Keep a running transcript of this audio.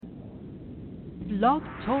Blog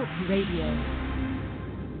Talk Radio.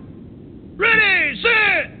 Ready,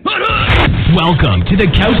 set, put up! Welcome to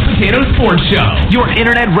the Couch Potato Sports Show, your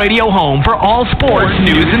internet radio home for all sports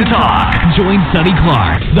news and talk. Join Sonny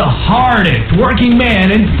Clark, the hardest working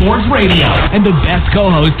man in sports radio, and the best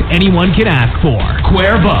co-host anyone can ask for,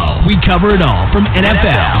 Cuervo. We cover it all from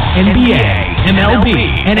NFL, NBA,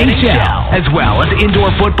 MLB, NHL, as well as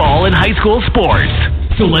indoor football and high school sports.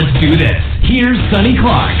 So let's do this. Here's Sonny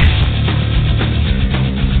Clark.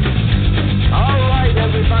 All right,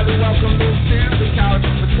 everybody, welcome to the Couch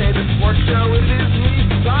Potato Sports Show. It is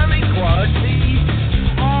me, Sonny Clark,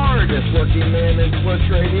 the hardest working man in sports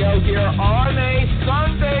radio here on a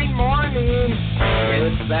Sunday morning.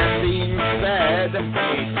 With that being said, let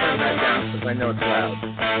me turn that down because I know it's loud.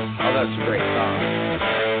 Oh, that's a great song.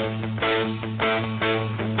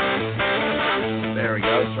 There we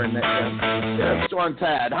go, turn that down. Just one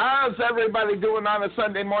tad. How's everybody doing on a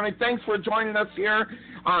Sunday morning? Thanks for joining us here.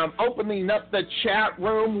 Opening up the chat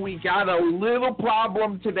room, we got a little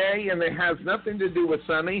problem today, and it has nothing to do with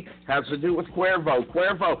Sonny. It has to do with Cuervo.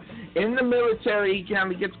 Cuervo, in the military, he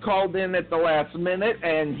kind of gets called in at the last minute,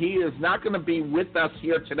 and he is not going to be with us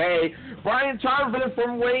here today. Brian Tarvin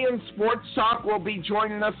from Weigh-In Sports Talk will be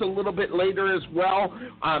joining us a little bit later as well,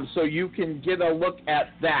 so you can get a look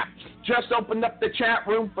at that. Just opened up the chat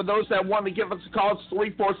room for those that want to give us a call. It's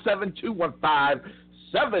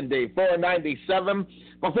 347-215-7497.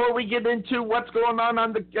 Before we get into what's going on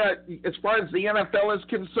the as far as the NFL is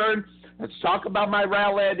concerned, let's talk about my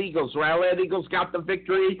Rowlett Eagles. Rowlett Eagles got the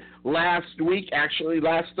victory last week, actually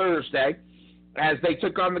last Thursday, as they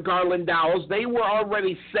took on the Garland Owls. They were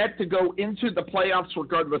already set to go into the playoffs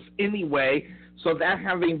regardless anyway, so that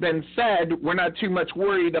having been said, we're not too much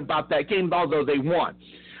worried about that game, although they won.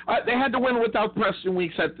 They had to win without Preston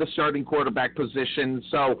Weeks at the starting quarterback position,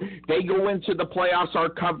 so they go into the playoffs. Our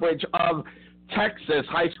coverage of Texas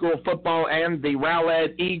high school football and the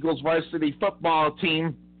Rowlett Eagles varsity football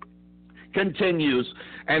team continues,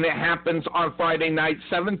 and it happens on Friday night,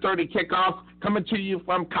 7:30 kickoff, coming to you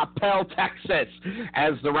from Coppell, Texas,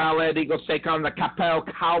 as the Rowlett Eagles take on the Coppell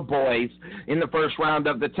Cowboys in the first round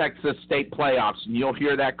of the Texas State playoffs. And you'll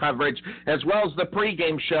hear that coverage as well as the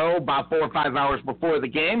pregame show about 4 or 5 hours before the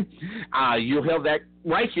game. You'll hear that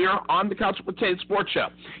right here on the Couch Potato Sports Show.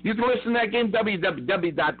 You can listen to that game,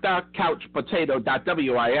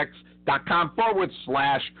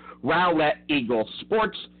 www.couchpotato.wix.com/Rowlett Eagles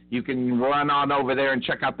Sports. You can run on over there and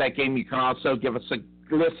check out that game. You can also give us a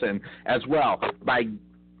listen as well by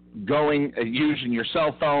going, using your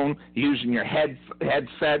cell phone, using your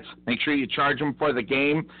headsets. Make sure you charge them for the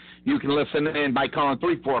game. You can listen in by calling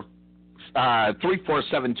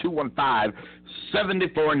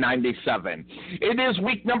 347-215-7497. It is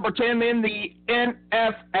week number 10 in the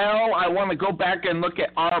NFL. I want to go back and look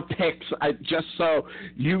at our picks just so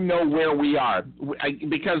you know where we are,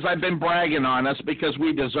 because I've been bragging on us because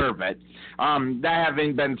we deserve it. That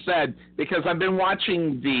having been said, because I've been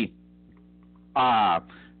watching the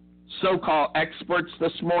so-called experts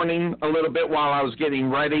this morning a little bit while I was getting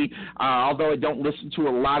ready, although I don't listen to a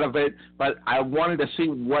lot of it, but I wanted to see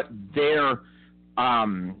what their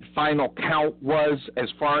final count was as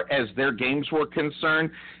far as their games were concerned.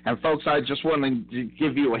 And folks, I just wanted to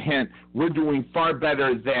give you a hint. We're doing far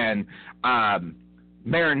better than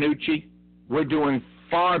Marinucci. We're doing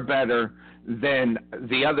far better than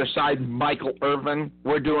the other side, Michael Irvin.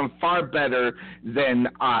 We're doing far better than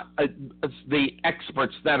the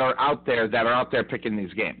experts that are out there picking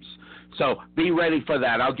these games. So be ready for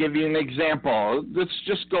that. I'll give you an example. Let's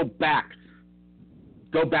just go back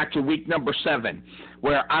to week number 7,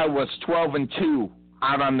 where I was 12-2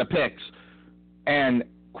 out on the picks, and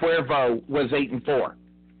Cuervo was 8-4.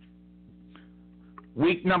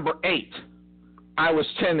 Week number 8, I was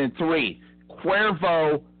 10-3.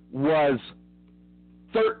 Cuervo was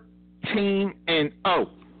 13-0.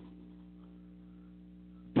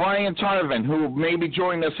 Brian Tarvin, who may be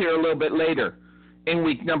joining us here a little bit later in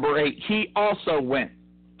week number 8, he also went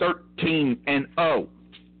 13-0.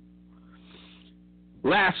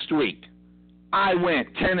 Last week, I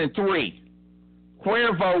went 10-3.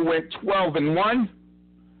 Cuervo went 12-1,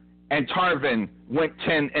 and Tarvin went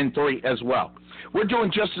 10-3 as well. We're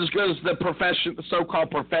doing just as good as the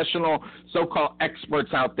so-called professional, so-called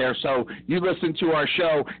experts out there. So you listen to our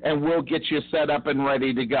show, and we'll get you set up and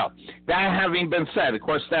ready to go. That having been said, of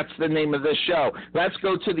course, that's the name of this show. Let's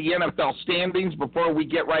go to the NFL standings before we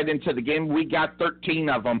get right into the game. We got 13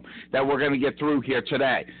 of them that we're going to get through here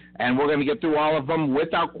today. And we're going to get through all of them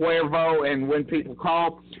without Cuervo. And when people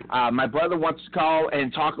call, my brother wants to call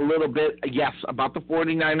and talk a little bit, yes, about the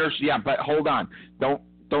 49ers. Yeah, but hold on. Don't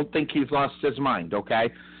think he's lost his mind, okay?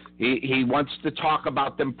 He wants to talk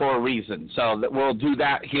about them for a reason. So we'll do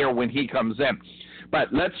that here when he comes in.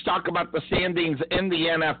 But let's talk about the standings in the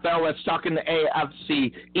NFL. Let's talk in the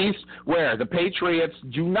AFC East, where the Patriots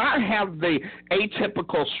do not have the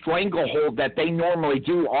atypical stranglehold that they normally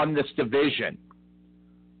do on this division.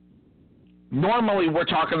 Normally, we're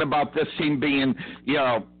talking about this team being,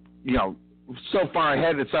 so far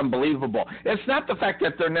ahead, it's unbelievable. It's not the fact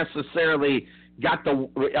that they're necessarily got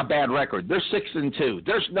a bad record. They're 6-2.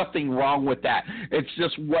 There's nothing wrong with that. It's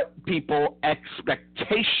just what people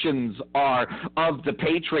expectations are of the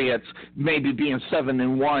Patriots maybe being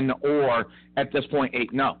 7-1 or at this point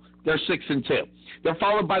 8-0. They're 6-2. They're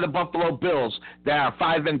followed by the Buffalo Bills that are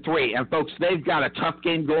 5-3. And folks, they've got a tough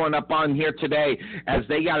game going up on here today as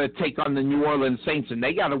they got to take on the New Orleans Saints, and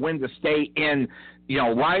they got to win to stay in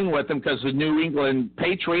line with them because the New England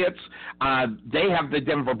Patriots, they have the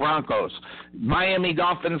Denver Broncos. Miami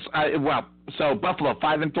Dolphins, so Buffalo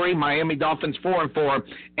 5-3, Miami Dolphins 4-4,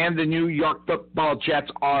 and the New York Football Jets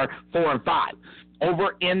are 4-5.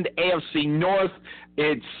 Over in the AFC North,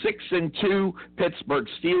 it's 6-2 Pittsburgh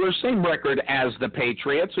Steelers, same record as the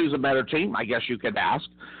Patriots. Who's a better team? I guess you could ask.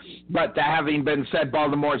 But that having been said,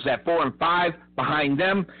 Baltimore's at 4-5 behind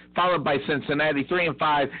them, followed by Cincinnati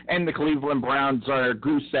 3-5, and the Cleveland Browns are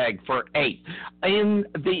goose egg for 8. In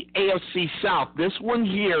the AFC South, this one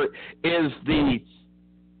here is the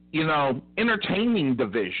entertaining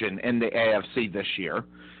division in the AFC this year,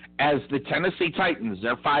 as the Tennessee Titans,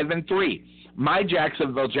 they're 5-3. My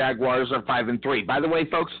Jacksonville Jaguars are 5-3. By the way,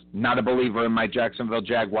 folks, not a believer in my Jacksonville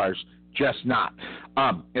Jaguars, just not.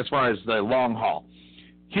 As far as the long haul,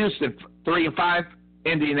 Houston 3-5,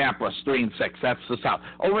 Indianapolis 3-6. That's the South.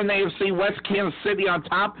 Over in the AFC West, Kansas City on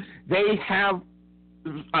top. They have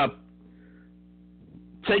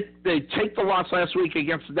take the loss last week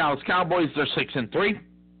against the Dallas Cowboys. They're 6-3.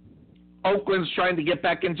 Oakland's trying to get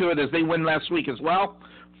back into it as they win last week as well.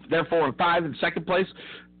 They're 4-5 in second place.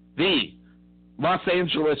 The Los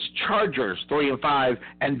Angeles Chargers 3-5,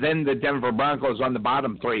 and then the Denver Broncos on the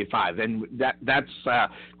bottom 3-5, and that's a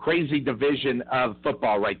crazy division of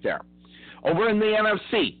football right there. Over in the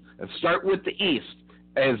NFC, let's start with the East.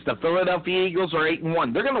 As the Philadelphia Eagles are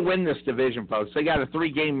 8-1, they're going to win this division, folks. They got a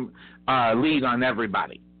 3-game lead on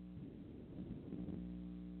everybody.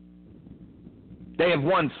 They have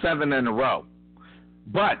won 7 in a row,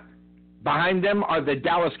 but behind them are the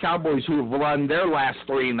Dallas Cowboys, who have won their last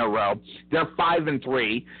 3 in a row. They're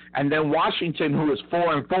 5-3. And then Washington, who is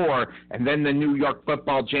 4-4. And then the New York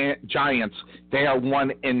Football Giants, they are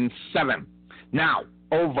 1-7. Now,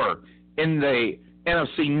 over in the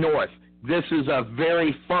NFC North, this is a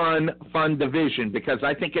very fun division because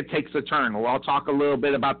I think it takes a turn. Well, I'll talk a little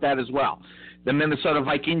bit about that as well. The Minnesota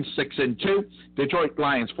Vikings, 6-2. Detroit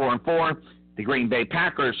Lions, 4-4. The Green Bay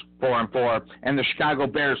Packers, 4-4. And the Chicago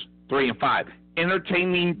Bears, 3-5.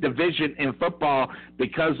 Entertaining division in football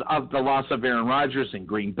because of the loss of Aaron Rodgers in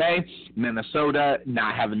Green Bay, Minnesota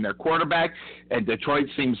not having their quarterback, and Detroit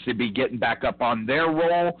seems to be getting back up on their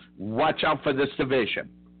roll. Watch out for this division.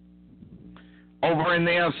 Over in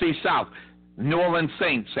the AFC South, New Orleans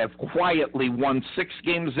Saints have quietly won 6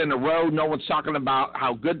 games in a row. No one's talking about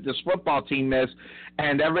how good this football team is,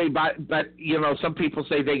 and everybody, but some people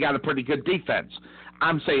say they got a pretty good defense.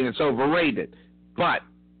 I'm saying it's overrated, but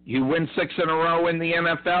you win 6 in a row in the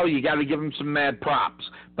NFL, you got to give them some mad props.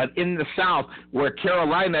 But in the South, where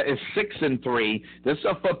Carolina is 6-3, this is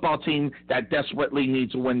a football team that desperately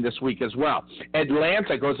needs a win this week as well.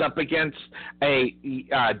 Atlanta goes up against a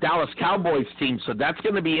Dallas Cowboys team, so that's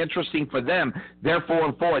going to be interesting for them. They're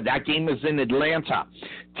 4-4. That game is in Atlanta.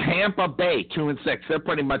 Tampa Bay 2-6. They're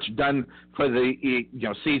pretty much done for the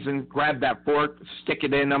season. Grab that fork, stick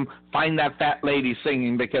it in them, find that fat lady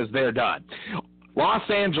singing because they're done. Los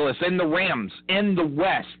Angeles and the Rams in the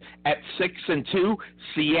West at 6-2.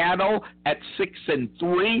 Seattle at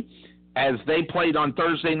 6-3 as they played on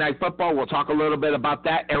Thursday Night Football. We'll talk a little bit about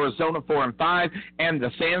that. Arizona 4-5, and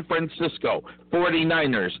the San Francisco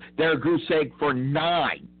 49ers. They're a goose egg for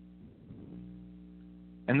 9.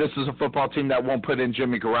 And this is a football team that won't put in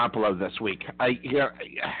Jimmy Garoppolo this week. I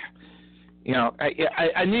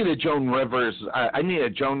need a Joan Rivers. I need a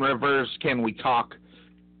Joan Rivers. Can we talk?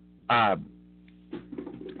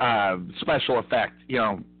 Special effect,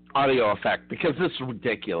 audio effect, because this is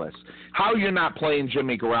ridiculous. How you're not playing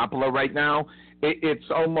Jimmy Garoppolo right now, it's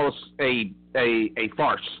almost a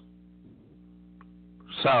farce.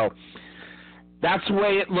 So that's the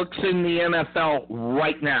way it looks in the NFL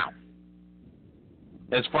right now,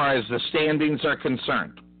 as far as the standings are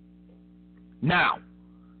concerned. Now,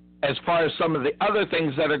 as far as some of the other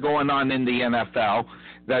things that are going on in the NFL,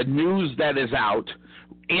 the news that is out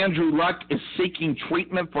Andrew Luck is seeking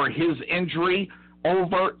treatment for his injury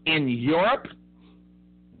over in Europe?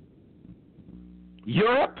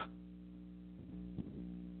 Europe?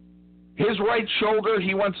 His right shoulder,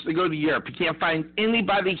 he wants to go to Europe. He can't find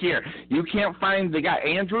anybody here. You can't find the guy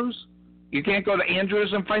Andrews? You can't go to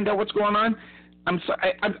Andrews and find out what's going on? I'm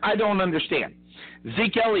sorry, I don't understand.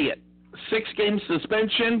 Zeke Elliott, 6-game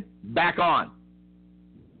suspension, back on.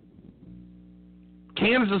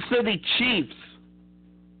 Kansas City Chiefs,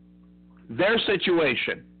 their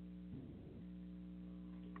situation.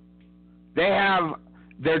 They have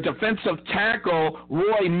their defensive tackle,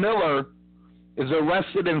 Roy Miller, is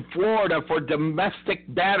arrested in Florida for domestic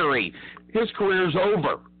battery. His career's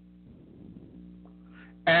over.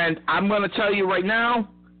 And I'm going to tell you right now,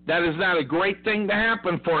 that is not a great thing to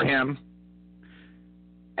happen for him.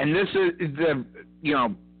 And this is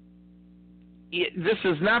this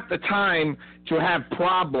is not the time to have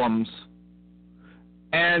problems.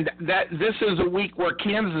 And that this is a week where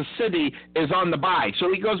Kansas City is on the bye.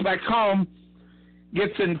 So he goes back home,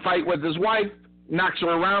 gets in a fight with his wife, knocks her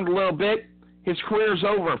around a little bit. His career's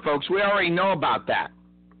over, folks. We already know about that.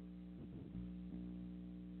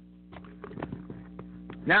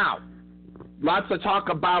 Now, lots of talk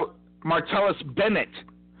about Martellus Bennett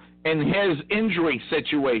and his injury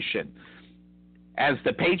situation. As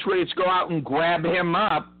the Patriots go out and grab him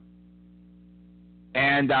up,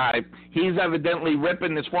 and he's evidently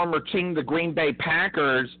ripping his former team, the Green Bay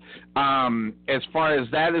Packers, as far as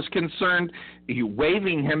that is concerned,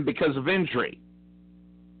 waiving him because of injury.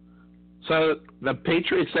 So the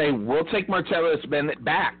Patriots say, we'll take Martellus Bennett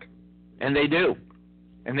back. And they do.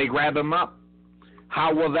 And they grab him up.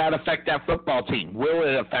 How will that affect that football team? Will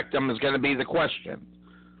it affect them is going to be the question.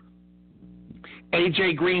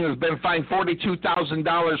 A.J. Green has been fined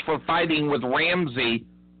 $42,000 for fighting with Ramsey.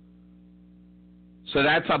 So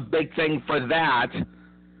that's a big thing for that.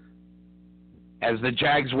 As the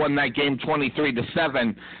Jags won that game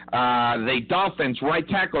 23-7. The Dolphins right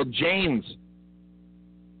tackle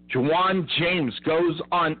Juwan James goes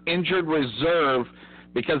on injured reserve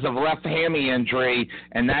because of left hammy injury,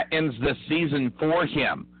 and that ends the season for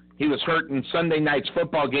him. He was hurt in Sunday night's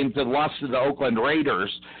football games that lost to the Oakland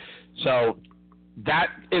Raiders. So that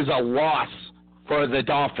is a loss for the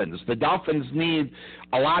Dolphins. The Dolphins need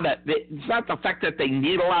a lot of – it's not the fact that they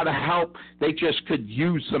need a lot of help. They just could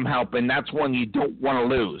use some help, and that's one you don't want to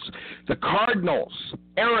lose. The Cardinals,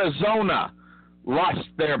 Arizona, lost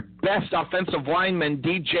their best offensive lineman,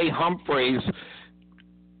 DJ Humphreys,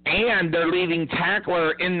 and their leading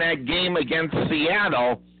tackler in that game against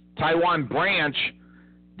Seattle, Tywan Branch.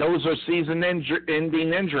 Those are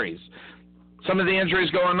season-ending injuries. Some of the injuries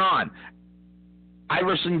going on.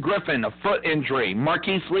 Iverson Griffin, a foot injury.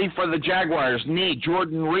 Marquise Lee for the Jaguars, knee.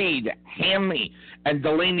 Jordan Reed, hammy. And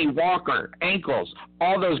Delaney Walker, ankles.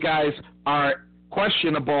 All those guys are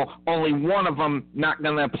questionable. Only one of them not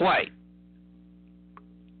going to play.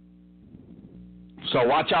 So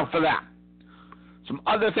watch out for that. Some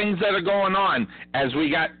other things that are going on as we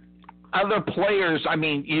got other players. I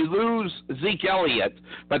mean, you lose Zeke Elliott,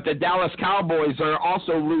 but the Dallas Cowboys are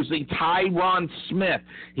also losing Tyron Smith.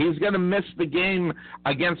 He's going to miss the game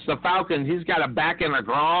against the Falcons. He's got a back and a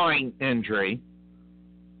groin injury.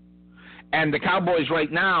 And the Cowboys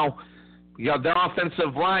right now, their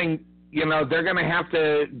offensive line, they're going to have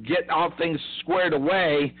to get all things squared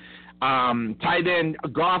away. Tight end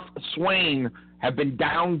Goff Swain have been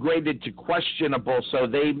downgraded to questionable, so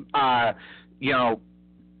they,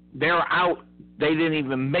 they're out. They didn't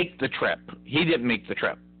even make the trip. He didn't make the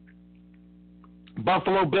trip.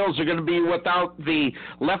 Buffalo Bills are going to be without the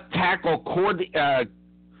left tackle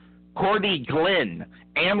Cordy Glenn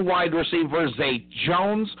and wide receiver Zay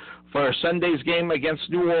Jones for Sunday's game against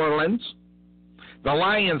New Orleans. The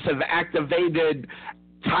Lions have activated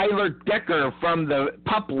Tyler Decker from the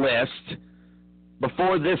PUP list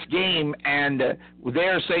before this game, and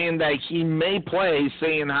they're saying that he may play,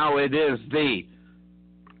 seeing how it is the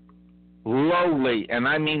lowly, and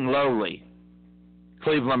I mean lowly,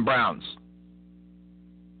 Cleveland Browns.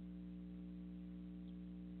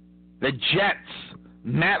 The Jets,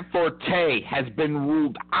 Matt Forte has been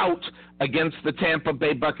ruled out against the Tampa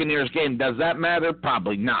Bay Buccaneers game. Does that matter?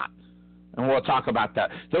 Probably not. And we'll talk about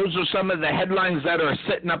that. Those are some of the headlines that are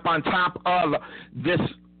sitting up on top of this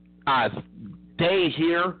day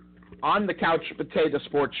here on the Couch Potato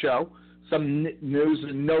Sports Show. Some news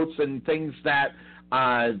and notes and things that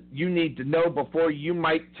you need to know before you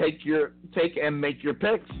might take and make your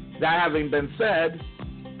picks. That having been said,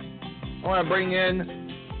 I want to bring in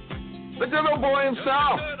the good old boy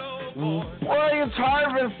himself, Brian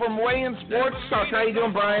Tarvin from Weigh In Sports Talk. How you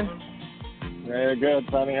doing, Brian? Very good,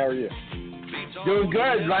 Sonny. How are you? Doing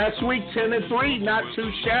good. Last week, 10-3, not too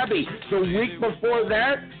shabby. The week before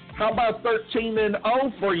that, how about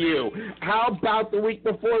 13-0 for you? How about the week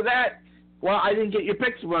before that? Well, I didn't get your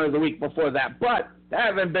picks for the week before that, but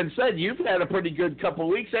that having been said, you've had a pretty good couple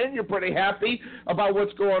of weeks, and you're pretty happy about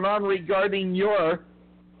what's going on regarding your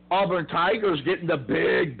Auburn Tigers getting the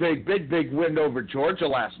big win over Georgia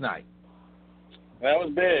last night. That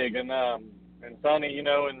was big, and Sonny, you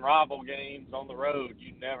know, in rival games on the road,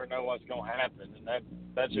 you never know what's going to happen, and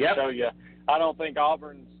that should show you. I don't think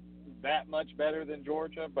Auburn's that much better than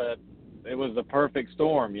Georgia, but it was a perfect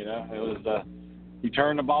storm, you know. It was you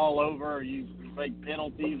turn the ball over, you make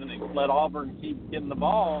penalties, and let Auburn keep getting the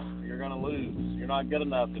ball, you're going to lose. You're not good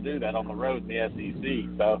enough to do that on the road in the SEC.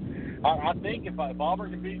 So I think if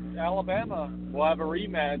Auburn can beat Alabama, we'll have a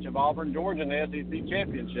rematch of Auburn-Georgia in the SEC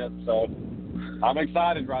championship. So I'm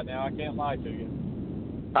excited right now. I can't lie to you.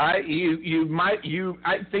 I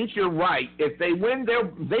think you're right. If they win,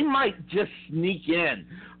 they might just sneak in.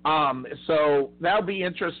 So that'll be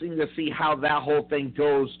interesting to see how that whole thing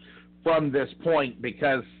goes from this point,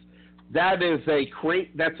 because that's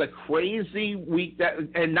a crazy week.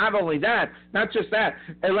 And not only that, not just that.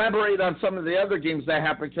 Elaborate on some of the other games that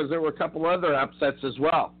happened, because there were a couple other upsets as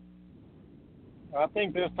well. I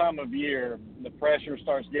think this time of year, the pressure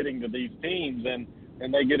starts getting to these teams, and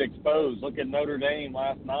they get exposed. Look at Notre Dame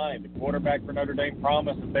last night. The quarterback for Notre Dame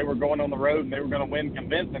promised that they were going on the road and they were going to win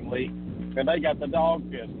convincingly, and they got the dog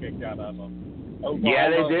piss kicked out of them.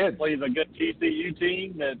 Oklahoma they did. Plays a good TCU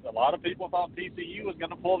team that a lot of people thought TCU was going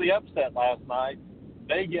to pull the upset last night.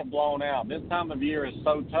 They get blown out. This time of year is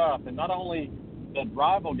so tough, and not only the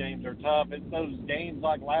rival games are tough, it's those games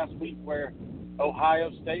like last week where Ohio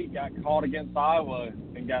State got caught against Iowa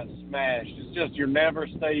and got smashed. It's just you're never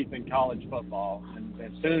safe in college football. And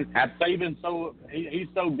soon, Saban's he's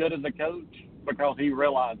so good as a coach because he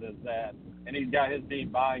realizes that, and he's got his team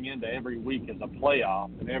buying into every week as a playoff,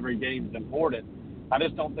 and every game's important. I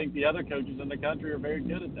just don't think the other coaches in the country are very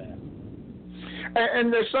good at that.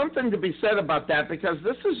 And there's something to be said about that, because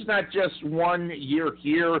this is not just 1 year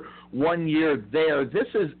here, 1 year there. This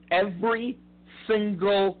is every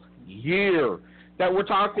single year that we're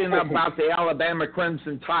talking about the Alabama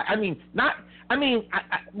Crimson Tide.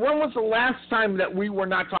 When was the last time that we were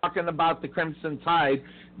not talking about the Crimson Tide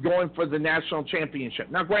going for the national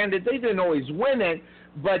championship? Now, granted, they didn't always win it,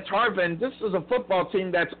 but Tarvin, this is a football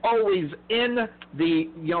team that's always in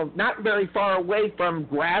the, not very far away from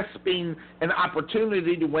grasping an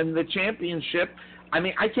opportunity to win the championship.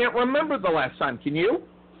 I can't remember the last time. Can you?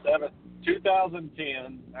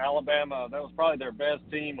 2010, Alabama, that was probably their best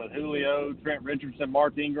team with Julio, Trent Richardson,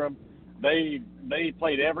 Mark Ingram. They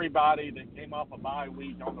played everybody that came off a bye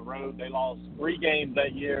week on the road. They lost 3 games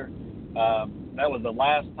that year. That was the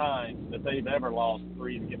last time that they've ever lost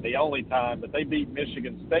 3. The only time that they beat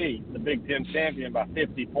Michigan State, the Big Ten champion, by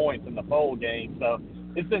 50 points in the bowl game. So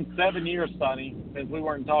it's been 7 years, Sonny, since we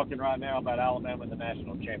weren't talking right now about Alabama in the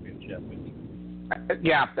national championship.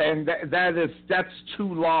 Yeah, and that's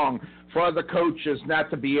too long for other coaches not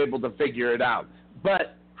to be able to figure it out.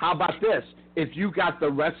 But how about this? If you got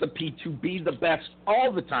the recipe to be the best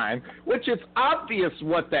all the time, which is obvious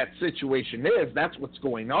what that situation is, that's what's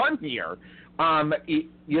going on here.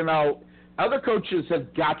 Other coaches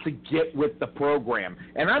have got to get with the program.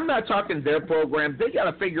 And I'm not talking their program. They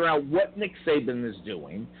got to figure out what Nick Saban is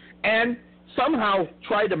doing and somehow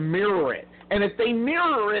try to mirror it. And if they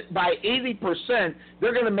mirror it by 80%,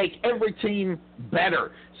 they're going to make every team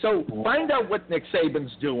better. So find out what Nick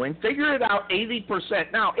Saban's doing. Figure it out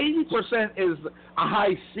 80%. Now, 80% is a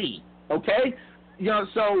high C, okay?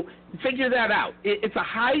 So figure that out. It's a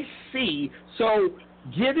high C, so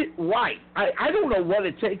get it right. I don't know what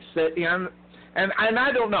it takes to, and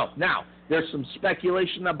I don't know. Now, there's some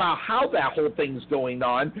speculation about how that whole thing's going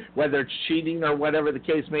on, whether it's cheating or whatever the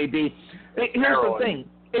case may be. Here's the thing.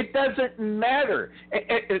 It doesn't matter.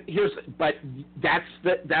 But that's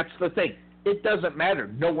the thing. It doesn't matter.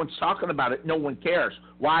 No one's talking about it. No one cares.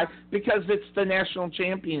 Why? Because it's the national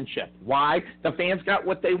championship. Why? The fans got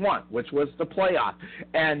what they want, which was the playoff.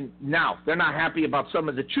 And now they're not happy about some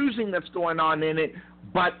of the choosing that's going on in it,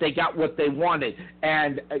 but they got what they wanted.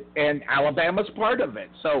 And Alabama's part of it.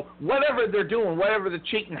 So whatever they're doing, whatever they're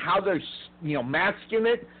cheating, how they're masking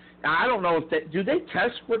it, I don't know if do they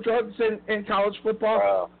test for drugs in college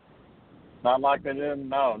football? Not like they did.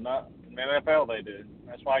 No, not in the NFL. They do.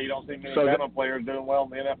 That's why you don't see many Alabama players doing well in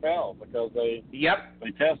the NFL, because they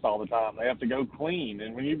test all the time. They have to go clean.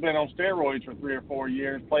 And when you've been on steroids for 3 or 4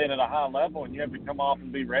 years, playing at a high level, and you have to come off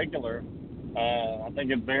and be regular, I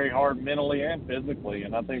think it's very hard mentally and physically.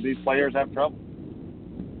 And I think these players have trouble.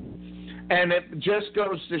 And it just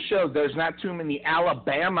goes to show there's not too many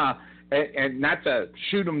Alabama, and not to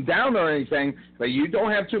shoot them down or anything, but you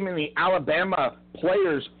don't have too many Alabama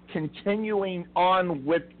players continuing on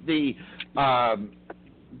with the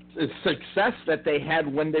success that they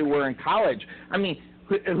had when they were in college. I mean,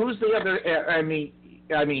 who's the other? I mean,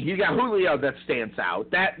 you got Julio that stands out.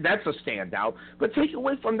 That's a standout. But take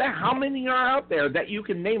away from that, how many are out there that you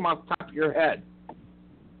can name off the top of your head?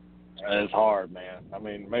 It's hard, man. I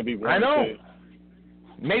mean, maybe one I know. or two.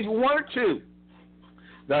 Maybe one or two.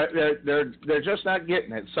 They're just not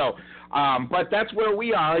getting it. So, but that's where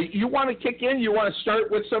we are. You want to kick in? You want to start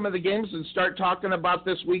with some of the games and start talking about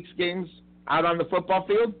this week's games out on the football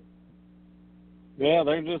field? Yeah,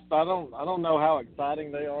 they're just I don't know how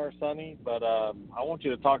exciting they are, Sonny, but I want you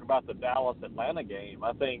to talk about the Dallas-Atlanta game.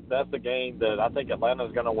 I think that's the game that I think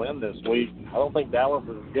Atlanta's going to win this week. I don't think Dallas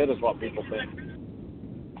is as good as what people think.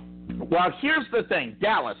 Well, here's the thing.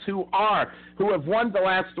 Dallas, who have won the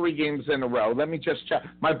last 3 games in a row. Let me just check.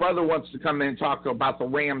 My brother wants to come in and talk about the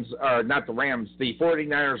Rams, or not the Rams, the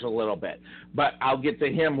 49ers a little bit. But I'll get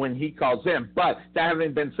to him when he calls in. But that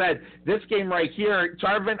having been said, this game right here,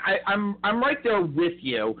 Tarvin, I'm right there with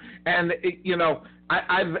you. And,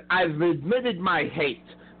 I've admitted my hate.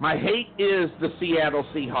 My hate is the Seattle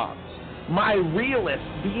Seahawks. My realist,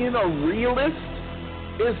 being a realist,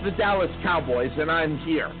 is the Dallas Cowboys, and I'm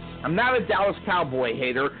here. I'm not a Dallas Cowboy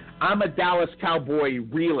hater. I'm a Dallas Cowboy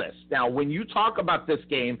realist. Now, when you talk about this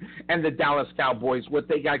game and the Dallas Cowboys, what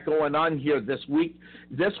they got going on here this week,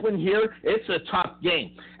 this one here, it's a tough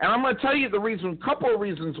game. And I'm going to tell you a couple of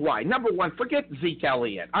reasons why. Number one, forget Zeke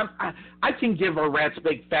Elliott. I can give a rat's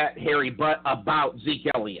big fat hairy butt about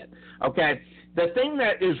Zeke Elliott, okay? The thing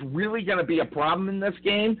that is really going to be a problem in this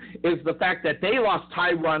game is the fact that they lost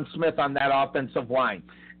Tyron Smith on that offensive line.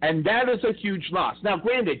 And that is a huge loss. Now,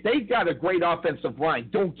 granted, they've got a great offensive line.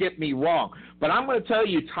 Don't get me wrong. But I'm going to tell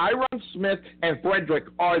you, Tyron Smith and Frederick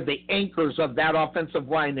are the anchors of that offensive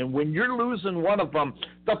line. And when you're losing one of them,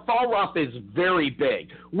 the fall-off is very big,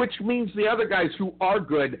 which means the other guys who are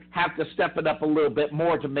good have to step it up a little bit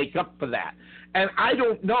more to make up for that. And I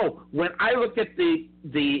don't know. When I look at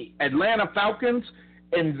the Atlanta Falcons,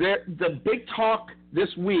 and the big talk this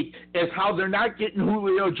week is how they're not getting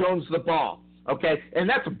Julio Jones the ball. Okay, and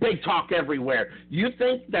that's a big talk everywhere. You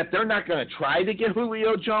think that they're not going to try to get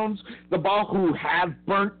Julio Jones the ball, who have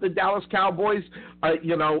burnt the Dallas Cowboys,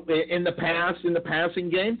 in the past, in the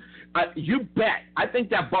passing game? You bet. I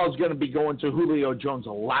think that ball's going to be going to Julio Jones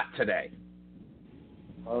a lot today.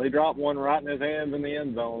 Well, he dropped one right in his hands in the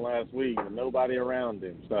end zone last week, with nobody around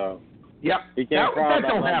him. So yep, he can't cry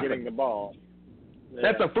about not getting the ball. Yeah,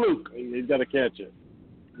 that's a fluke. He's got to catch it.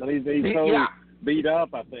 But he's beat up,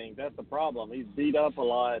 I think. That's the problem. He's beat up a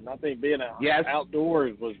lot, and I think being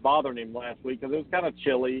outdoors was bothering him last week because it was kind of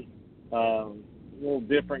chilly, a little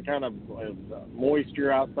different kind of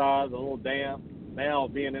moisture outside, a little damp. Now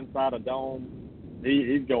being inside a dome,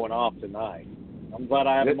 he's going off tonight. I'm glad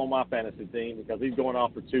I have him on my fantasy team because he's going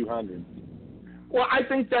off for 200. Well, I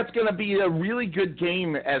think that's going to be a really good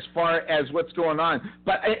game as far as what's going on.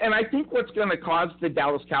 And I think what's going to cause the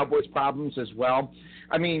Dallas Cowboys problems as well,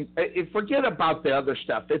 I mean, forget about the other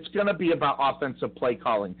stuff. It's going to be about offensive play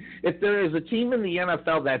calling. If there is a team in the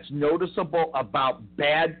NFL that's noticeable about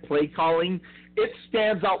bad play calling, it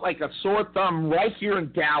stands out like a sore thumb right here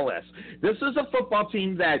in Dallas. This is a football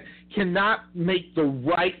team that cannot make the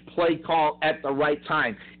right play call at the right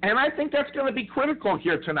time. And I think that's going to be critical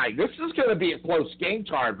here tonight. This is going to be a close game,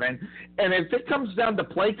 Tarvin. And if it comes down to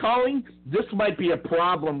play calling, this might be a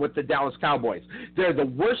problem with the Dallas Cowboys. They're the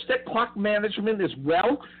worst at clock management as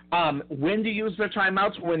well, when to use their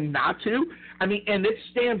timeouts, when not to. I mean, and it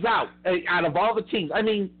stands out of all the teams. I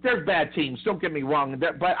mean, there's bad teams, don't get me wrong,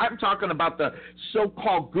 but I'm talking about the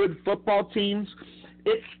so-called good football teams.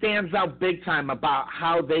 It stands out big time about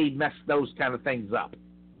how they mess those kind of things up.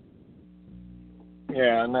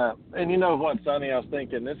 Yeah, and you know what, Sonny? I was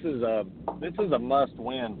thinking this is a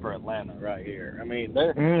must-win for Atlanta right here. I mean,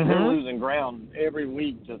 they're losing ground every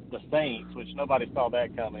week to the Saints, which nobody saw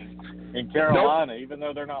that coming. In Carolina, even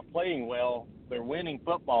though they're not playing well, they're winning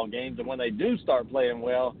football games, and when they do start playing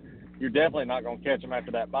well, you're definitely not going to catch them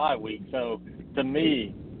after that bye week. So, to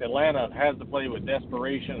me, Atlanta has to play with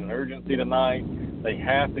desperation and urgency tonight. They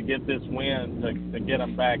have to get this win to get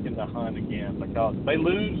them back in the hunt again, because if they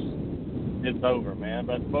lose, it's over, man.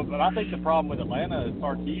 But I think the problem with Atlanta is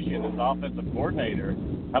Sarkisian, as the offensive coordinator.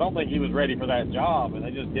 I don't think he was ready for that job, and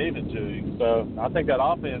they just gave it to him. So I think that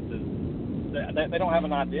offense they don't have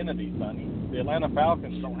an identity, Sonny. The Atlanta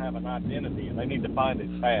Falcons don't have an identity, and they need to find it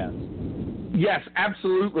fast. Yes,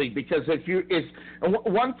 absolutely. Because if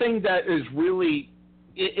one thing that is really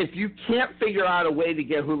if you can't figure out a way to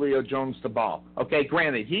get Julio Jones the ball, okay,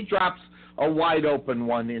 granted, he drops a wide open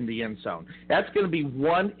one in the end zone. That's going to be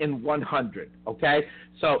 1 in 100, okay?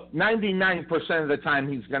 So 99% of the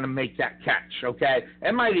time he's going to make that catch, okay?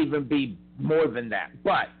 It might even be more than that.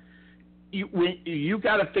 But you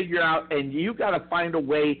got to figure out, and you got to find a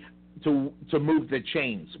way to move the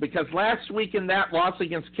chains. Because last week in that loss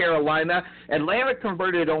against Carolina, Atlanta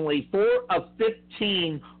converted only 4 of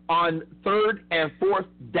 15 on 3rd and 4th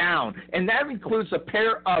down. And that includes a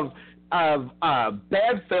pair of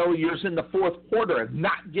bad failures in the 4th quarter, of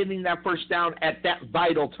not getting that first down at that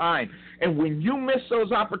vital time. And when you miss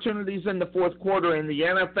those opportunities in the 4th quarter in the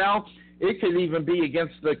NFL, it could even be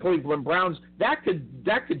against the Cleveland Browns. That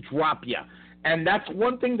could drop you. And that's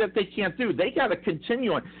one thing that they can't do. They got to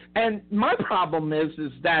continue on. And my problem is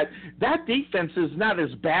that defense is not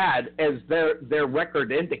as bad as their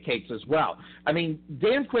record indicates as well. I mean,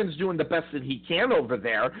 Dan Quinn's doing the best that he can over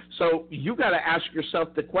there. So you got to ask yourself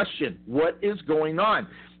the question, what is going on?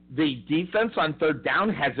 The defense on 3rd down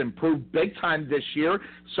has improved big time this year,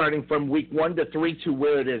 starting from week 1 to 3 to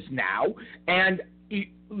where it is now. And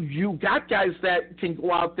you got guys that can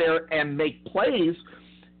go out there and make plays.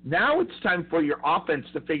 Now it's time for your offense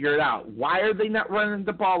to figure it out. Why are they not running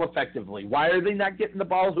the ball effectively? Why are they not getting the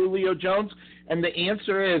ball, Julio Jones? And the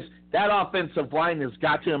answer is that offensive line has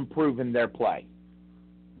got to improve in their play.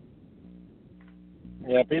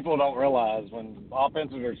 Yeah, people don't realize when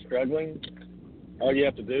offenses are struggling, all you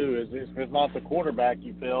have to do is, it's not the quarterback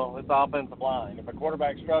you feel, it's the offensive line. If a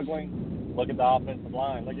quarterback's struggling, look at the offensive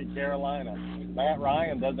line. Look at Carolina. Matt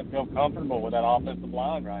Ryan doesn't feel comfortable with that offensive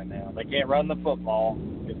line right now. They can't run the football.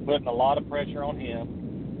 It's putting a lot of pressure on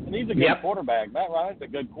him. And he's a good quarterback. Matt Ryan's a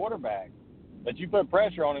good quarterback. But you put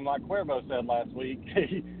pressure on him, like Cuervo said last week,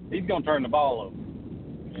 he's going to turn the ball over.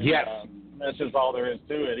 And, yes. That's just all there is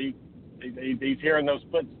to it. He's hearing those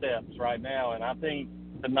footsteps right now, and I think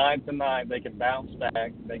tonight they can bounce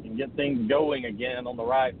back. They can get things going again on the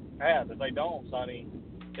right path. If they don't, Sonny,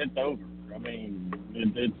 it's over. I mean,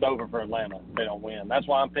 it's over for Atlanta if they don't win. That's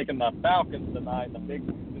why I'm picking the Falcons tonight.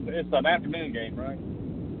 It's an afternoon game, right?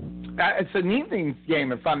 It's an evening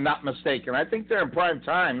game, if I'm not mistaken. I think they're in prime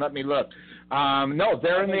time. Let me look. No,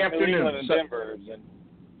 they're in the afternoon. And Denver.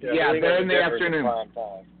 They're in the afternoon. Prime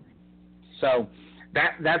time. So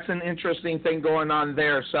that's an interesting thing going on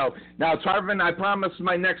there. So now, Tarvin, I promised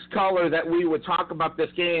my next caller that we would talk about this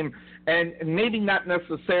game, and maybe not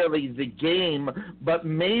necessarily the game, but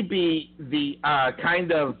maybe the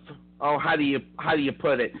kind of how do you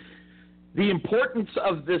put it? The importance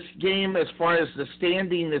of this game as far as the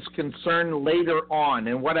standing is concerned later on.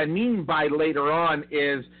 And what I mean by later on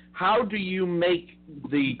is, how do you make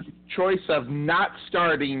the choice of not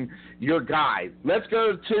starting your guy? Let's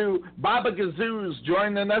go to Baba Gazoo's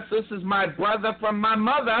joining us. This is my brother from my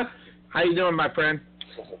mother. How you doing, my friend?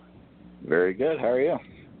 Very good. How are you?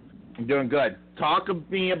 I'm doing good. Talk to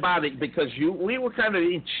me about it, because we were kind of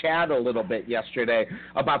in chat a little bit yesterday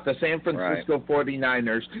about the San Francisco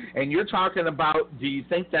 49ers, and you're talking about, do you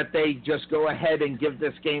think that they just go ahead and give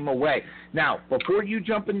this game away? Now, before you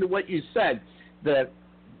jump into what you said, the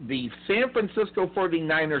San Francisco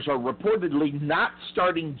 49ers are reportedly not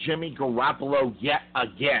starting Jimmy Garoppolo yet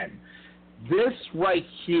again. This right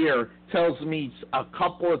here tells me a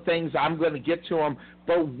couple of things. I'm going to get to them.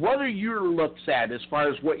 But what are your looks at as far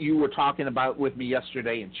as what you were talking about with me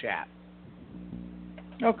yesterday in chat?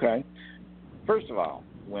 Okay. First of all,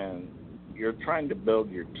 when you're trying to build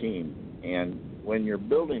your team, and when you're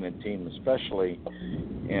building a team, especially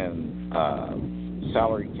in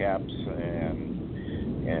salary caps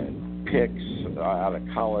and picks out of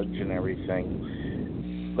college and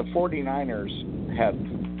everything, the 49ers had,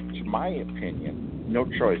 to my opinion, no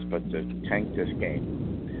choice but to tank this game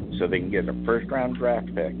so they can get a first-round draft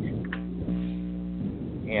pick,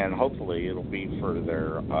 and hopefully it'll be for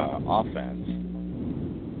their offense,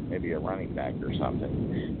 maybe a running back or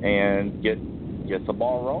something, and get the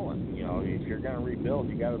ball rolling. You know, if you're going to rebuild,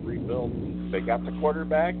 you got to rebuild. If they got the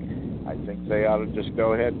quarterback, I think they ought to just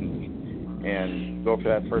go ahead and go for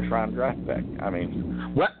that first-round draft pick. I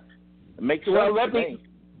mean, what it makes sense to me.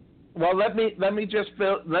 Well, let me just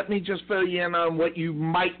fill you in on what you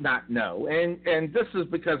might not know, and this is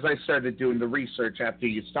because I started doing the research after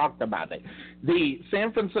you talked about it. The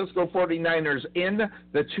San Francisco 49ers in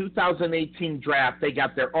the 2018 draft, they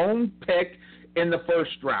got their own pick in the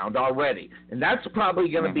first round already, and that's probably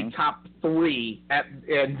going to be top 3.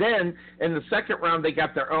 And then in the second round, they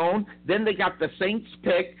got their own. Then they got the Saints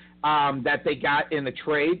pick that they got in the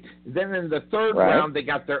trade. Then in the third round, they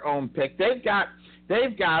got their own pick. They've got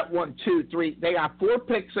 1, 2, 3. They got 4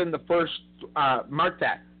 picks in the first. Mark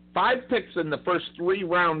that. 5 picks in the first 3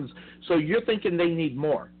 rounds, so you're thinking they need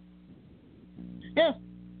more? Yeah.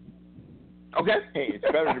 Okay. Hey, it's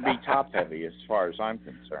better to be top-heavy as far as I'm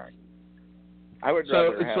concerned. I would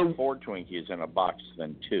rather have 4 Twinkies in a box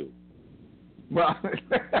than 2. Well,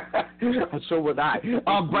 so would I.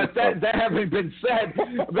 But that having been said,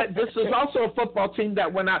 but this is also a football team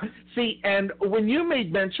that went out. See, and when you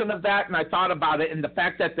made mention of that, and I thought about it, and the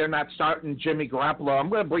fact that they're not starting Jimmy Garoppolo, I'm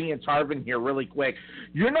going to bring in Tarvin here really quick.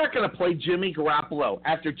 You're not going to play Jimmy Garoppolo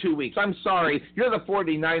after 2 weeks. I'm sorry. You're the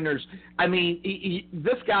 49ers. I mean,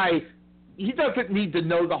 this guy, he doesn't need to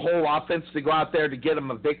know the whole offense to go out there to get him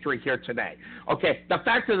a victory here today. Okay, the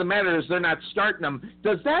fact of the matter is they're not starting him.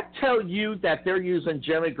 Does that tell you that they're using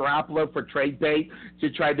Jimmy Garoppolo for trade bait to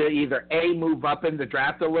try to either A, move up in the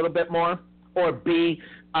draft a little bit more, or B,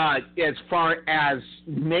 as far as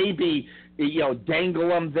maybe, dangle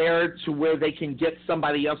them there to where they can get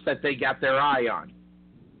somebody else that they got their eye on?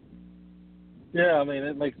 Yeah, I mean,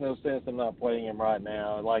 it makes no sense them not playing him right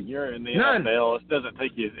now. Like, you're in the NFL, it doesn't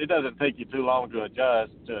take you too long to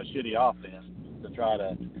adjust to a shitty offense to try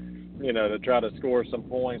to score some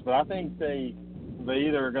points. But I think they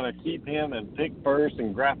either are going to keep him and pick first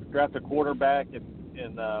and draft a quarterback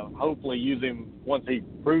and hopefully use him once he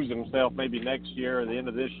proves himself, maybe next year or the end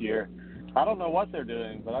of this year. I don't know what they're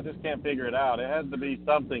doing, but I just can't figure it out. It has to be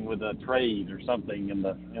something with a trade or something in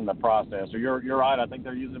the process. Or you're right. I think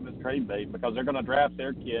they're using him as trade bait because they're going to draft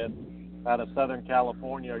their kid out of Southern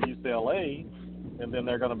California or UCLA, and then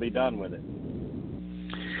they're going to be done with it.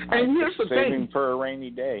 And here's the thing: saving for a rainy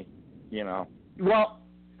day, Well,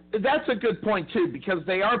 that's a good point too, because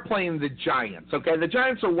they are playing the Giants. Okay, the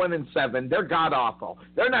Giants are 1-7. They're god awful.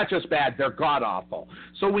 They're not just bad; they're god awful.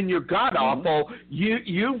 So when you're god awful,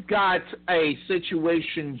 you've got a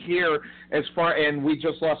situation here as far. And we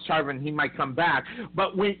just lost Tarvin; he might come back.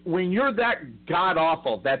 But when you're that god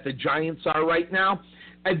awful that the Giants are right now,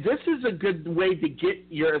 and this is a good way to get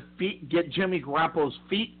Jimmy Garoppolo's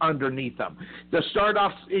feet underneath him. To start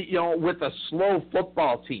off, with a slow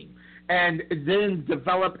football team, and then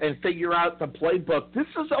develop and figure out the playbook. This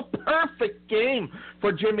is a perfect game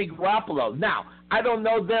for Jimmy Garoppolo. Now, I don't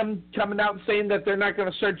know them coming out and saying that they're not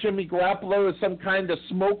going to start Jimmy Garoppolo as some kind of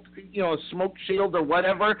smoke shield or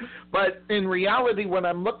whatever. But in reality, when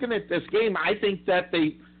I'm looking at this game, I think that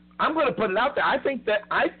I'm going to put it out there. I think the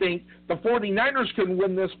 49ers can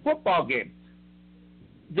win this football game.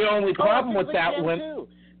 The only problem with that one,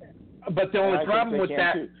 but the only problem with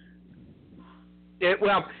that.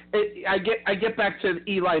 I get back to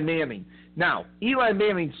Eli Manning. Now, Eli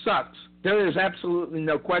Manning sucks. There is absolutely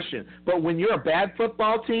no question. But when you're a bad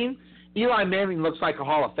football team, Eli Manning looks like a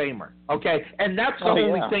Hall of Famer. Okay, and that's the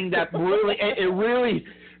only thing that really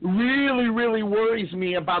worries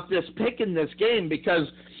me about this pick in this game, because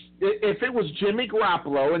if it was Jimmy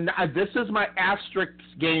Garoppolo, and this is my asterisk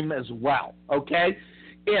game as well. Okay,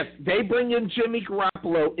 if they bring in Jimmy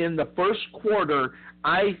Garoppolo in the first quarter,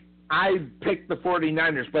 I picked the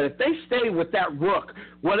 49ers. But if they stay with that rook,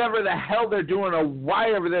 whatever the hell they're doing or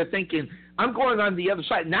whatever they're thinking, I'm going on the other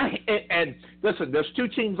side. And listen, there's 2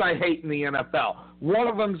 teams I hate in the NFL. One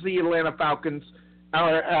of them's the Atlanta Falcons,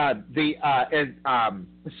 or the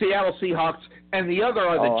Seattle Seahawks, and the other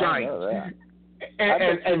are the Giants. I know that.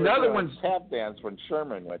 And the other one's tap dance when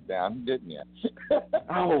Sherman went down, didn't you?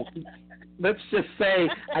 Oh, let's just say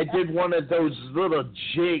I did one of those little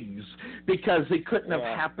jigs because it couldn't have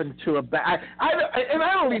happened to a bad. And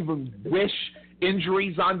I don't even wish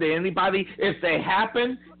injuries onto anybody. If they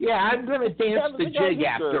happen, I'm going to dance the jig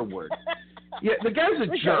afterward. Yeah, the guy's a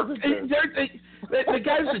jerk. The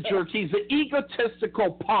guy's a jerk. He's an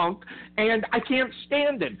egotistical punk, and I can't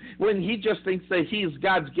stand him when he just thinks that he's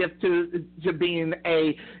God's gift to being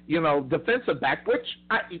a defensive back. Which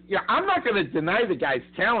I'm not going to deny the guy's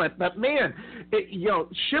talent, but man,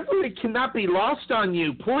 chivalry cannot be lost on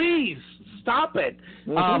you. Please stop it.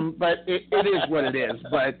 But it is what it is.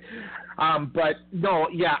 But no,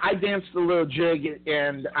 I danced a little jig,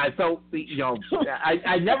 and I felt,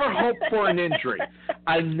 I never hoped for an injury.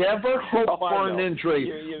 I never hoped for an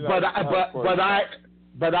injury, but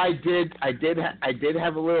I did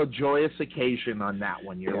have a little joyous occasion on that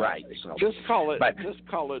one. You're right. So. Just call it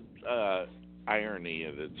irony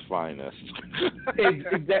at its finest.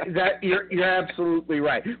 You're absolutely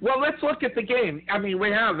right. Well, let's look at the game. I mean,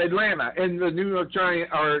 we have Atlanta and the New York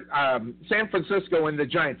Giants, or San Francisco and the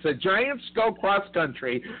Giants. The Giants go cross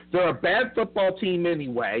country. They're a bad football team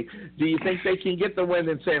anyway. Do you think they can get the win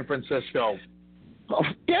in San Francisco? Oh,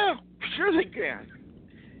 yeah, sure they can.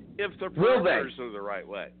 If the parameters are the right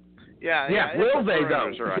way. Yeah. Will they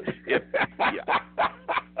though? Right.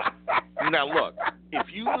 Now look. if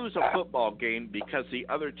you lose a football game because the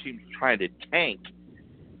other team's trying to tank,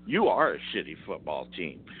 you are a shitty football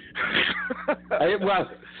team. Well,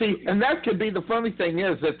 see, and that could be the funny thing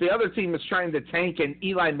is if the other team is trying to tank and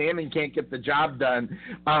Eli Manning can't get the job done.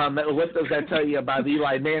 What does that tell you about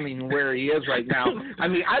Eli Manning and where he is right now? I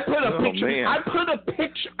mean, I put a picture. Man.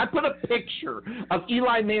 I put a picture of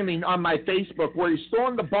Eli Manning on my Facebook where he's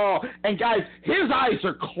throwing the ball, and guys, his eyes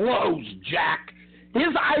are closed, Jack.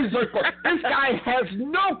 His eyes are closed. This guy has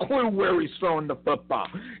no clue where he's throwing the football.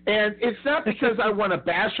 And it's not because I want to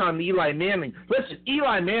bash on Eli Manning. Listen,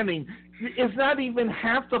 Eli Manning is not even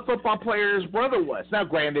half the football player his brother was. Now,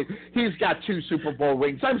 granted, he's got 2 Super Bowl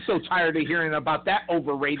rings. I'm so tired of hearing about that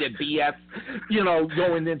overrated BS,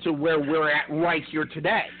 going into where we're at right here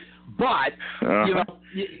today. But,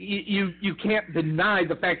 you can't deny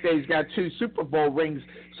the fact that he's got 2 Super Bowl rings,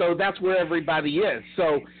 so that's where everybody is.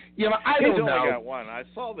 So, I don't know. He's only got one. I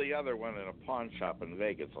saw the other one in a pawn shop in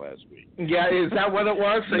Vegas last week. Yeah, is that what it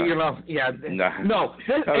was? So, no. No.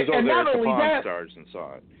 I was over there at the Pawn Stars and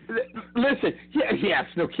saw it. Listen, yes,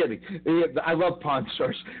 no kidding. I love Pawn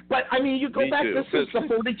Stars. But, I mean, you go back, too. This is the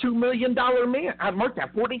 $42 million man. I marked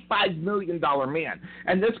that, $45 million man.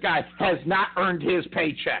 And this guy has not earned his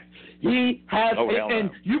paycheck. He has, and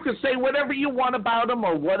you can say whatever you want about him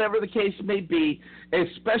or whatever the case may be,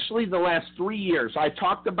 especially the last 3 years. I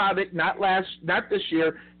talked about it not this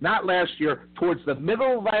year, not last year. Towards the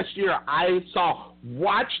middle of last year,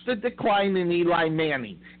 watch the decline in Eli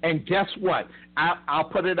Manning. And guess what? I'll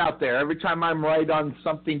put it out there every time I'm right on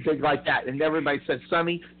something big like that. And everybody says,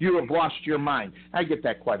 Sonny, you have lost your mind. I get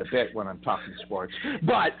that quite a bit when I'm talking sports.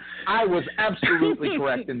 But I was absolutely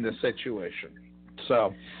correct in this situation.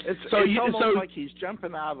 So it's almost like he's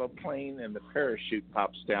jumping out of a plane and the parachute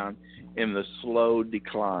pops down in the slow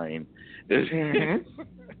decline. Mm-hmm.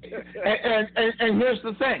 and here's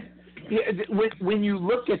the thing. When you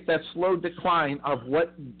look at that slow decline of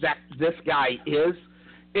what this guy is,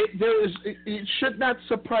 it should not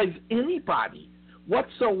surprise anybody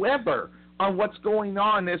whatsoever on what's going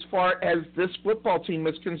on as far as this football team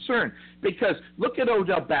is concerned. Because look at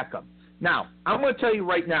Odell Beckham. Now, I'm going to tell you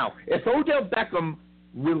right now, if Odell Beckham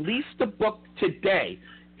released a book today,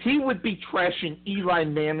 he would be trashing Eli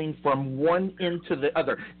Manning from one end to the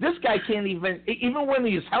other. This guy can't even when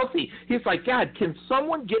he's healthy, he's like, God, can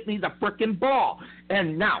someone get me the frickin' ball?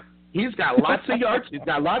 And now, he's got lots of yards. He's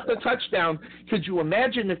got lots of touchdowns. Could you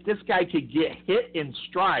imagine if this guy could get hit in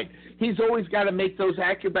stride? He's always got to make those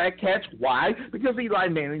accurate catch. Why? Because Eli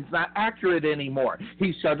Manning's not accurate anymore.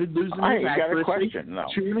 He started losing his accuracy. I got a question, though.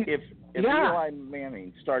 If Eli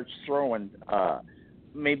Manning starts throwing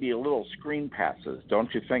maybe a little screen passes,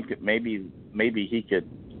 don't you think that maybe he could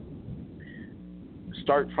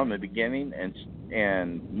start from the beginning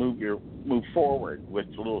and move forward with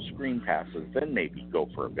the little screen passes, then maybe go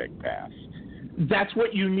for a big pass? That's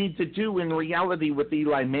what you need to do in reality with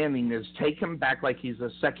Eli Manning is take him back like he's a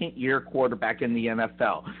second-year quarterback in the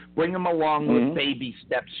NFL. Bring him along with baby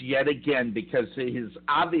steps yet again because his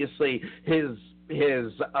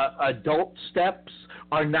adult steps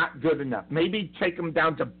are not good enough. Maybe take him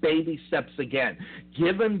down to baby steps again.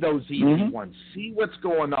 Give him those easy ones. See what's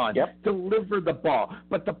going on. Yep. Deliver the ball.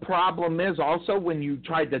 But the problem is also when you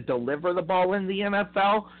try to deliver the ball in the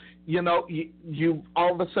NFL, you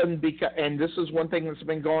all of a sudden and this is one thing that's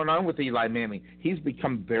been going on with Eli Manning. He's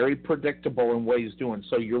become very predictable in what he's doing.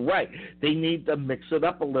 So you're right. They need to mix it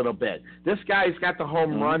up a little bit. This guy's got the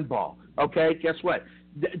home run ball. Okay, guess what?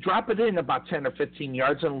 Drop it in about 10 or 15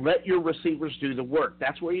 yards and let your receivers do the work.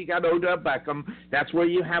 That's where you got Odell Beckham. That's where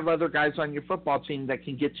you have other guys on your football team that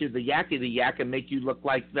can get you the yak and make you look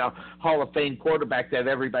like the Hall of Fame quarterback that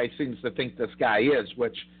everybody seems to think this guy is,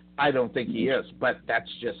 which I don't think he is, but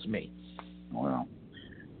that's just me. Well,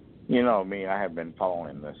 you know me, I have been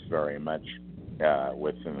following this very much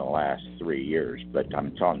within the last 3 years, but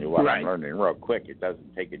I'm telling you what, I'm learning real quick. It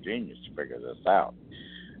doesn't take a genius to figure this out.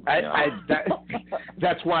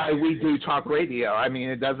 That's why we do talk radio. I mean,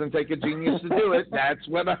 it doesn't take a genius to do it. That's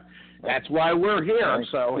why we're here.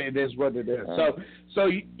 So it is what it is. So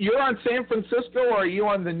you're on San Francisco, or are you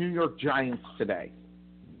on the New York Giants today?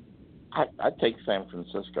 I'd take San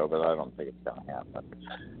Francisco, but I don't think it's going to happen.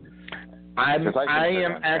 I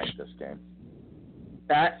am actually this game.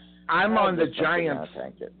 I'm on the Giants.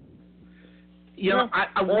 Tank it.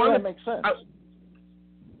 I want that makes sense.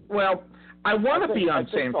 I want to be on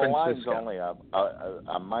San Francisco. The line's only a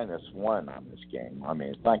 -1 on this game. I mean,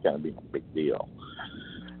 it's not going to be a big deal.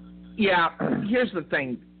 Yeah, here's the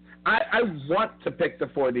thing. I want to pick the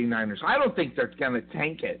 49ers. I don't think they're going to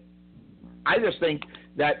tank it. I just think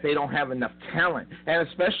that they don't have enough talent, and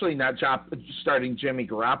especially not starting Jimmy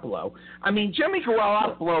Garoppolo. I mean, Jimmy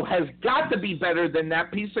Garoppolo has got to be better than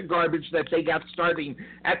that piece of garbage that they got starting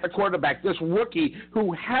at the quarterback, this rookie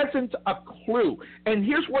who hasn't a clue. And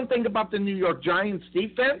here's one thing about the New York Giants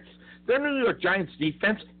defense. Their New York Giants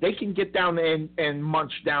defense, they can get down and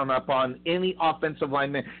munch down up on any offensive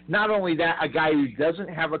lineman. Not only that, a guy who doesn't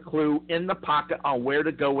have a clue in the pocket on where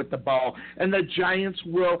to go with the ball. And the Giants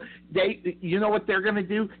you know what they're going to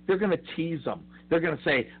do? They're going to tease them. They're going to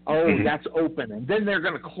say, oh, that's open. And then they're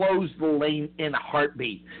going to close the lane in a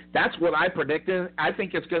heartbeat. That's what I predicted. I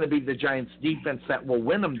think it's going to be the Giants' defense that will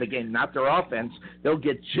win them the game, not their offense. They'll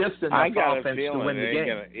get just enough offense to win the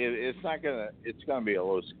game. It's going to be a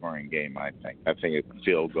low-scoring game, I think. I think it's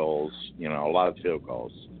field goals, a lot of field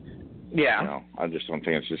goals. Yeah. I just don't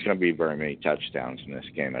think it's just going to be very many touchdowns in this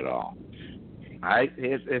game at all.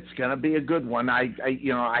 It's going to be a good one. I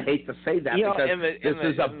hate to say that because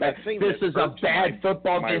this is a bad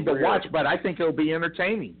football game to watch, but I think it'll be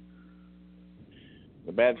entertaining.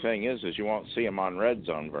 The bad thing is you won't see them on Red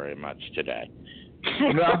Zone very much today.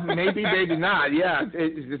 Well, maybe not. Yeah,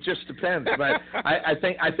 it just depends. But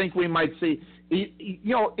I think we might see.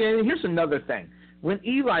 And here's another thing. When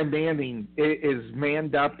Eli Manning is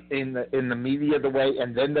manned up in the media the way,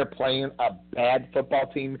 and then they're playing a bad football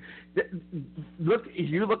team,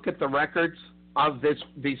 you look at the records of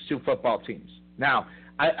these two football teams. Now,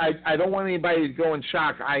 I don't want anybody to go in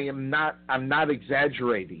shock. I'm not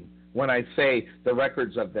exaggerating when I say the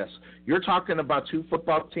records of this. You're talking about two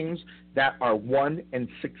football teams that are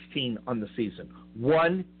 1-16 on the season.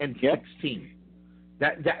 1-16.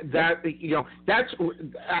 That's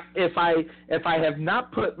if I have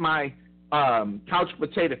not put my couch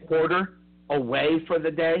potato quarter away for the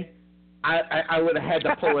day, I would have had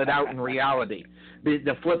to pull it out in reality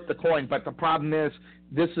to flip the coin. But the problem is,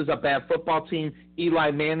 this is a bad football team. Eli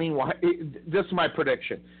Manning this is my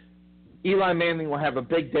prediction. Eli Manning will have a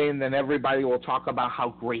big day, and then everybody will talk about how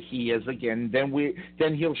great he is again. Then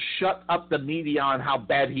he'll shut up the media on how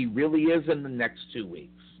bad he really is in the next 2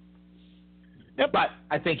 weeks. Yep. But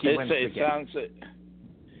I think he wins the game.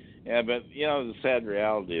 Yeah, but the sad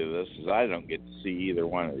reality of this is I don't get to see either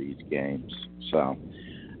one of these games. So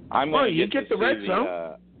I'm going to get the Red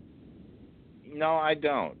Zone. No, I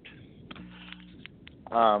don't.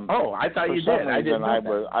 I thought you did. I didn't know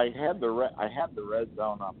that. I had the Red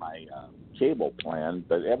Zone on my cable plan,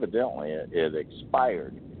 but evidently it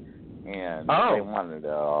expired, and they wanted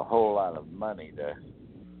a whole lot of money to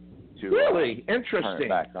really turn interesting it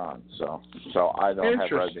back on. So I don't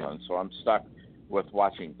have Red Zone, so I'm stuck with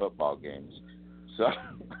watching football games. So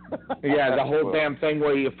yeah, the whole damn thing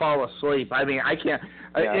where you fall asleep. I mean, I can't.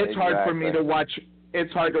 It's hard for me to watch.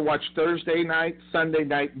 It's hard to watch Thursday night, Sunday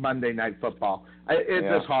night, Monday night football. It's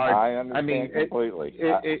just hard. I understand completely.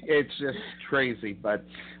 It's just crazy. But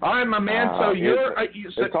all right, my man.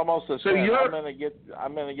 It's almost the same. So I'm gonna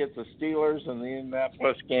get the Steelers in the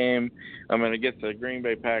Indianapolis game. I'm gonna get the Green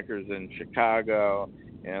Bay Packers in Chicago,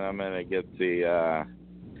 and I'm gonna get the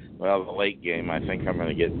late game. I think I'm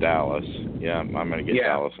gonna get Dallas. Yeah, I'm gonna get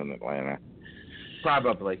Dallas in Atlanta.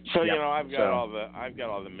 Probably. So I've got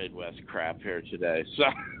all the Midwest crap here today. So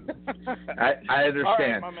I understand. All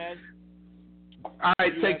right, my man. All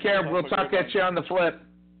right, take care. We'll talk at you on the flip.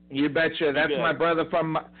 You betcha. That's my brother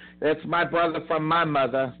from my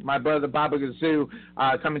mother, my brother Baba Gazoo,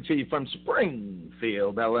 coming to you from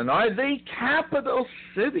Springfield, Illinois, the capital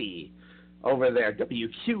city over there.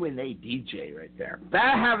 WQNA DJ right there.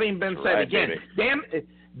 That having been said, again,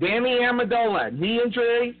 Danny Amendola, knee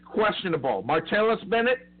injury, questionable. Martellus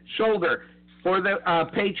Bennett, shoulder for the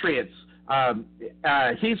Patriots.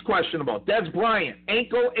 He's questionable. Dez Bryant,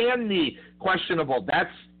 ankle and knee, questionable.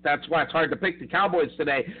 That's why it's hard to pick the Cowboys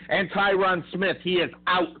today. And Tyron Smith, he is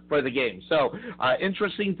out for the game. So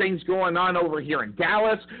interesting things going on over here in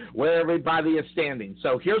Dallas where everybody is standing.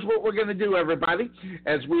 So here's what we're going to do, everybody.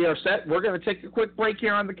 As we are set, we're going to take a quick break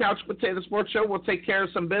here on the Couch Potato Sports Show. We'll take care of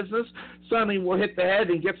some business. Sonny will hit the head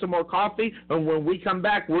and get some more coffee. And when we come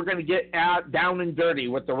back, we're going to get down and dirty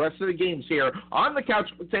with the rest of the games here on the Couch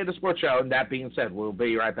Potato Sports Show. And that being said, we'll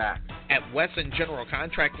be right back. At Wesson General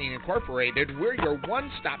Contracting Incorporated, we're your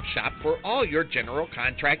one-stop shop for all your general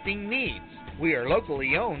contracting needs. We are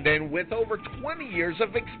locally owned and with over 20 years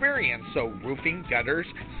of experience, so roofing, gutters,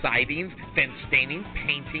 sidings, fence staining,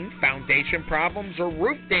 painting, foundation problems, or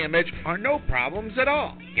roof damage are no problems at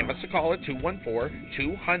all. Give us a call at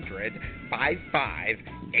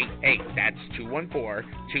 214-200-5588. That's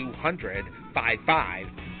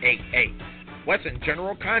 214-200-5588. Wesson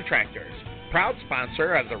General Contractors, proud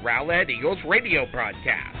sponsor of the Rowlett Eagles radio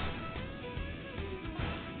broadcast.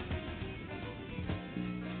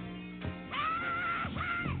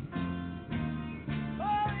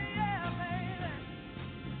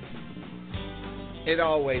 It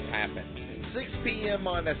always happens. 6 p.m.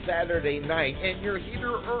 on a Saturday night and your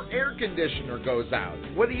heater or air conditioner goes out.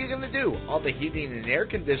 What are you going to do? All the heating and air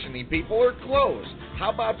conditioning people are closed.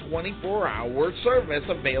 How about 24-hour service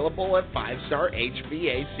available at 5-Star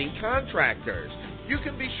HVAC Contractors? You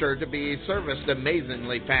can be sure to be serviced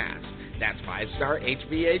amazingly fast. That's 5-Star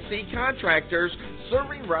HVAC Contractors,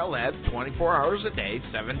 serving Rowlett 24 hours a day,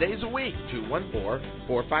 7 days a week.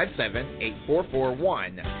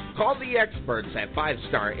 214-457-8441. Call the experts at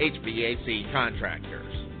 5-Star HVAC Contractors.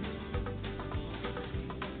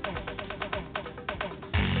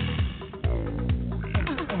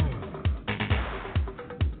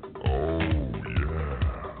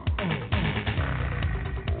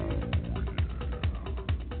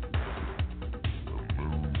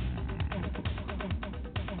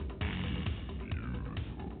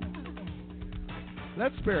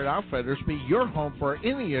 Let Spirit Outfitters be your home for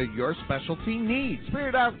any of your specialty needs.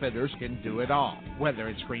 Spirit Outfitters can do it all. Whether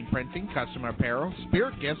it's screen printing, custom apparel,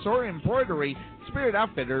 spirit gifts, or embroidery, Spirit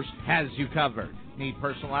Outfitters has you covered. Need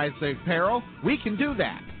personalized apparel? We can do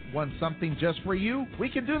that. Want something just for you? We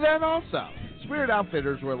can do that also. Spirit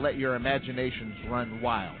Outfitters will let your imaginations run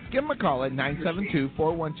wild. Give them a call at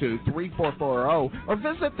 972-412-3440 or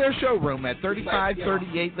visit their showroom at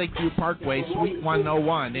 3538 Lakeview Parkway, Suite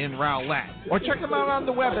 101 in Rowlett. Or check them out on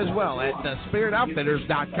the web as well at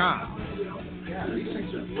thespiritoutfitters.com. Yeah, these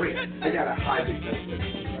things are great. I gotta hide it.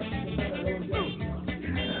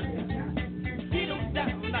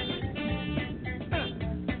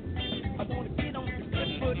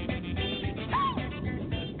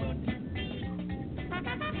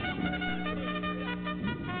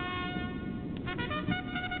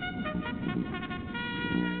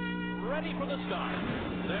 Ready for the start.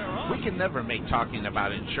 We can never make talking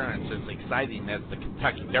about insurance as exciting as the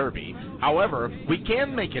Kentucky Derby. However, we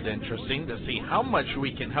can make it interesting to see how much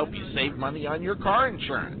we can help you save money on your car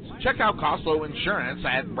insurance. Check out Costco Insurance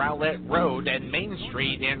at Rowlett Road and Main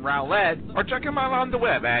Street in Rowlett, or check them out on the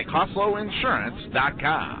web at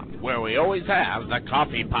CostcoInsurance.com, where we always have the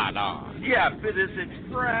coffee pot on. Yeah, but is it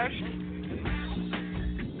fresh?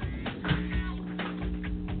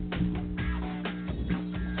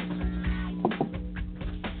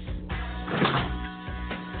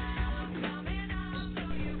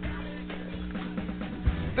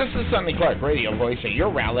 This is Sonny Clark, radio voice of your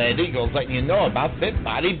Rowlett Eagles, letting you know about Fit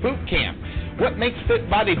Body Boot Camp. What makes Fit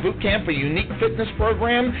Body Boot Camp a unique fitness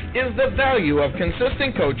program is the value of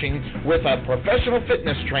consistent coaching with a professional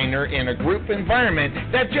fitness trainer in a group environment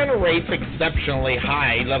that generates exceptionally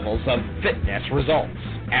high levels of fitness results.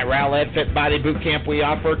 At Rowlett Fit Body Boot Camp, we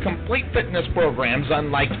offer complete fitness programs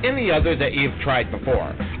unlike any other that you've tried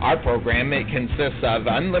before. Our program, it consists of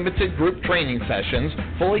unlimited group training sessions,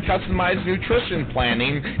 fully customized nutrition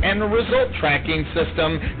planning, and a result tracking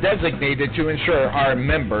system designated to ensure our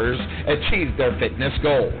members achieve their fitness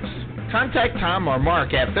goals. Contact Tom or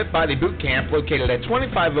Mark at Fit Body Boot Camp, located at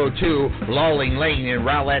 2502 Lawling Lane in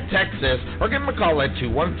Rowlett, Texas, or give them a call at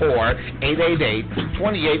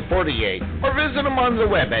 214-888-2848, or visit them on the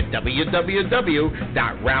web at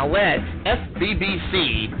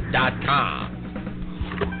www.rowlettfbbc.com.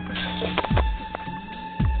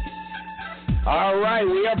 All right,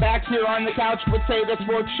 we are back here on the Couch Potato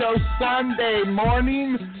Sports Show Sunday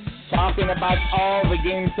morning, talking about all the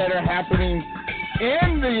games that are happening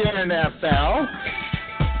in the NFL.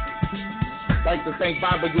 I'd like to thank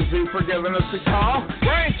Baba Gazoo for giving us a call.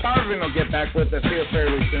 Brian Tarvin will get back with us here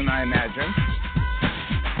fairly soon, I imagine.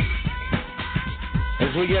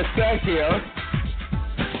 As we get set here,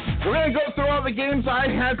 we're going to go through all the games. I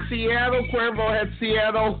had Seattle. Cuervo had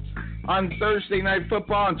Seattle on Thursday Night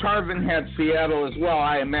Football, and Tarvin had Seattle as well,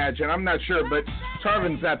 I imagine. I'm not sure, but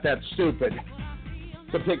Tarvin's not that stupid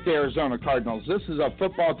to pick the Arizona Cardinals. This is a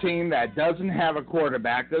football team that doesn't have a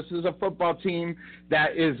quarterback. This is a football team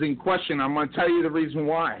that is in question. I'm going to tell you the reason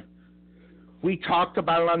why. We talked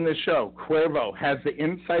about it on this show. Cuervo has the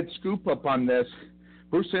inside scoop up on this.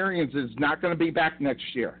 Bruce Arians is not going to be back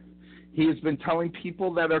next year. He has been telling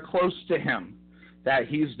people that are close to him that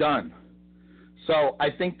he's done. So I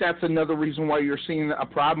think that's another reason why you're seeing a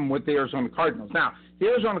problem with the Arizona Cardinals. Now, the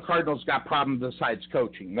Arizona Cardinals got problems besides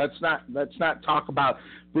coaching. Let's not talk about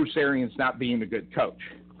Bruce Arians not being a good coach,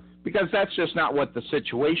 because that's just not what the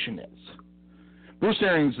situation is. Bruce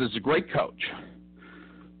Arians is a great coach.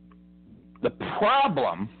 The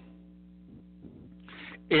problem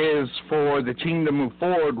is for the team to move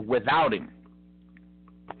forward without him.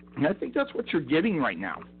 And I think that's what you're getting right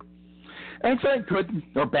now. And it's not good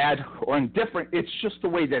or bad or indifferent. It's just the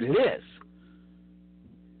way that it is.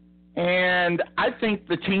 And I think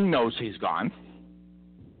the team knows he's gone.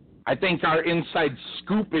 I think our inside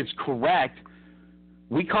scoop is correct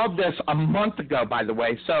We called this a month ago, by the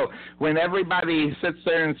way. So when everybody sits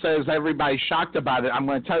there and says everybody's shocked about it, I'm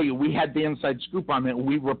going to tell you we had the inside scoop on it and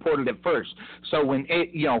we reported it first. So when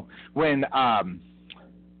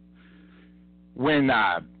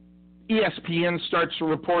ESPN starts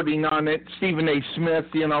reporting on it, Stephen A. Smith,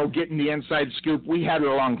 getting the inside scoop, we had it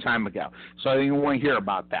a long time ago. So you want to hear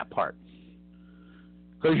about that part.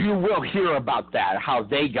 Because you will hear about that, how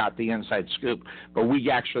they got the inside scoop. But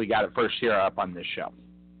we actually got it first here up on this show.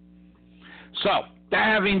 So, that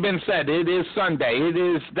having been said, it is Sunday.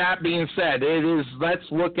 That being said, let's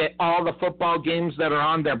look at all the football games that are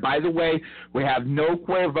on there. By the way, we have no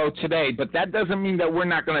Cuervo today, but that doesn't mean that we're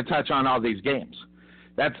not going to touch on all these games.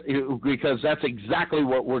 That's because that's exactly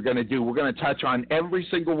what we're going to do. We're going to touch on every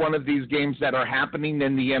single one of these games that are happening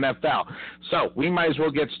in the NFL. So we might as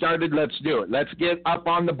well get started. Let's do it. Let's get up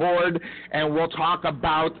on the board, and we'll talk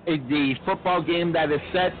about the football game that is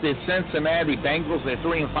set. The Cincinnati Bengals, they're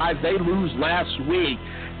 3-5. They lose last week.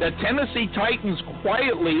 The Tennessee Titans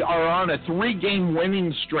quietly are on a 3-game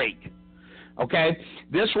winning streak. Okay?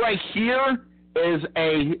 This right here is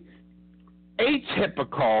a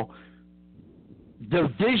atypical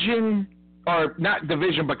division, or not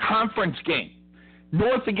division, but conference game,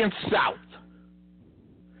 North against South.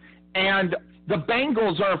 And the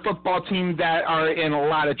Bengals are a football team that are in a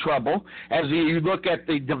lot of trouble. As you look at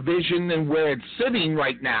the division and where it's sitting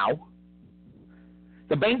right now,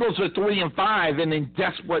 the Bengals are 3-5 and in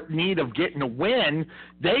desperate need of getting a win.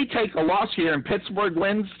 They take a loss here, and Pittsburgh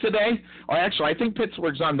wins today. Or actually, I think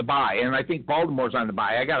Pittsburgh's on the bye, and I think Baltimore's on the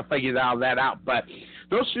bye. I got to figure that out. But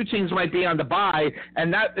those two teams might be on the bye,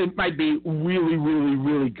 and that it might be really, really,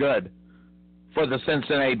 really good for the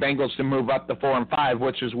Cincinnati Bengals to move up to 4-5,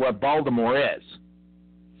 which is what Baltimore is.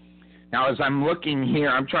 Now, as I'm looking here,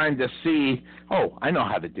 I'm trying to see. Oh, I know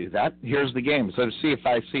how to do that. Here's the game. So to see if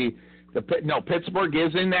I see. Pittsburgh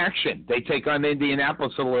is in action. They take on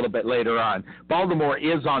Indianapolis a little bit later on. Baltimore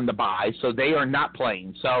is on the bye, so they are not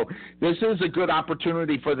playing. So this is a good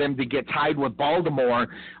opportunity for them to get tied with Baltimore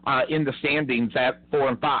in the standings at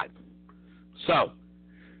 4-5. So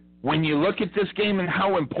when you look at this game and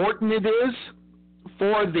how important it is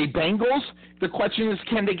for the Bengals, the question is,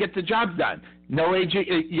 can they get the job done? No,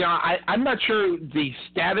 AJ. I'm not sure the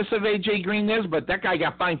status of AJ Green is, but that guy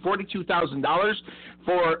got fined $42,000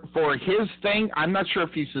 for his thing. I'm not sure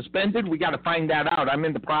if he's suspended. We got to find that out. I'm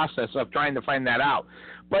in the process of trying to find that out.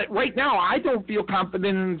 But right now, I don't feel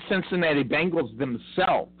confident in the Cincinnati Bengals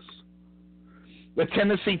themselves. The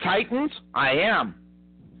Tennessee Titans, I am.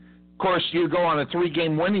 Of course, you go on a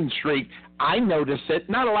 3-game winning streak. I notice it.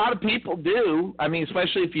 Not a lot of people do. I mean,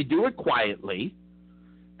 especially if you do it quietly.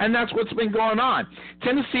 And that's what's been going on.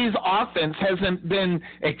 Tennessee's offense hasn't been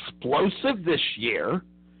explosive this year.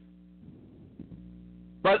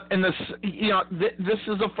 But this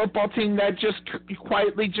is a football team that just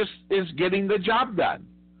quietly just is getting the job done.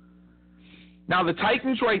 Now, the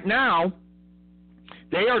Titans right now,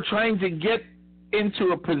 they are trying to get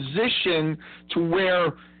into a position to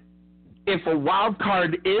where if a wild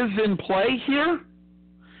card is in play here,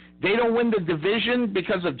 they don't win the division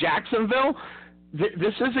because of Jacksonville.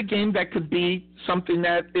 This is a game that could be something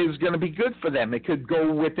that is going to be good for them. It could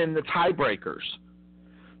go within the tiebreakers.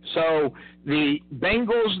 So the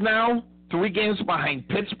Bengals now, 3 games behind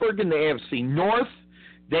Pittsburgh in the AFC North.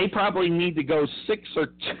 They probably need to go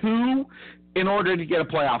 6-2 in order to get a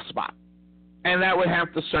playoff spot. And that would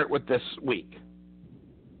have to start with this week.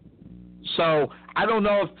 So I don't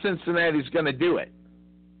know if Cincinnati's going to do it.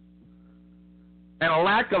 And a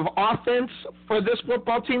lack of offense for this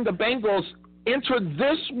football team, the Bengals entered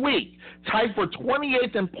this week tied for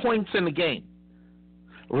 28th in points in the game,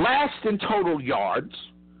 last in total yards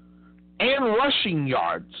and rushing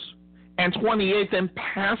yards, and 28th in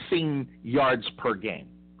passing yards per game.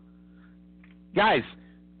 Guys,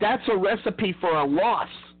 that's a recipe for a loss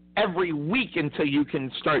every week until you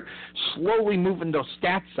can start slowly moving those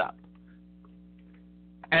stats up.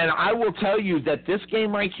 And I will tell you that this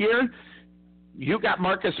game right here, you got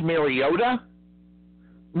Marcus Mariota.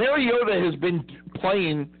 Mariota has been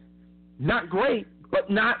playing not great,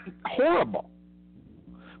 but not horrible.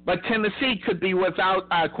 But Tennessee could be without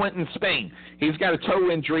Quentin Spain. He's got a toe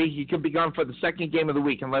injury. He could be gone for the 2nd game of the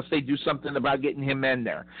week unless they do something about getting him in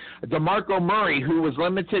there. DeMarco Murray, who was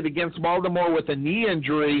limited against Baltimore with a knee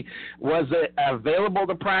injury, was available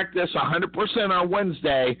to practice 100% on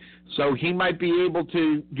Wednesday, so he might be able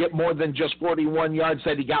to get more than just 41 yards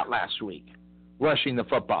that he got last week rushing the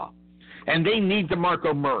football. And they need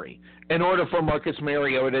DeMarco Murray in order for Marcus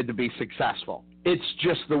Mariota to be successful. It's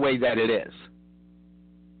just the way that it is.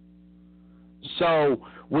 So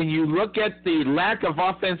when you look at the lack of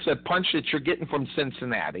offensive punch that you're getting from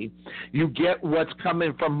Cincinnati, you get what's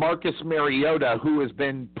coming from Marcus Mariota, who has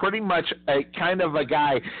been pretty much a kind of a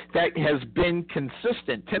guy that has been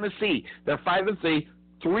consistent. Tennessee, they're 5-3,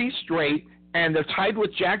 3 straight, and they're tied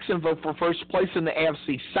with Jacksonville for first place in the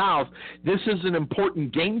AFC South. This is an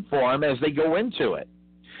important game for them as they go into it.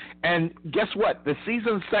 And guess what? The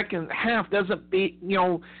season's second half doesn't be,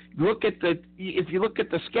 if you look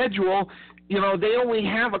at the schedule, they only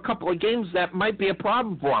have a couple of games that might be a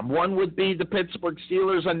problem for them. One would be the Pittsburgh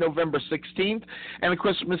Steelers on November 16th and a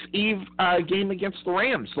Christmas Eve game against the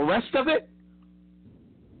Rams. The rest of it,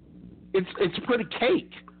 it's pretty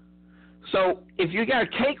cake. So if you got a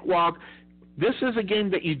cakewalk, this is a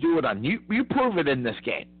game that you do it on. You prove it in this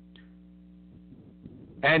game.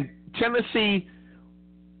 And Tennessee,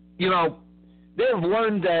 they've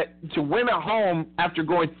learned that to win at home after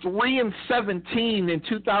going 3-17 in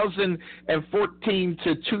 2014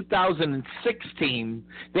 to 2016,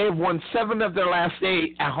 they have won 7 of their last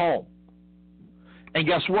 8 at home. And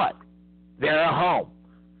guess what? They're at home.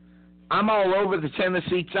 I'm all over the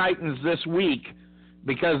Tennessee Titans this week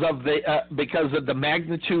because of the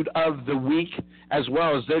magnitude of the week, as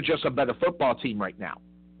well as they're just a better football team right now.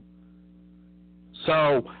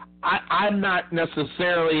 So I'm not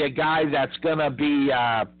necessarily a guy that's going to be,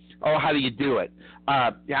 how do you do it?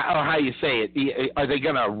 Or how you say it? Are they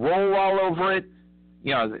going to roll all over it?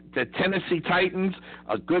 The Tennessee Titans,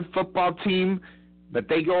 a good football team, but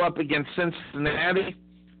they go up against Cincinnati.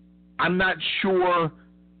 I'm not sure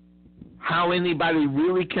how anybody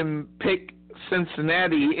really can pick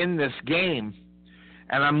Cincinnati in this game.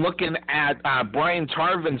 And I'm looking at Brian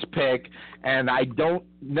Tarvin's pick, and I don't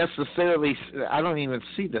even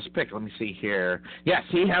see this pick. Let me see here. Yes,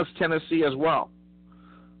 he has Tennessee as well.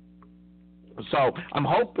 So I'm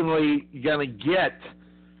hopefully going to get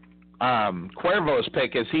Cuervo's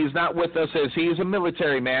pick, as he's not with us, as he's a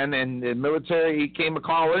military man, and the military came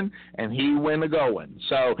a-calling, and he went a-going.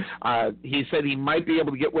 So he said he might be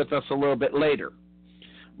able to get with us a little bit later.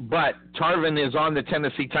 But Tarvin is on the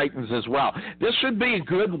Tennessee Titans as well. This should be a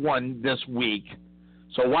good one this week,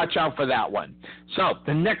 so watch out for that one. So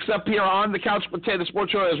the next up here on the Couch Potato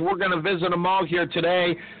Sports Show is we're going to visit them all here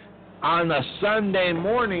today on a Sunday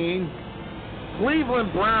morning.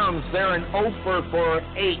 Cleveland Browns, they're in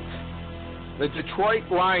 0-for-8. The Detroit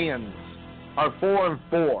Lions are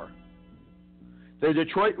 4-4. The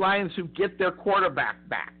Detroit Lions who get their quarterback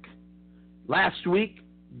back. Last week,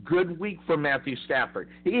 good week for Matthew Stafford.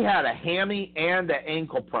 He had a hammy and an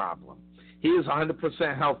ankle problem. He is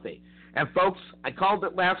 100% healthy. And, folks, I called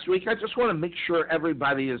it last week. I just want to make sure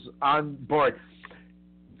everybody is on board.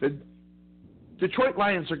 The Detroit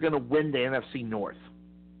Lions are going to win the NFC North.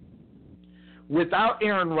 Without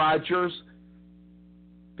Aaron Rodgers,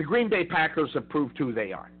 the Green Bay Packers have proved who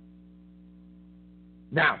they are.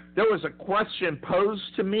 Now, there was a question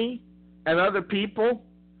posed to me and other people.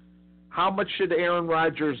 How much should Aaron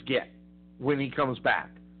Rodgers get when he comes back?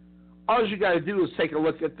 All you got to do is take a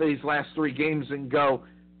look at these last 3 games and go,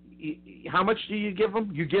 how much do you give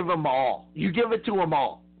him? You give him all. You give it to him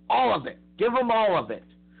all. All of it. Give him all of it.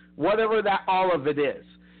 Whatever that all of it is.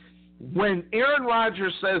 When Aaron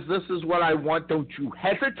Rodgers says this is what I want, don't you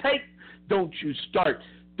hesitate. Don't you start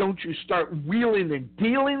wheeling and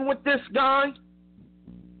dealing with this guy.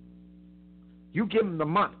 You give him the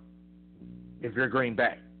money if you're Green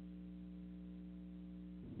Bay.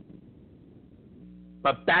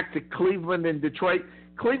 But back to Cleveland and Detroit.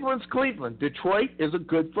 Cleveland's Cleveland. Detroit is a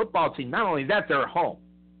good football team. Not only that, they're at home.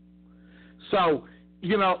 So,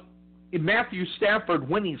 Matthew Stafford,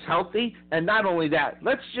 when he's healthy, and not only that,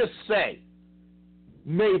 let's just say,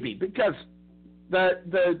 maybe, because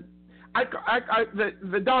the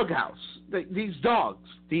doghouse, these dogs,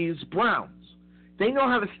 these Browns, they know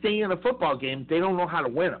how to stay in a football game. They don't know how to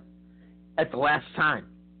win them at the last time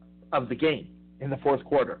of the game in the fourth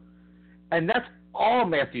quarter. And that's all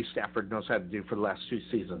Matthew Stafford knows how to do for the last 2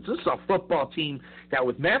 seasons. This is a football team that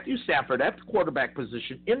with Matthew Stafford at the quarterback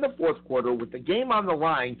position in the fourth quarter with the game on the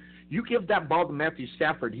line, you give that ball to Matthew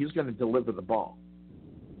Stafford, he's going to deliver the ball.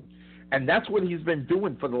 And that's what he's been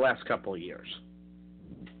doing for the last couple of years.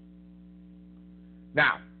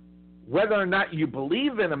 Now, whether or not you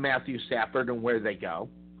believe in a Matthew Stafford and where they go,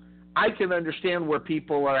 I can understand where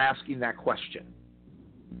people are asking that question.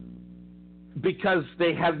 Because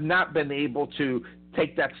they have not been able to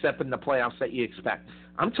take that step in the playoffs that you expect.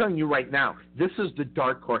 I'm telling you right now, this is the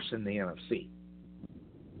dark horse in the NFC.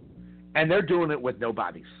 And they're doing it with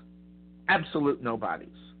nobodies. Absolute nobodies.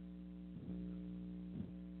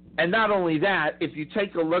 And not only that, if you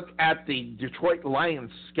take a look at the Detroit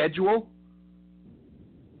Lions schedule,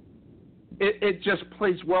 it just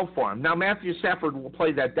plays well for him. Now, Matthew Stafford will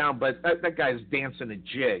play that down, but that guy's dancing a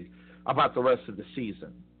jig about the rest of the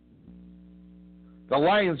season. The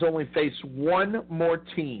Lions only face one more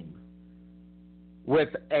team with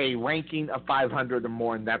a ranking of 500 or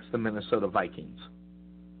more, and that's the Minnesota Vikings.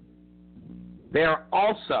 They are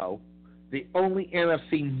also the only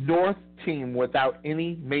NFC North team without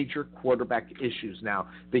any major quarterback issues now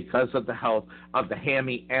because of the health of the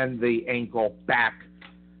hammy and the ankle back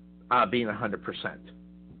being 100%.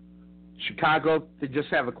 Chicago, they just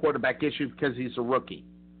have a quarterback issue because he's a rookie.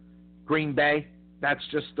 Green Bay, that's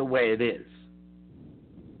just the way it is.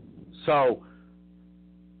 So,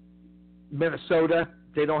 Minnesota,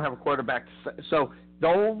 they don't have a quarterback. So, the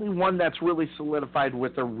only one that's really solidified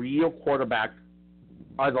with a real quarterback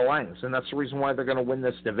are the Lions, and that's the reason why they're going to win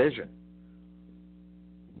this division.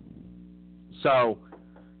 So,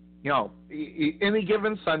 any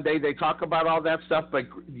given Sunday, they talk about all that stuff, but,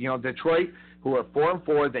 Detroit, who are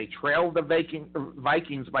 4-4, they trailed the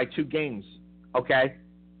Vikings by 2 games, okay?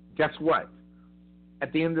 Guess what?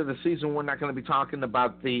 At the end of the season, we're not going to be talking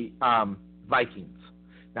about the Vikings.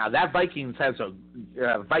 Now, that Viking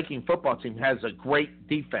football team has a great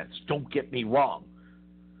defense. Don't get me wrong.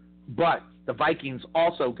 But the Vikings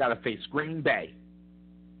also got to face Green Bay,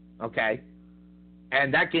 okay?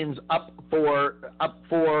 And that game's up for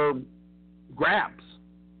grabs.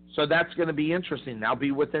 So that's going to be interesting. They'll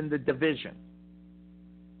be within the division.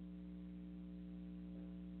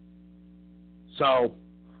 So,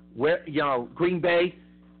 Green Bay,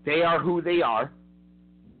 they are who they are.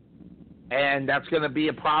 And that's going to be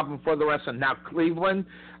a problem for the rest of them. Now, Cleveland,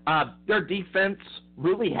 their defense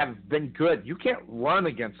really have been good. You can't run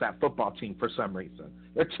against that football team for some reason.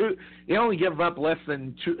 They only give up less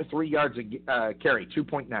than 3 yards a carry,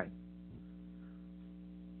 2.9.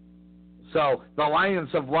 So the Lions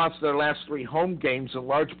have lost their last 3 home games in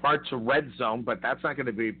large part to red zone, but that's not going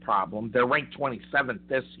to be a problem. They're ranked 27th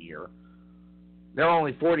this year. They're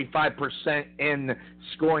only 45% in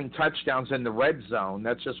scoring touchdowns in the red zone.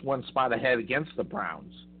 That's just one spot ahead against the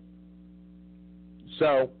Browns.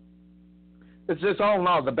 So it's just all in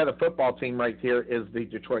all, the better football team right here is the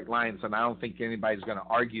Detroit Lions, and I don't think anybody's going to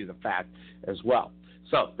argue the fact as well.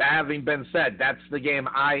 So that having been said, that's the game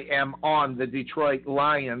I am on, the Detroit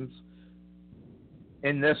Lions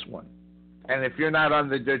in this one. And if you're not on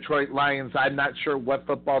the Detroit Lions, I'm not sure what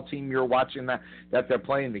football team you're watching that they're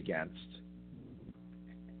playing against.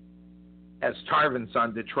 As Tarvin's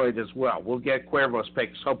on Detroit as well. We'll get Cuervo's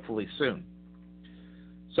picks hopefully soon.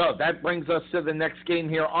 So that brings us to the next game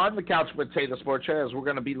here on the Couch Potato Sports Show, as we're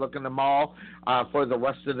going to be looking them all for the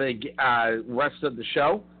rest of the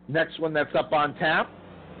show. Next one that's up on tap.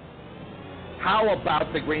 How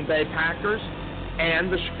about the Green Bay Packers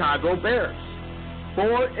and the Chicago Bears?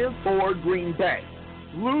 4-4 Green Bay,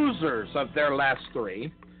 losers of their last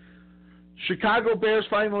 3. Chicago Bears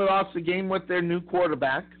finally lost the game with their new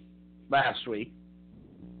quarterback last week.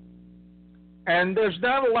 And there's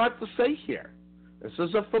not a lot to say here. This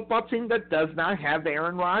is a football team that does not have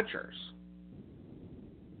Aaron Rodgers.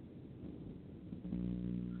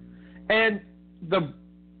 And the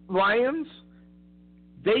Lions,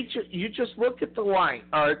 you just look at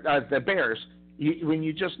the Bears. When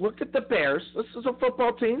you just look at the Bears, this is a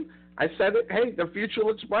football team. I said it, hey, the future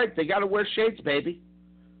looks bright. They got to wear shades, baby.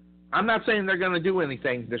 I'm not saying they're going to do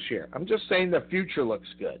anything this year. I'm just saying the future looks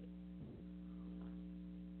good.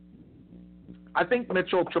 I think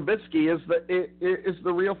Mitchell Trubisky is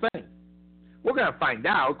the real thing. We're going to find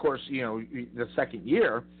out. Of course, the second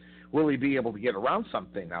year, will he be able to get around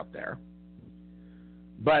something out there?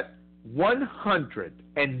 But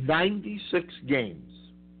 196 games,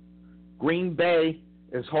 Green Bay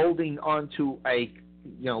is holding on to a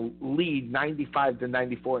lead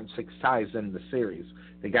 95-94 and 6 ties in the series.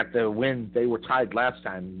 They got the win. They were tied last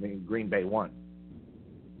time, and Green Bay won.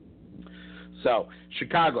 So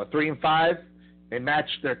Chicago 3-5. They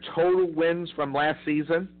matched their total wins from last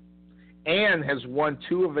season and has won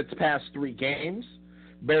 2 of its past 3 games.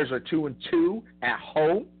 Bears are 2-2 at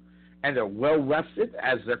home, and they're well rested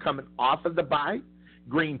as they're coming off of the bye.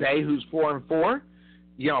 Green Bay, who's 4-4,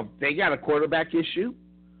 they got a quarterback issue.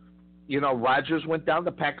 Rodgers went down.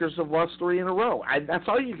 The Packers have lost 3 in a row. That's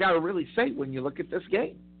all you got to really say when you look at this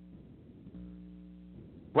game.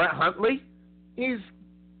 Brett Hundley, he's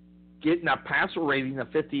getting a passer rating of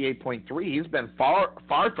 58.3. He's been far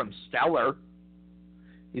from stellar.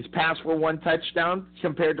 He's passed for 1 touchdown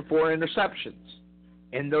compared to 4 interceptions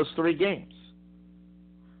in those 3 games.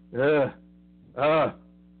 So,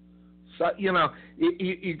 you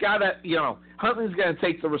gotta, Huntley's going to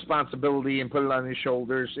take the responsibility and put it on his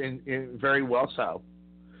shoulders, and very well so.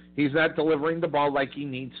 He's not delivering the ball like he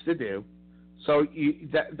needs to do. So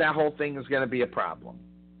that whole thing is going to be a problem.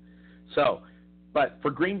 So, but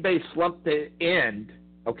for Green Bay slump to end,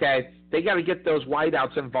 okay, they got to get those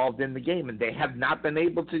wideouts involved in the game, and they have not been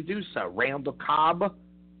able to do so. Randall Cobb,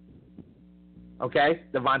 okay,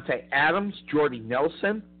 Devontae Adams, Jordy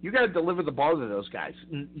Nelson. You got to deliver the ball to those guys.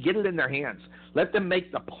 Get it in their hands. Let them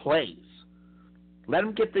make the plays. Let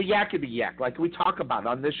them get the yakety-yak like we talk about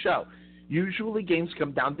on this show. Usually games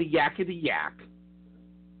come down to yakety-yak.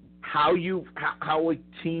 How a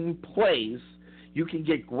team plays, you can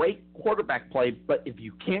get great quarterback play, but if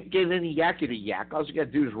you can't get any yakety-yak, all you got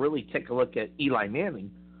to do is really take a look at Eli Manning.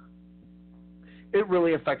 It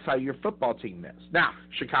really affects how your football team is. Now,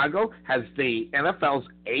 Chicago has the NFL's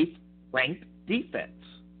 8th ranked defense.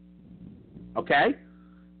 Okay?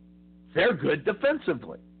 They're good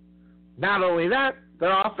defensively. Not only that,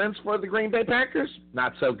 their offense for the Green Bay Packers,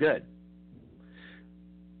 not so good.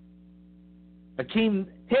 Akeem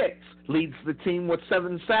Hicks leads the team with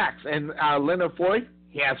 7 sacks, and Leonard Floyd,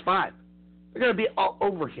 he has 5. They're going to be all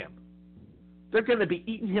over him. They're going to be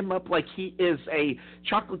eating him up like he is a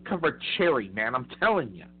chocolate-covered cherry, man. I'm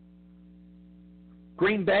telling you.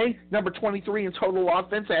 Green Bay, number 23 in total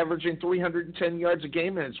offense, averaging 310 yards a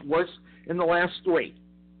game, and it's worse in the last 3.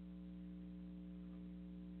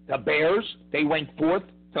 The Bears, they ranked fourth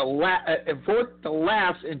to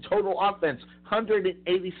last in total offense,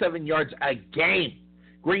 187 yards a game.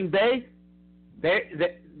 Green Bay, their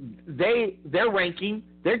ranking,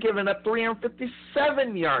 they're giving up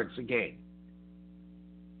 357 yards a game.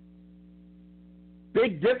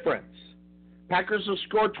 Big difference. Packers have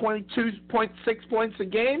scored 22.6 points a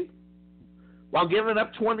game while giving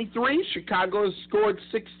up 23. Chicago has scored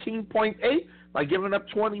 16.8 by giving up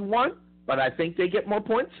 21, but I think they get more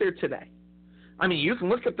points here today. I mean, you can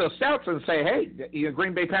look at those stats and say, hey,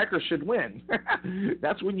 Green Bay Packers should win.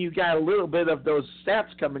 That's when you got a little bit of those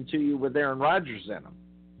stats coming to you with Aaron Rodgers in them.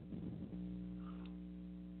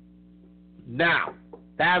 Now,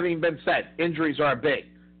 that having been said, injuries are big.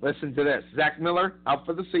 Listen to this. Zach Miller out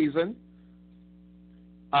for the season.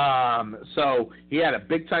 So he had a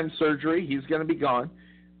big-time surgery. He's going to be gone.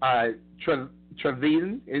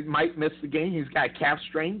 Treviden, it might miss the game. He's got a calf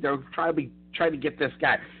strain. They'll try to get this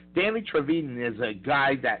guy. Danny Treviden is a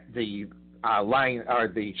guy that the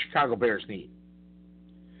Chicago Bears need.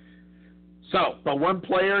 So, but one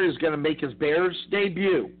player is going to make his Bears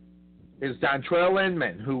debut is Dontrell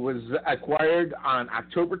Inman, who was acquired on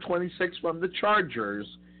October 26th from the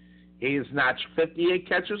Chargers. He has notched 58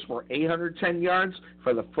 catches for 810 yards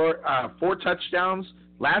for the 4 touchdowns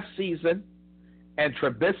last season. And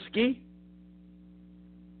Trubisky,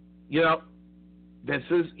 this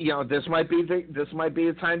might be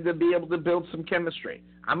a time to be able to build some chemistry.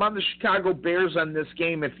 I'm on the Chicago Bears on this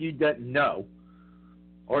game if you didn't know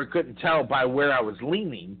or couldn't tell by where I was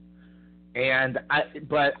leaning.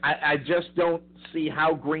 But I just don't see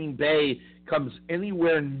how Green Bay comes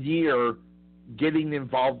anywhere near getting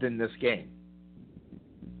involved in this game.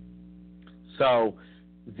 So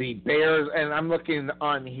the Bears, and I'm looking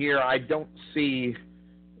on here, I don't see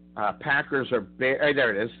Packers or Bears.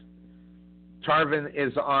 There it is. Tarvin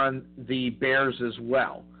is on the Bears as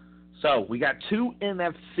well. So we got 2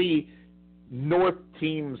 NFC North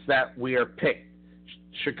teams that we are picked,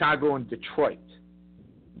 Chicago and Detroit.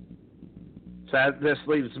 So this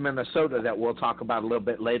leaves Minnesota that we'll talk about a little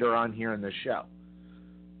bit later on here in the show.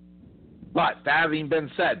 But that having been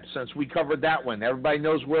said, since we covered that one, everybody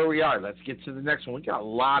knows where we are. Let's get to the next one. We got a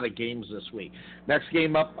lot of games this week. Next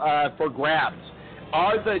game up for grabs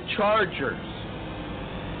are the Chargers.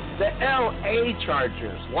 The L.A.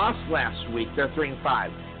 Chargers lost last week. They're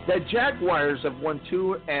 3-5. The Jaguars have won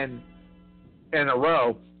 2 in a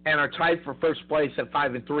row and are tied for first place at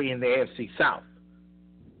 5-3 in the AFC South.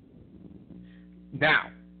 Now,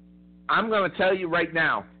 I'm going to tell you right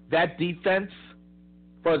now, that defense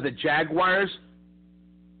for the Jaguars,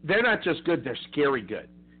 they're not just good, they're scary good.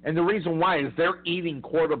 And the reason why is they're eating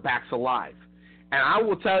quarterbacks alive. And I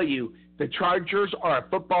will tell you, the Chargers are a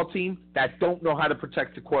football team that don't know how to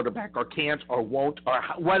protect the quarterback or can't or won't or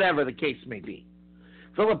whatever the case may be.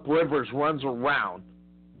 Phillip Rivers runs around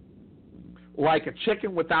like a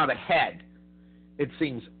chicken without a head, it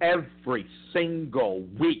seems, every single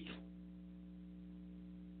week.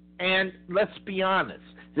 And let's be honest,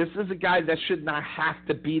 this is a guy that should not have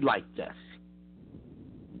to be like this.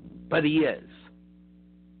 But he is.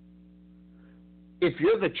 If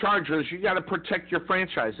you're the Chargers, you got to protect your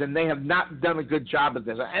franchise, and they have not done a good job of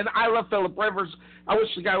this. And I love Phillip Rivers. I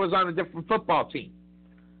wish the guy was on a different football team.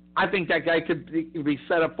 I think that guy could be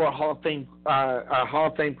set up for a Hall of Fame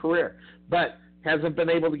career, but hasn't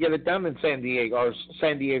been able to get it done in San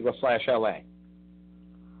Diego/LA.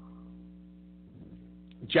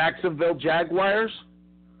 Jacksonville Jaguars,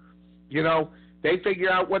 they figure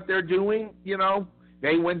out what they're doing.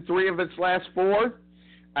 They win 3 of its last 4.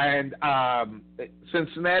 And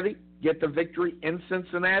Cincinnati get the victory in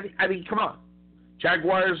Cincinnati. I mean, come on.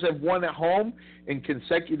 Jaguars have won at home in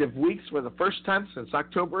consecutive weeks for the first time since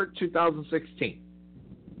October 2016.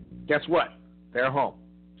 Guess what? They're home.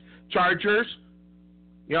 Chargers,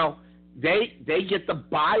 they get the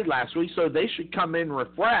bye last week, so they should come in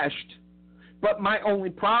refreshed. But my only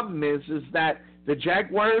problem is that the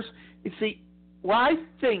Jaguars, you see, what I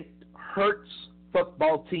think hurts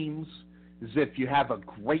football teams is if you have a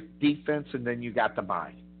great defense and then you got the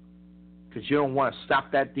bye, because you don't want to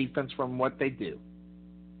stop that defense from what they do.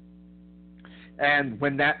 And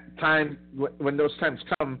when those times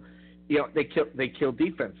come, they kill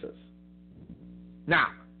defenses. Now,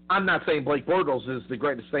 I'm not saying Blake Bortles is the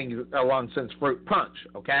greatest thing along since fruit punch.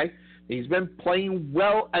 Okay, he's been playing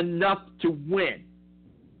well enough to win.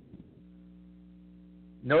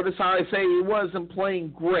 Notice how I say he wasn't playing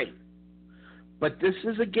great. But this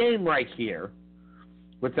is a game right here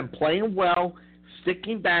with them playing well,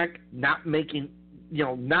 sticking back, not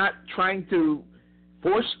trying to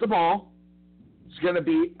force the ball. It's going to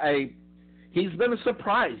be he's been a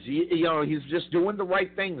surprise. He's just doing the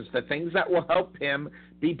right things, the things that will help him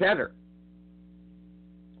be better.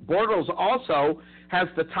 Bortles also has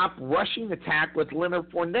the top rushing attack with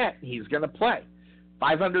Leonard Fournette. He's going to play.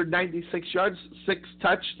 596 yards, 6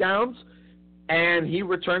 touchdowns, and he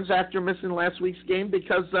returns after missing last week's game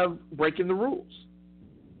because of breaking the rules.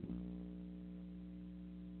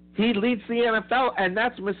 He leads the NFL, and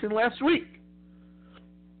that's missing last week.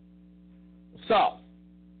 So,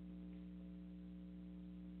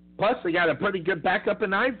 plus they got a pretty good backup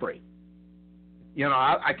in Ivory.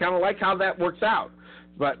 I kind of like how that works out.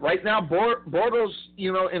 But right now, Bortles,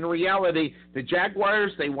 in reality, the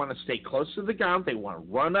Jaguars, they want to stay close to the ground. They want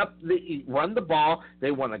to run the ball.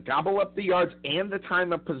 They want to gobble up the yards and the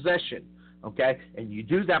time of possession. Okay? And you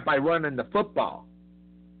do that by running the football.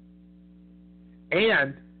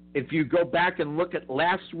 And if you go back and look at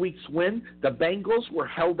last week's win, the Bengals were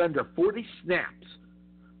held under 40 snaps.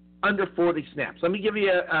 Under 40 snaps. Let me give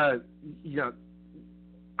you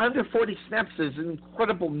under 40 snaps is an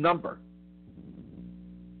incredible number.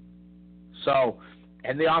 So,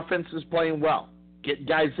 and the offense is playing well. Get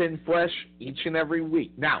guys in fresh each and every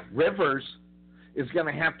week. Now, Rivers is going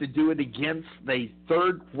to have to do it against the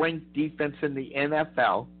third-ranked defense in the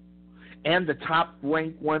NFL and the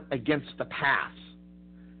top-ranked one against the pass.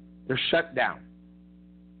 They're shut down.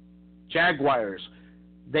 Jaguars,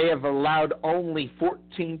 they have allowed only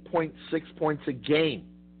 14.6 points a game.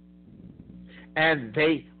 And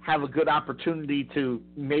they have a good opportunity to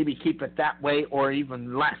maybe keep it that way or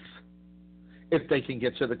even less if they can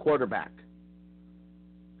get to the quarterback.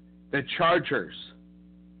 The Chargers,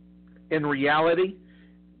 in reality,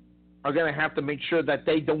 are going to have to make sure that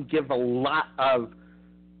they don't give a lot of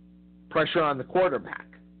pressure on the quarterback.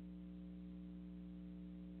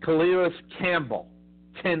 Calais Campbell,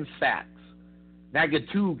 10 sacks.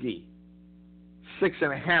 Nagatugi,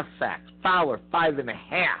 6.5 sacks. Fowler, 5.5.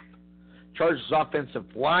 Chargers offensive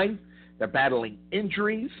line, they're battling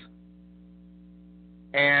injuries.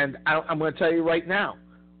 And I'm going to tell you right now,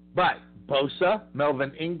 but Bosa,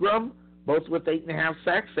 Melvin Ingram, both with 8.5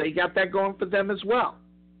 sacks, they got that going for them as well.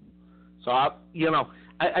 So,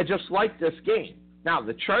 I just like this game. Now,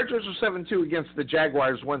 the Chargers are 7-2 against the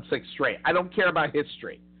Jaguars, 1-6 straight. I don't care about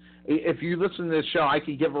history. If you listen to this show, I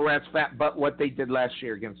can give a rat's fat butt what they did last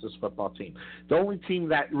year against this football team. The only team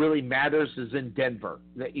that really matters is in Denver.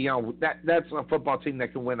 That's a football team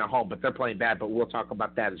that can win at home, but they're playing bad, but we'll talk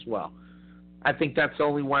about that as well. I think that's the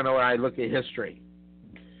only one where I look at history.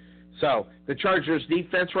 So, the Chargers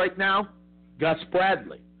defense right now, Gus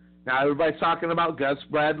Bradley. Now, everybody's talking about Gus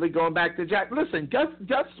Bradley going back to Jack. Listen, Gus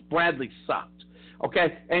Bradley sucked,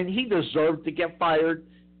 okay? And he deserved to get fired.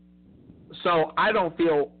 So, I don't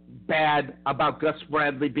feel bad about Gus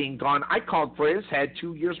Bradley being gone. I called for his head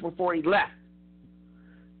 2 years before he left.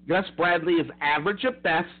 Gus Bradley is average at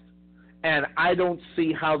best, and I don't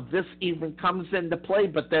see how this even comes into play,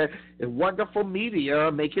 but the wonderful media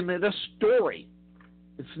are making it a story.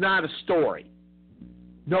 It's not a story.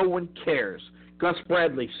 No one cares. Gus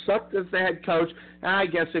Bradley sucked as the head coach. I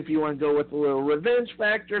guess if you want to go with a little revenge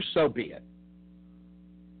factor, so be it.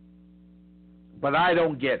 But I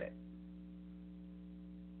don't get it.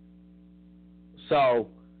 So,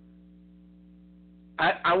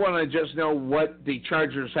 I want to just know what the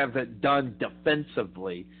Chargers have done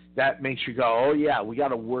defensively that makes you go, oh, yeah, we got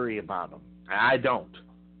to worry about them. I don't.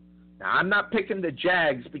 Now, I'm not picking the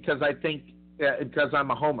Jags because I think because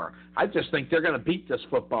I'm a homer. I just think they're going to beat this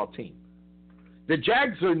football team. The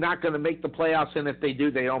Jags are not going to make the playoffs, and if they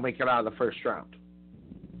do, they don't make it out of the first round.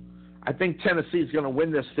 I think Tennessee's going to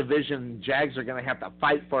win this division. Jags are going to have to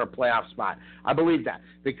fight for a playoff spot. I believe that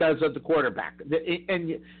because of the quarterback.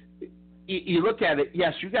 And you look at it,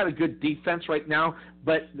 yes, you got a good defense right now,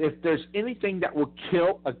 but if there's anything that will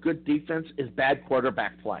kill a good defense is bad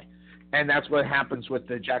quarterback play. And that's what happens with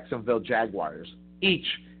the Jacksonville Jaguars each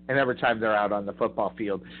and every time they're out on the football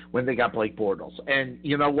field when they got Blake Bortles. And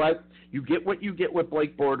you know what? You get what you get with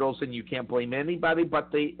Blake Bortles, and you can't blame anybody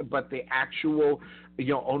but the actual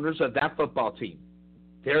owners of that football team.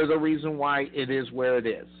 They're the reason why it is where it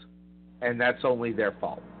is, and that's only their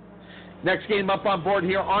fault. Next game up on board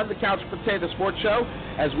here on the Couch Potato Sports Show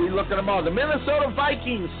as we look at them all. The Minnesota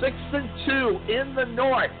Vikings 6-2 in the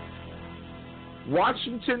North.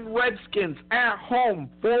 Washington Redskins at home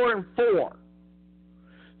 4-4.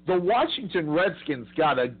 The Washington Redskins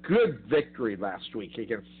got a good victory last week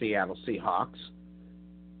against Seattle Seahawks.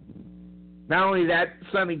 Not only that,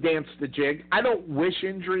 Sonny danced the jig. I don't wish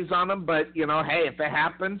injuries on him, but, hey, if it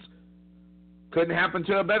happens, couldn't happen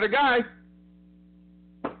to a better guy.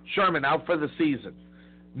 Sherman out for the season.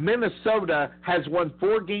 Minnesota has won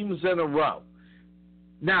 4 games in a row.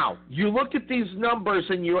 Now, you look at these numbers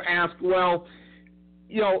and you ask, well,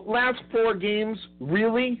 last 4 games,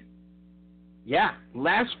 really? Yeah,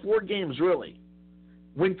 last 4 games, really.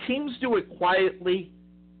 When teams do it quietly,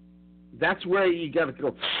 that's where you got to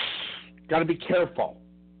go. Got to be careful.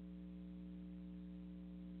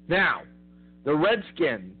 Now, the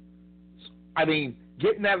Redskins,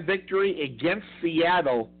 getting that victory against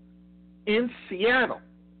Seattle in Seattle,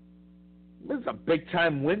 this is a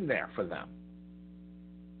big-time win there for them.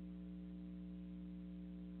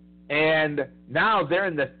 And now they're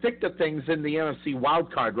in the thick of things in the NFC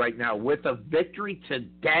wildcard right now. With a victory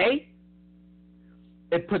today,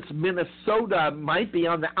 it puts Minnesota might be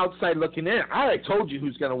on the outside looking in. I already told you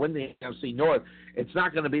who's going to win the NFC North. It's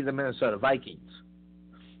not going to be the Minnesota Vikings.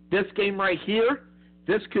 This game right here,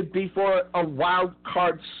 this could be for a wild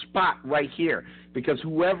card spot right here because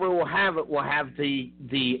whoever will have it will have the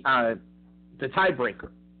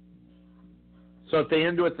tiebreaker. So if they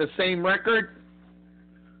end with the same record,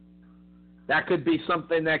 that could be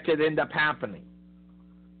something that could end up happening.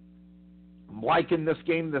 I'm liking this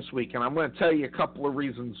game this week, and I'm going to tell you a couple of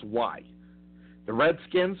reasons why. The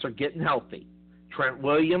Redskins are getting healthy. Trent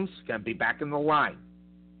Williams is going to be back in the line.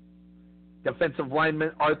 Defensive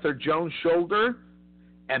lineman Arthur Jones' shoulder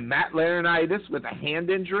and Matt Laurinaitis with a hand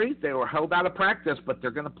injury. They were held out of practice, but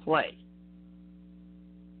they're going to play.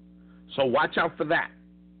 So watch out for that.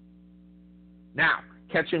 Now,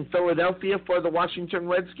 catching Philadelphia for the Washington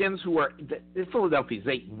Redskins, Philadelphia's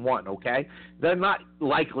 8-1, okay? They're not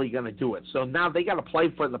likely going to do it. So now they got to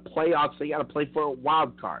play for the playoffs. They got to play for a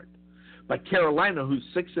wild card. But Carolina, who's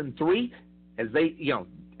 6-3, as they,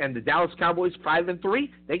 and the Dallas Cowboys 5-3,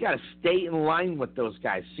 they got to stay in line with those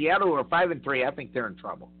guys. Seattle are 5-3. I think they're in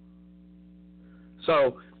trouble.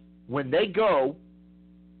 So when they go,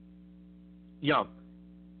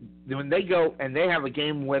 when they go and they have a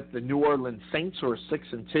game with the New Orleans Saints who are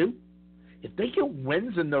 6-2, if they get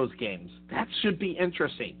wins in those games, that should be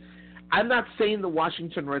interesting. I'm not saying the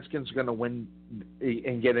Washington Redskins are going to win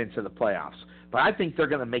and get into the playoffs, but I think they're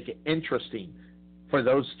going to make it interesting for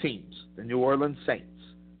those teams, the New Orleans Saints,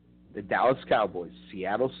 the Dallas Cowboys,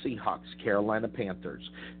 Seattle Seahawks, Carolina Panthers.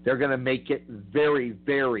 They're going to make it very,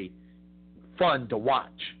 very fun to watch.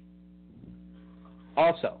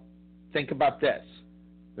 Also, think about this.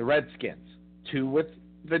 The Redskins, 2 with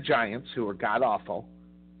the Giants, who are god-awful,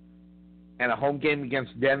 and a home game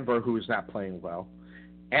against Denver, who is not playing well,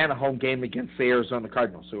 and a home game against the Arizona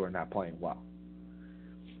Cardinals, who are not playing well.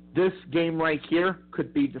 This game right here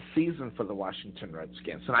could be the season for the Washington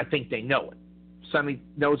Redskins, and I think they know it. Sonny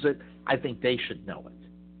knows it. I think they should know it.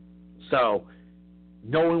 So,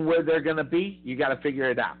 knowing where they're going to be, you got to figure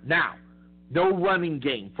it out. Now, no running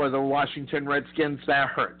game for the Washington Redskins. That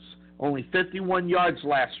hurts. Only 51 yards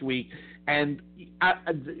last week, and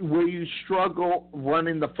where you struggle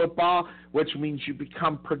running the football, which means you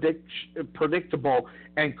become predictable,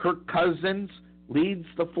 and Kirk Cousins leads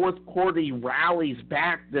the fourth quarter. He rallies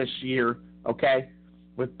back this year, okay,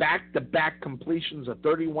 with back-to-back completions of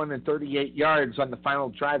 31 and 38 yards on the final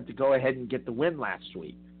drive to go ahead and get the win last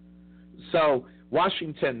week. So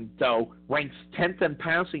Washington, though, ranks 10th in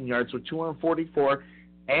passing yards with 244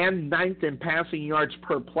 and 9th in passing yards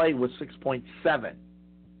per play with 6.7.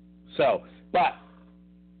 So, but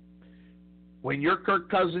when you're Kirk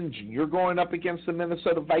Cousins and you're going up against the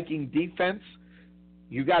Minnesota Viking defense,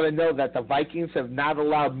 you got to know that the Vikings have not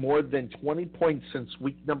allowed more than 20 points since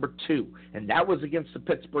week number 2, and that was against the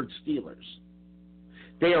Pittsburgh Steelers.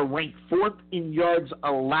 They are ranked 4th in yards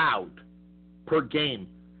allowed per game.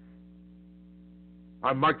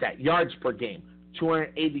 Mark that, yards per game,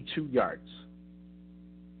 282 yards.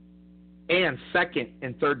 And 2nd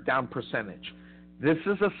in third down percentage. This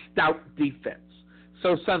is a stout defense.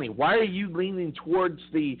 So, Sonny, why are you leaning towards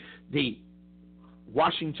the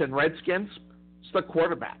Washington Redskins? It's the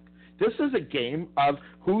quarterback. This is a game of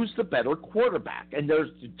who's the better quarterback. And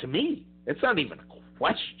to me, it's not even a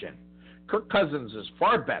question. Kirk Cousins is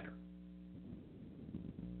far better.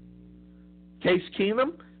 Case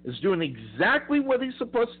Keenum is doing exactly what he's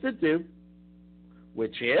supposed to do,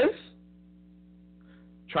 which is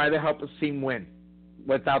try to help his team win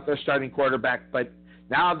without their starting quarterback. But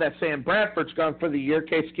now that Sam Bradford's gone for the year,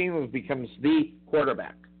 Case Keenum becomes the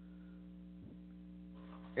quarterback.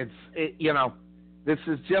 This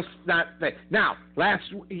is just not that. Now,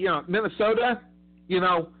 Minnesota,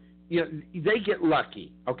 they get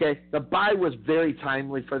lucky, okay? The bye was very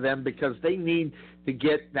timely for them because they need to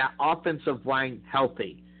get that offensive line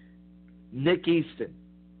healthy. Nick Easton,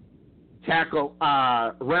 tackle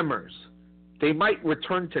Remmers, they might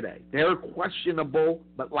return today. They're questionable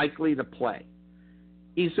but likely to play.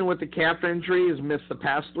 Easton with the calf injury has missed the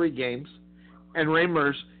past 3 games, and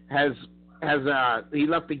Remmers he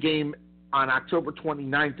left the game on October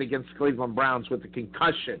 29th against the Cleveland Browns with a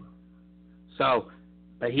concussion.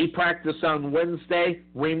 But he practiced on Wednesday.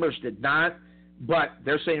 Remmers did not, but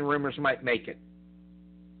they're saying Remmers might make it.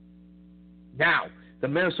 Now, the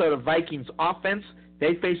Minnesota Vikings offense,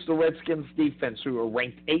 they face the Redskins defense, who are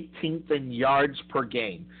ranked 18th in yards per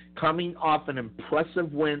game, coming off an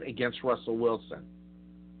impressive win against Russell Wilson.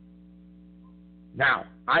 Now,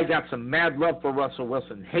 I got some mad love for Russell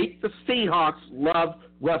Wilson. Hate the Seahawks, love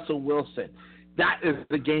Russell Wilson. That is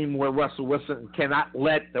the game where Russell Wilson cannot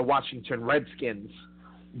let the Washington Redskins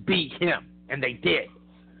beat him, and they did.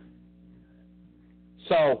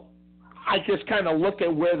 So I just kind of look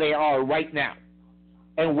at where they are right now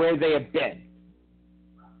and where they have been.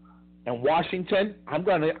 And Washington, I'm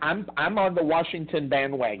on the Washington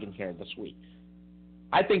bandwagon here this week.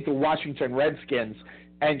 I think the Washington Redskins,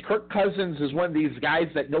 and Kirk Cousins is one of these guys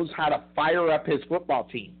that knows how to fire up his football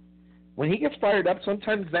team. When he gets fired up,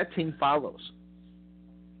 sometimes that team follows.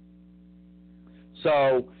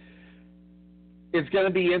 So it's going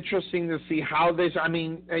to be interesting to see how this.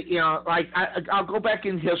 I'll go back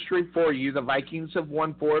in history for you. The Vikings have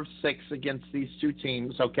won 4 of 6 against these 2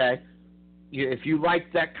 teams. Okay, if you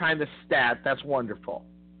like that kind of stat, that's wonderful.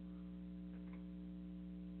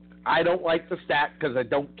 I don't like the stat because I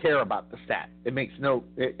don't care about the stat. It makes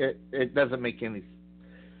it doesn't make any.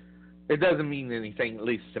 It doesn't mean anything, at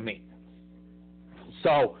least to me.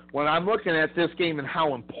 So when I'm looking at this game and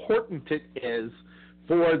how important it is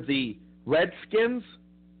for the Redskins,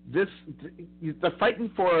 they're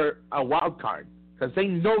fighting for a wild card because they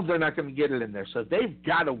know they're not going to get it in there. So they've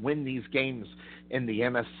got to win these games in the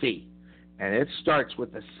NFC. And it starts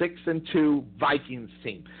with the 6-2 Vikings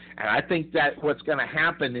team. And I think that what's going to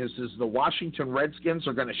happen is the Washington Redskins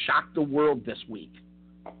are going to shock the world this week.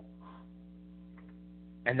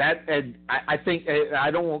 And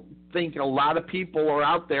I don't think a lot of people are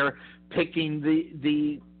out there picking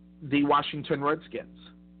the Washington Redskins.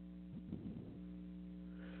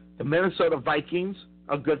 The Minnesota Vikings,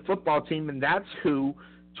 a good football team, and that's who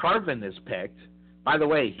Tarvin has picked. By the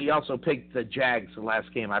way, he also picked the Jags the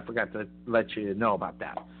last game. I forgot to let you know about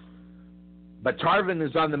that. But Tarvin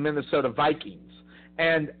is on the Minnesota Vikings.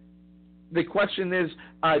 And the question is,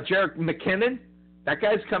 Jerick McKinnon, that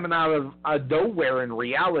guy's coming out of nowhere in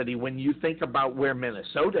reality when you think about where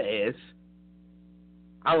Minnesota is.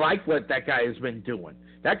 I like what that guy has been doing.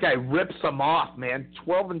 That guy rips them off, man,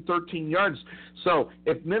 12 and 13 yards. So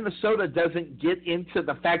if Minnesota doesn't get into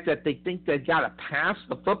the fact that they think they've got to pass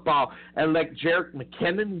the football and let Jerick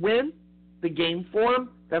McKinnon win the game for him,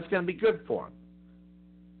 that's going to be good for him.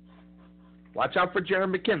 Watch out for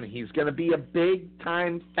Jerick McKinnon. He's going to be a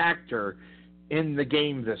big-time factor in the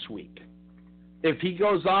game this week. If he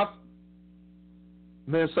goes off,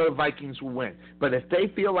 Minnesota Vikings will win. But if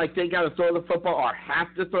they feel like they got to throw the football or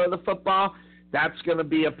have to throw the football, that's going to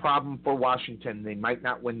be a problem for Washington. They might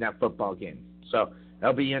not win that football game. So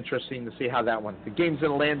that'll be interesting to see how that one. The game's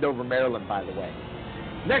in Landover, Maryland, by the way.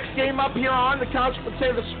 Next game up here on the Couch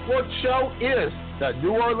Potato Sports Show is the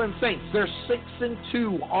New Orleans Saints. They're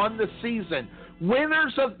 6-2 on the season,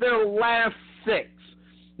 winners of their last 6.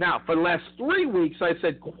 Now, for the last 3 weeks, I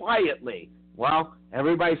said quietly, well,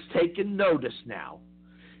 everybody's taking notice now.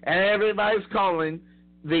 And everybody's calling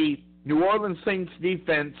the New Orleans Saints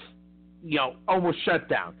defense, almost shut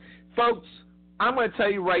down. Folks, I'm going to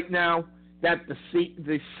tell you right now that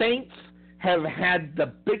the Saints have had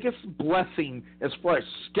the biggest blessing as far as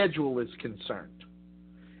schedule is concerned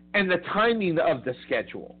and the timing of the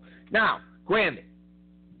schedule. Now, granted,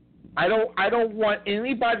 I don't want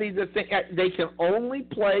anybody to think they can only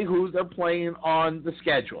play who they're playing on the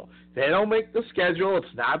schedule. They don't make the schedule.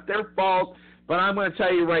 It's not their fault. But I'm going to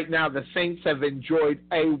tell you right now, the Saints have enjoyed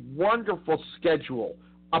a wonderful schedule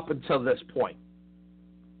up until this point.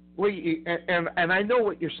 And I know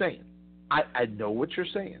what you're saying. I know what you're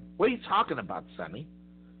saying. What are you talking about, Sonny?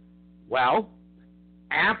 Well,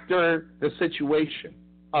 after the situation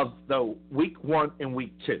of the week 1 and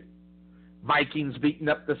week 2, Vikings beating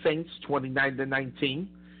up the Saints 29-19,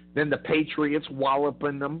 then the Patriots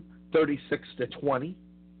walloping them 36-20.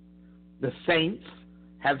 The Saints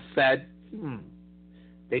have said,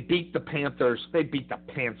 they beat the Panthers. They beat the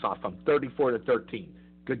pants off them 34-13.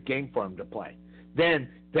 Good game for them to play. Then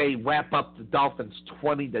they wrap up the Dolphins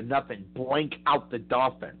 20-0, blank out the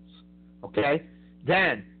Dolphins. Okay?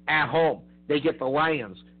 Then at home they get the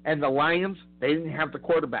Lions, and the Lions, they didn't have the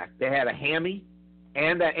quarterback. They had a hammy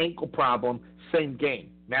and an ankle problem, same game.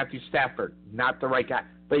 Matthew Stafford, not the right guy,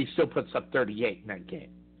 but he still puts up 38 in that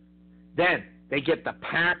game. Then they get the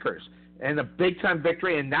Packers and a big-time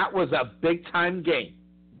victory, and that was a big-time game.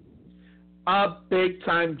 A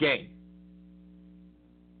big-time game.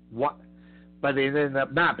 What? But it ended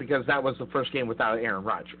up not, because that was the first game without Aaron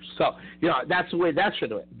Rodgers. So, that's the way that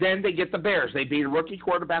should do it. Then they get the Bears. They beat a rookie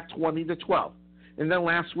quarterback 20-12. And then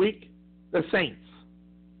last week, the Saints.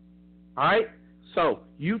 All right? So,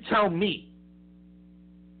 you tell me,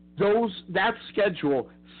 that schedule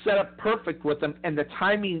set up perfect with them, and the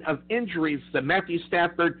timing of injuries to Matthew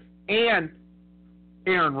Stafford and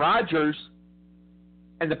Aaron Rodgers,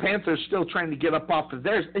 and the Panthers still trying to get up off of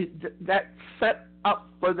theirs, that set up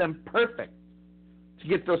for them perfect to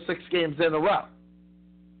get those 6 games in a row.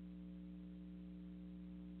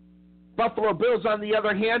 Buffalo Bills, on the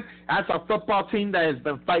other hand, that's a football team that has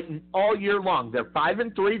been fighting all year long. They're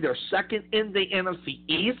 5-3. They're second in the NFC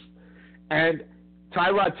East. And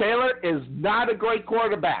Tyrod Taylor is not a great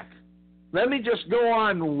quarterback. Let me just go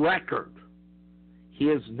on record. He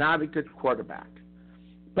is not a good quarterback.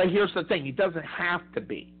 But here's the thing. He doesn't have to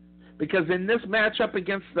be. Because in this matchup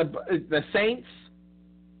against the Saints,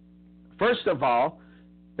 first of all,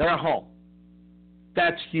 they're at home.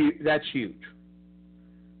 That's huge.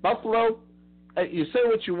 Buffalo, you say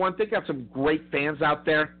what you want. They got some great fans out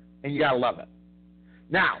there, and you got to love it.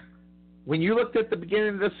 Now, when you looked at the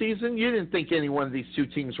beginning of the season, you didn't think any one of these two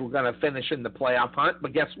teams were going to finish in the playoff hunt.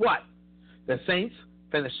 But guess what? The Saints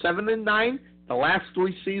finished 7-9. The last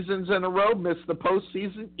 3 seasons in a row, missed the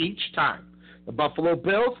postseason each time. The Buffalo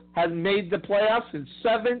Bills hadn't made the playoffs in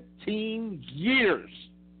 17 years.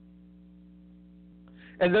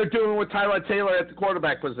 And they're doing with Tyrod Taylor at the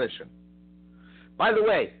quarterback position. By the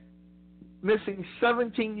way, missing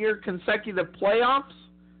 17-year consecutive playoffs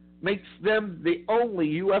makes them the only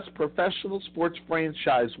U.S. professional sports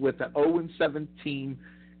franchise with an 0-7 team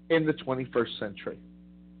in the 21st century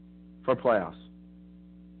for playoffs.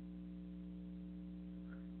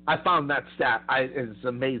 I found that stat is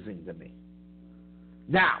amazing to me.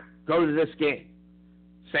 Now, go to this game.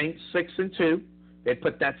 Saints 6-2. They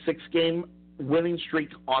put that 6-game winning streak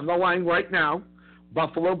on the line right now.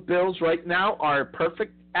 Buffalo Bills right now are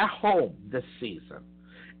perfect at home this season.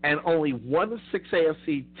 And only 1 of 6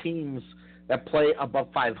 AFC teams that play above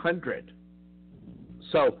 500.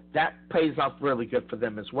 So that pays off really good for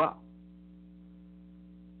them as well.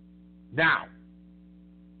 Now,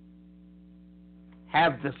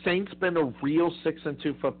 have the Saints been a real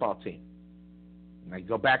 6-2 football team? And I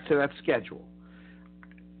go back to that schedule.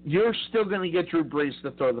 You're still going to get Drew Brees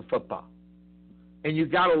to throw the football. And you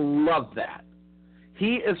got to love that.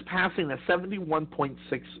 He is passing a 71.6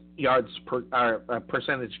 yards per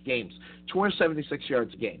percentage games, 276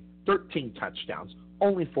 yards a game, 13 touchdowns,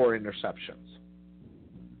 only 4 interceptions.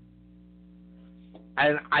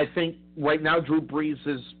 And I think right now Drew Brees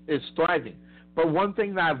is thriving. But one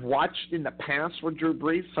thing that I've watched in the past with Drew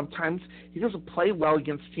Brees, sometimes he doesn't play well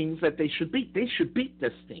against teams that they should beat. They should beat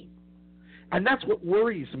this team. And that's what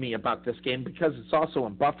worries me about this game, because it's also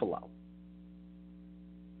in Buffalo.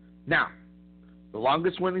 Now, the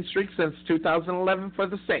longest winning streak since 2011 for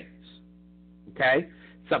the Saints. Okay?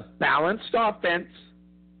 It's a balanced offense.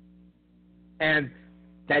 And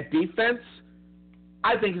that defense,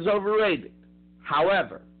 I think, is overrated.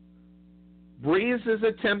 However, Brees is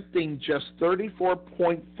attempting just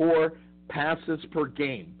 34.4 passes per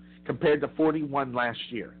game compared to 41 last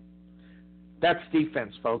year. That's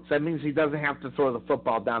defense, folks. That means he doesn't have to throw the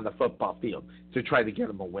football down the football field to try to get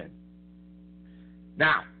him a win.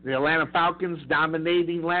 Now, the Atlanta Falcons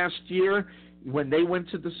dominating last year, when they went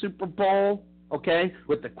to the Super Bowl, okay,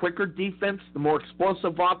 with the quicker defense, the more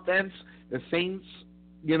explosive offense, the Saints,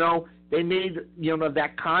 they made,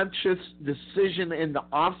 that conscious decision in the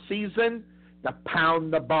offseason to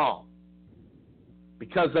pound the ball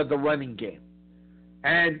because of the running game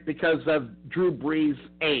and because of Drew Brees'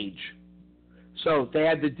 age. So they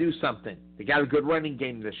had to do something. They got a good running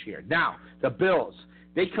game this year. Now, the Bills,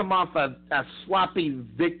 they come off a sloppy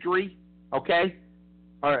victory, okay?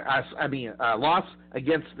 Loss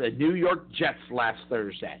against the New York Jets last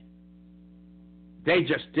Thursday. They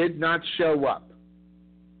just did not show up.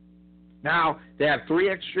 Now, they have 3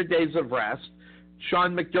 extra days of rest.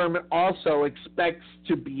 Sean McDermott also expects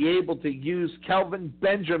to be able to use Kelvin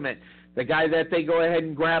Benjamin, the guy that they go ahead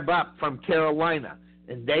and grab up from Carolina.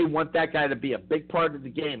 And they want that guy to be a big part of the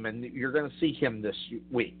game, and you're going to see him this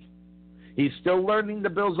week. He's still learning the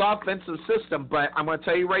Bills' offensive system, but I'm going to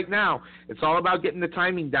tell you right now, it's all about getting the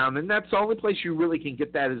timing down, and that's the only place you really can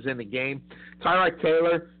get that is in a game. Tyrod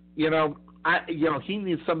Taylor, he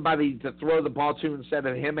needs somebody to throw the ball to instead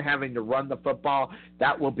of him having to run the football.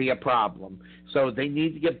 That will be a problem. So they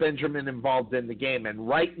need to get Benjamin involved in the game, and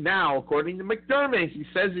right now, according to McDermott, he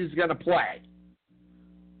says he's going to play.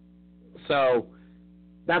 So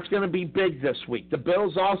that's going to be big this week. The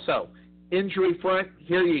Bills also, injury front,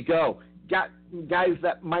 here you go. Got guys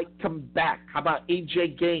that might come back. How about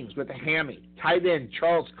A.J. Gaines with a hammy? Tight end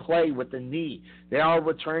Charles Clay with the knee. They all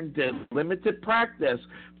returned to limited practice,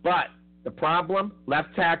 but the problem,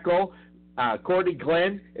 left tackle, Cordy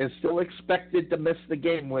Glenn is still expected to miss the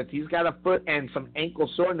game he's got a foot and some ankle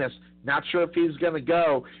soreness. Not sure if he's going to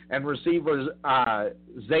go. And receiver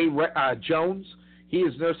Zay Jones, he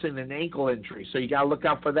is nursing an ankle injury, so you got to look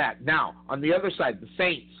out for that. Now, on the other side, the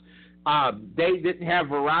Saints, they didn't have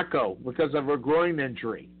Veraco because of a groin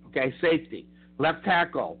injury. Okay, safety. Left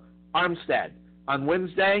tackle, Armstead. On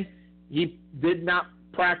Wednesday, he did not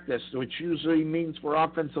practice, which usually means for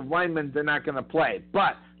offensive linemen they're not going to play.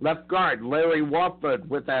 But left guard, Larry Walford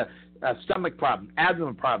with a stomach problem,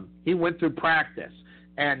 abdomen problem, he went through practice,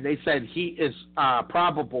 and they said he is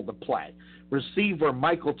probable to play. Receiver,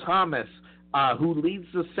 Michael Thomas, who leads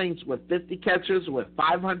the Saints with 50 catches with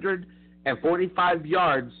 545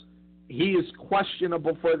 yards, he is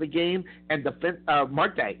questionable for the game, and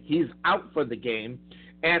mark that, he's out for the game.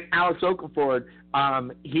 And Alex Okafor,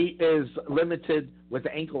 he is limited with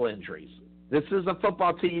ankle injuries. This is a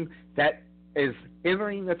football team that is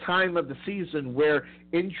entering the time of the season where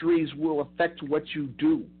injuries will affect what you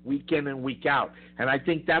do week in and week out. And I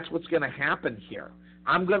think that's what's going to happen here.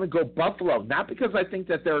 I'm going to go Buffalo, not because I think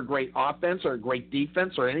that they're a great offense or a great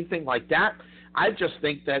defense or anything like that. I just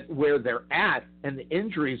think that where they're at and the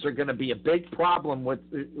injuries are going to be a big problem with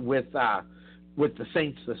the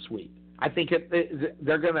Saints this week. I think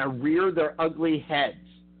they're going to rear their ugly heads,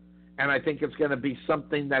 and I think it's going to be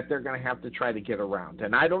something that they're going to have to try to get around.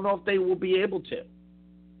 And I don't know if they will be able to.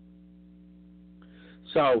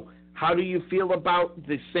 So how do you feel about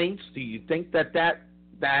the Saints? Do you think that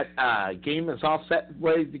game is all set,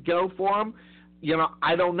 ready to go for them?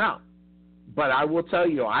 I don't know. But I will tell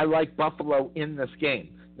you, I like Buffalo in this game.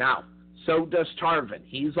 Now, so does Tarvin.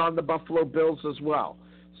 He's on the Buffalo Bills as well.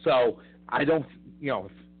 So I don't,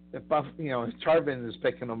 if Tarvin is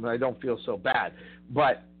picking them, I don't feel so bad.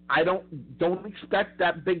 But I don't expect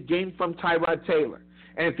that big game from Tyrod Taylor.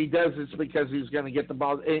 And if he does, it's because he's going to get the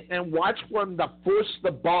ball. And watch for him to force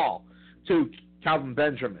the ball to Kelvin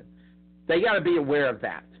Benjamin. They got to be aware of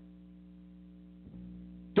that.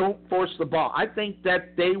 Don't force the ball. I think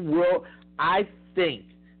that they will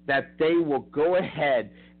go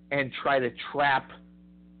ahead and try to trap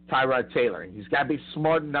Tyrod Taylor. He's got to be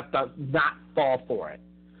smart enough to not fall for it.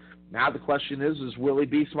 Now the question is will he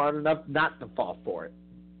be smart enough not to fall for it?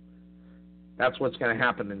 That's what's going to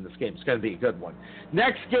happen in this game. It's going to be a good one.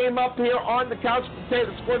 Next game up here on the Couch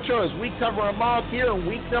Potato Sports Show as we cover them all here in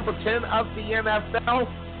week number 10 of the NFL.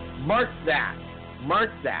 Mark that.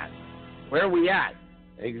 Where are we at?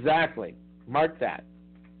 Exactly. Mark that.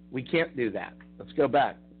 We can't do that. Let's go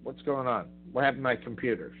back. What's going on? What happened to my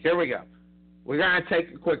computer? Here we go. We're going to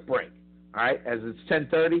take a quick break. All right, as it's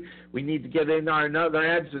 10:30, we need to get in our other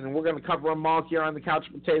ads, and we're going to cover them all here on the Couch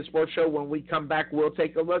Potato Sports Show. When we come back, we'll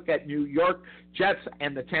take a look at New York Jets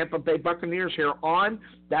and the Tampa Bay Buccaneers here on.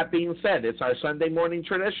 That being said, it's our Sunday morning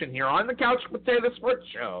tradition here on the Couch Potato Sports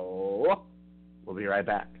Show. We'll be right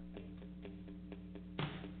back.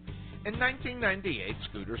 In 1998,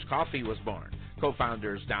 Scooter's Coffee was born.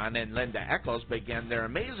 Co-founders Don and Linda Eccles began their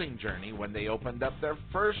amazing journey when they opened up their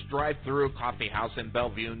first drive-through coffee house in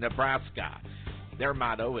Bellevue, Nebraska. Their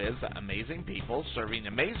motto is amazing people serving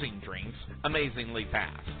amazing drinks amazingly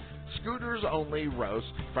fast. Scooters only roast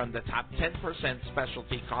from the top 10%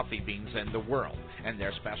 specialty coffee beans in the world, and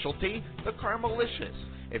their specialty, the Caramelicious.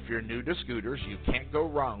 If you're new to Scooters, you can't go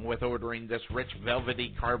wrong with ordering this rich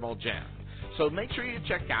velvety caramel gem. So make sure you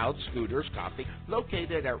check out Scooters Coffee,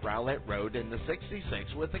 located at Rowlett Road in the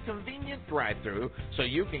 66 with a convenient drive-thru so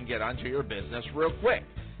you can get onto your business real quick.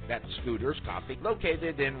 That's Scooters Coffee,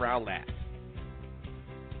 located in Rowlett.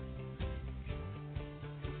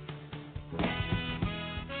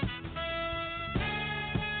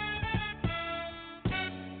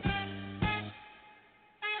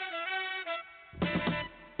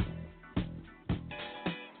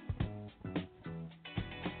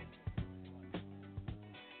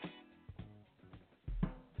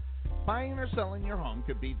 Buying or selling your home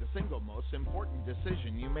could be the single most important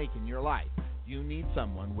decision you make in your life. You need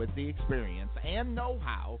someone with the experience and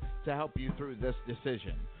know-how to help you through this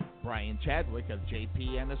decision. Brian Chadwick of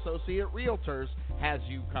JP and Associate Realtors has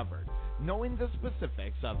you covered. Knowing the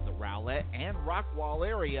specifics of the Rowlett and Rockwall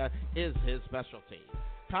area is his specialty.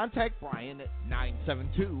 Contact Brian at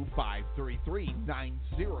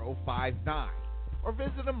 972-533-9059 or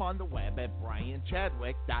visit him on the web at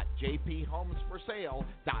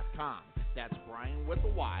brianchadwick.jphomesforsale.com. That's Brian with a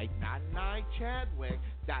Y, not an I,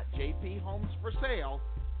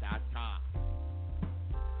 Chadwick.jphomesforsale.com.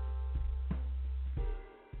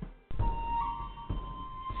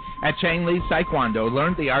 At Chang Lee Taekwondo,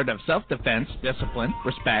 learn the art of self-defense, discipline,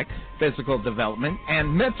 respect, physical development,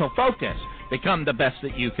 and mental focus. Become the best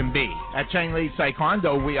that you can be. At Chang Lee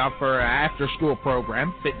Taekwondo, we offer an after-school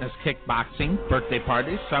program, fitness kickboxing, birthday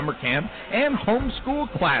parties, summer camp, and homeschool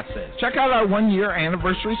classes. Check out our one-year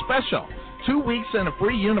anniversary special. 2 weeks and a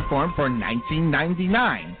free uniform for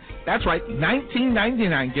 $19.99. That's right,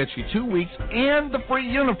 $19.99 gets you 2 weeks and the free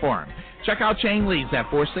uniform. Check out Chang Lee's at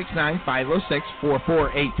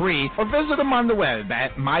 469-506-4483 or visit them on the web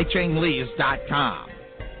at mychanglees.com.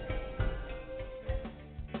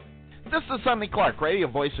 This is Sonny Clark, radio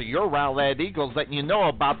voice of your Rowlett Eagles, letting you know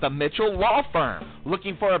about the Mitchell Law Firm.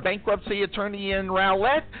 Looking for a bankruptcy attorney in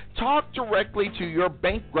Rowlett? Talk directly to your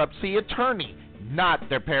bankruptcy attorney, not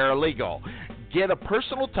their paralegal. Get a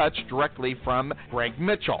personal touch directly from Greg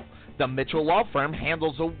Mitchell. The Mitchell Law Firm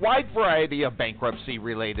handles a wide variety of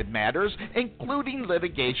bankruptcy-related matters, including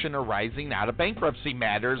litigation arising out of bankruptcy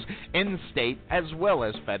matters in state as well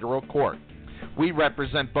as federal court. We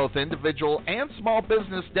represent both individual and small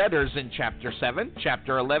business debtors in Chapter 7,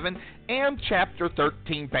 Chapter 11, and Chapter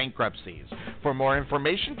 13 bankruptcies. For more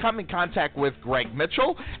information, come in contact with Greg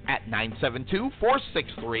Mitchell at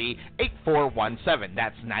 972-463-8417.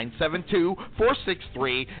 That's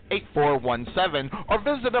 972-463-8417, or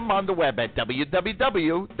visit him on the web at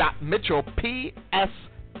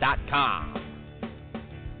www.mitchellps.com.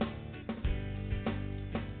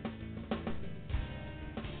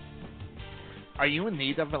 Are you in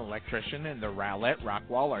need of an electrician in the Rowlett,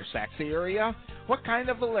 Rockwall, or Saxe area? What kind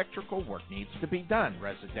of electrical work needs to be done?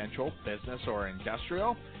 Residential, business, or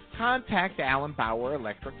industrial? Contact Alan Bauer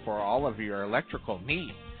Electric for all of your electrical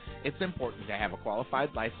needs. It's important to have a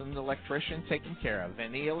qualified licensed electrician taking care of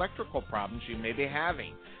any electrical problems you may be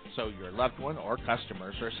having, so your loved one or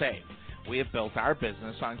customers are safe. We have built our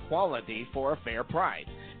business on quality for a fair price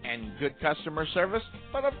and good customer service,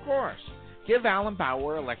 but of course, give Alan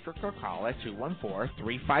Bauer Electric a call at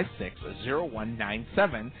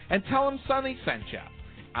 214-356-0197 and tell him Sonny sent you.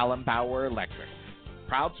 Alan Bauer Electric,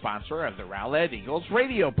 proud sponsor of the Rowlett Eagles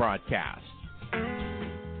radio broadcast.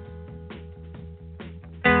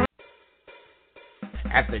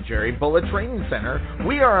 At the Jerry Bullet Training Center,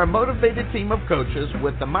 we are a motivated team of coaches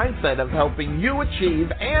with the mindset of helping you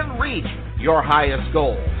achieve and reach your highest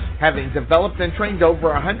goals. Having developed and trained over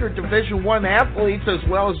 100 Division I athletes as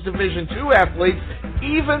well as Division II athletes,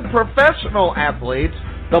 even professional athletes,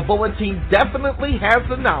 the Bullet team definitely has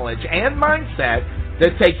the knowledge and mindset to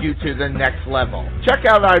take you to the next level. Check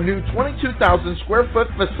out our new 22,000 square foot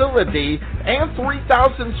facility and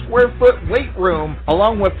 3,000 square foot weight room,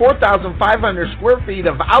 along with 4,500 square feet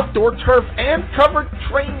of outdoor turf and covered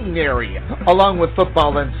training area, along with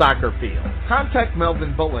football and soccer fields. Contact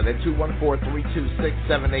Melvin Bullitt at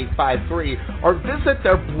 214-326-7853 or visit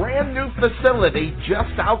their brand new facility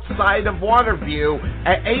just outside of Waterview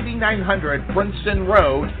at 8900 Princeton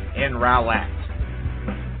Road in Rowlett.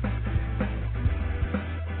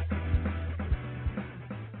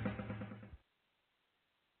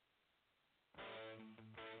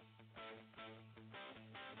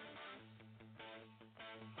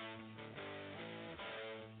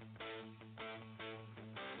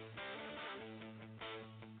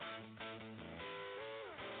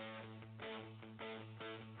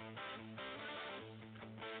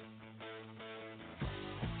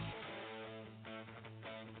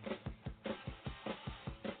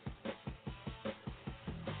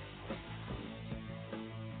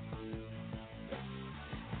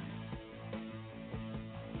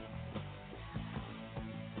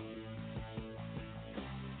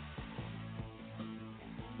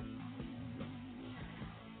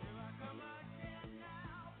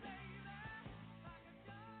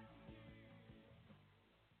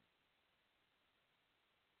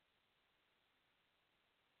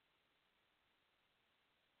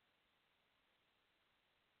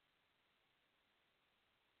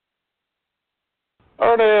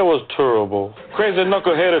 Oh, that was terrible. Crazy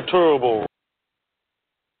knuckleheaded terrible.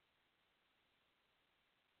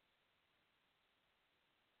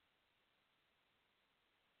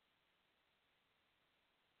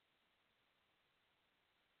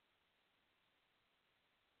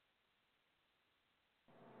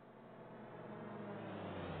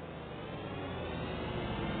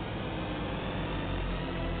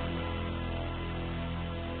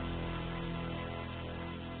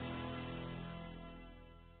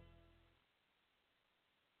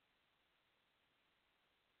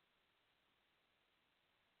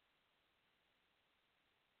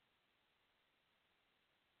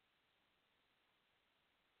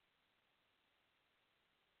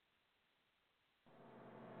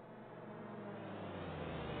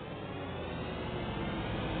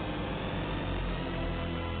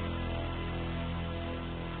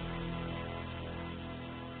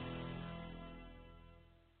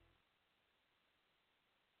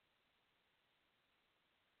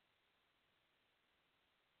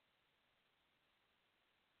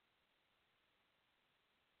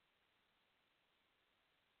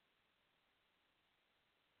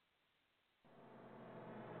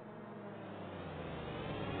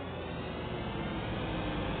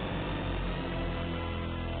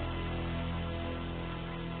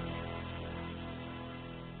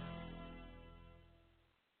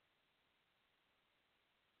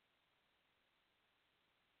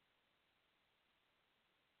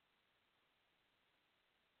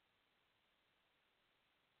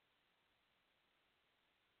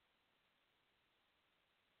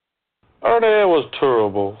 Oh, that was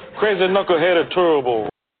terrible. Crazy knuckleheaded terrible.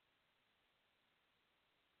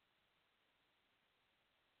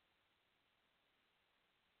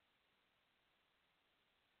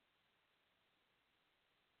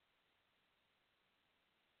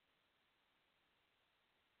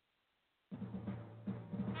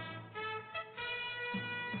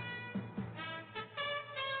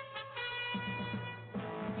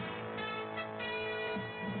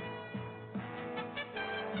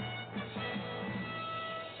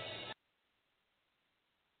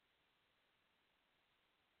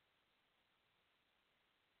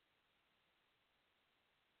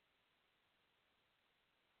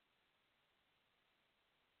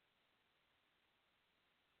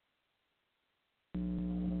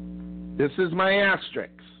 This is my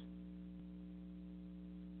asterisk.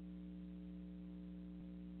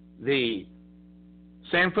 The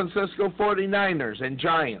San Francisco 49ers and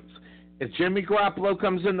Giants. If Jimmy Garoppolo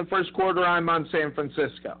comes in the first quarter, I'm on San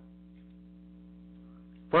Francisco.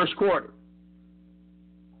 First quarter.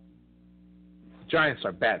 The Giants are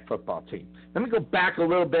a bad football team. Let me go back a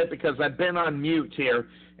little bit because I've been on mute here,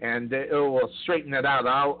 and it will straighten it out.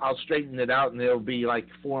 I'll straighten it out, and it'll be like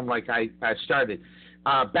form like I started.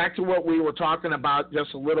 Back to what we were talking about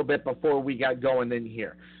just a little bit before we got going in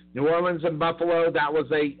here. New Orleans and Buffalo, that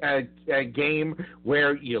was a game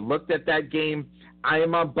where you looked at that game. I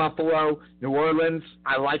am on Buffalo. New Orleans,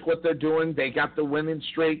 I like what they're doing. They got the winning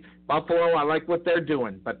streak. Buffalo, I like what they're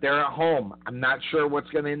doing, but they're at home. I'm not sure what's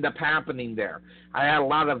going to end up happening there. I had a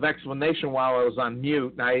lot of explanation while I was on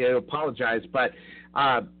mute, and I apologize, but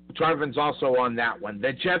Tarvin's also on that one.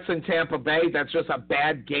 The Jets in Tampa Bay, that's just a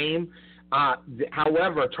bad game.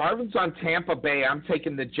 However, Tarvin's on Tampa Bay. I'm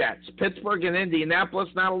taking the Jets. Pittsburgh and Indianapolis,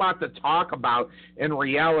 not a lot to talk about in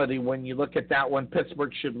reality when you look at that one.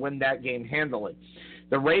 Pittsburgh should win that game handily.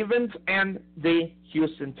 The Ravens and the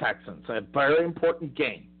Houston Texans, a very important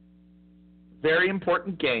game. Very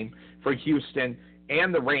important game for Houston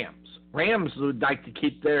and the Rams. Rams would like to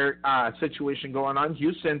keep their situation going on.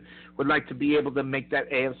 Houston would like to be able to make that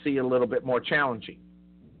AFC a little bit more challenging.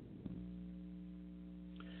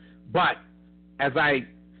 But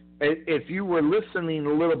if you were listening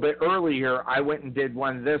a little bit earlier, I went and did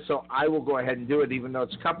one of this, so I will go ahead and do it even though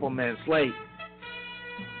it's a couple minutes late.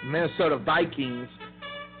 Minnesota Vikings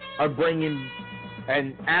are bringing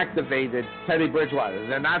and activated Teddy Bridgewater.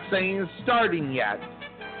 They're not saying he's starting yet,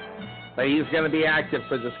 but he's going to be active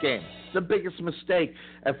for this game. It's the biggest mistake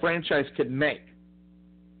a franchise could make.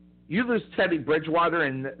 You lose Teddy Bridgewater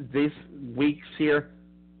in these weeks here,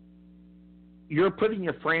 you're putting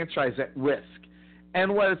your franchise at risk.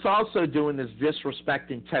 And what it's also doing is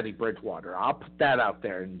disrespecting Teddy Bridgewater. I'll put that out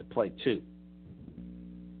there into play too.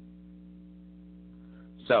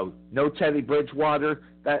 So, no Teddy Bridgewater,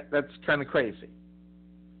 that's kind of crazy.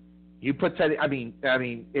 You put Teddy,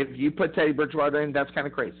 if you put Teddy Bridgewater in, that's kind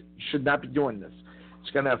of crazy. You should not be doing this.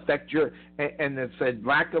 It's going to affect and it's a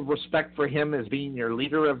lack of respect for him as being your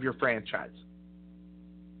leader of your franchise.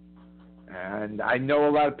 And I know a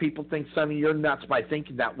lot of people think, Sonny, you're nuts by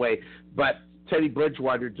thinking that way. But Teddy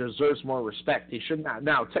Bridgewater deserves more respect. He should not.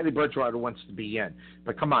 Now, Teddy Bridgewater wants to be in.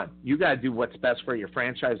 But come on, you got to do what's best for your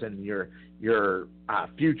franchise and your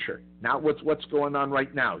future, not what's going on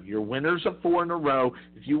right now. You're winners of 4 in a row.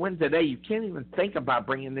 If you win today, you can't even think about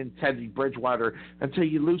bringing in Teddy Bridgewater until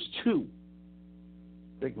you lose 2.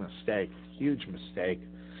 Big mistake. Huge mistake.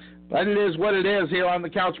 But it is what it is here on the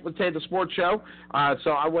Couch Potato Sports Show.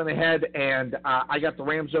 So I went ahead and I got the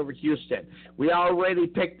Rams over Houston. We already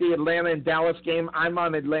picked the Atlanta and Dallas game. I'm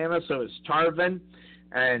on Atlanta, so it's Tarvin.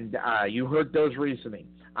 And you heard those reasoning.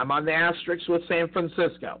 I'm on the asterisk with San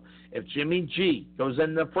Francisco. If Jimmy G goes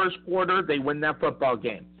in the first quarter, they win that football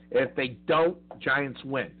game. If they don't, Giants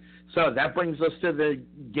win. So that brings us to the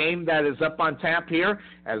game that is up on tap here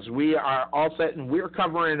as we are all set, and we're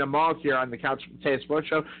covering them all here on the Couch Potato Sports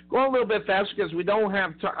Show. Going a little bit faster because we don't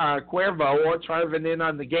have Cuervo or Tarvin in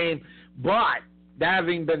on the game. But that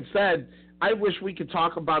having been said, I wish we could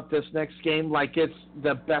talk about this next game like it's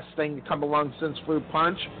the best thing to come along since Fruit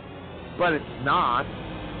Punch, but it's not.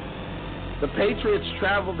 The Patriots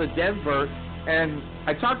travel to Denver, and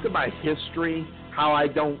I talked about history, how I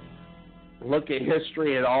don't look at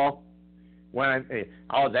history at all.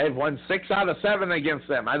 They've won 6 out of 7 against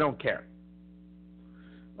them. I don't care.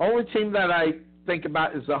 Only team that I think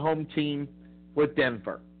about is the home team with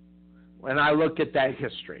Denver. When I look at that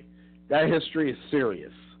history is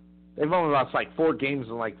serious. They've only lost like 4 games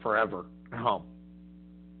in like forever at home.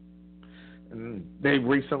 And they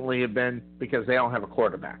recently have been because they don't have a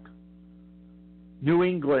quarterback. New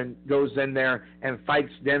England goes in there and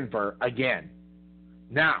fights Denver again.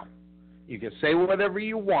 Now, you can say whatever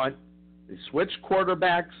you want. They switched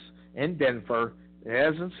quarterbacks in Denver. It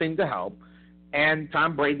hasn't seemed to help. And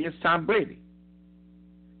Tom Brady is Tom Brady.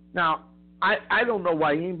 Now, I don't know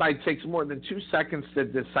why anybody takes more than 2 seconds to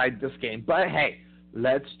decide this game. But, hey,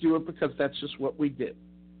 let's do it because that's just what we do.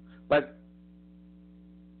 But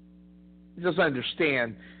just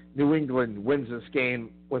understand, New England wins this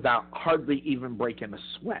game without hardly even breaking a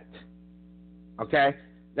sweat. Okay?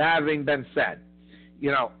 That having been said,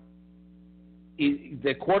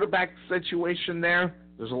 the quarterback situation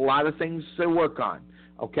there's a lot of things to work on,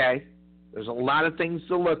 okay? There's a lot of things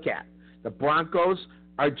to look at. The Broncos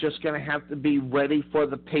are just going to have to be ready for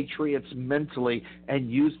the Patriots mentally and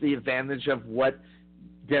use the advantage of what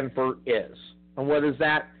Denver is. And what is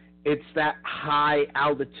that? It's that high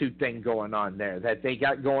altitude thing going on there that they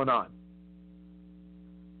got going on.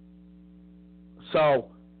 So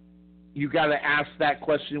you got to ask that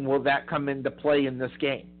question, will that come into play in this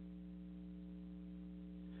game?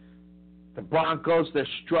 The Broncos, they're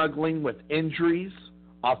struggling with injuries,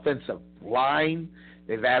 offensive line.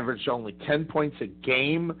 They've averaged only 10 points a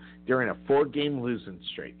game during a 4-game losing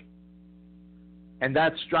streak. And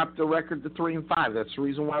that's dropped the record to 3-5. That's the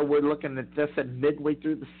reason why we're looking at this at midway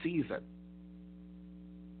through the season.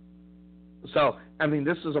 So,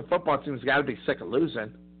 this is a football team that's got to be sick of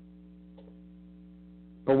losing.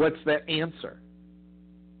 But what's the answer?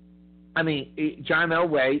 John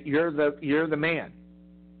Elway, you're the man.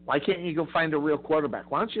 Why can't you go find a real quarterback?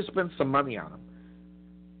 Why don't you spend some money on him?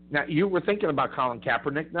 Now, you were thinking about Colin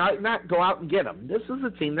Kaepernick. Not go out and get him. This is a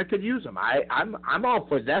team that could use him. I'm all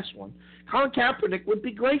for this one. Colin Kaepernick would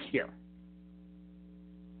be great here.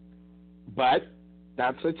 But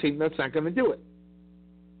that's a team that's not going to do it.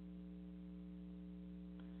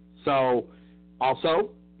 So, also,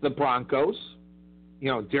 the Broncos,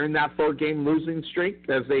 during that 4-game losing streak,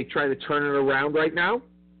 as they try to turn it around right now,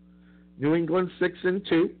 New England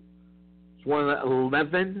 6-2. It's one of the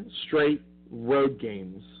 11 straight road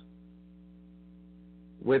games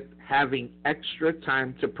with having extra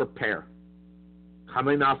time to prepare,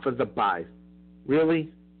 coming off of the bye.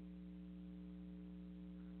 Really?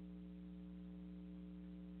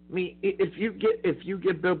 If you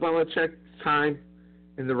get Bill Belichick time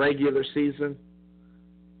in the regular season,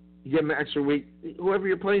 you give him an extra week. Whoever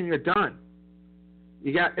you're playing, you're done.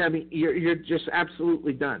 You're just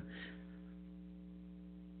absolutely done.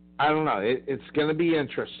 I don't know. It's going to be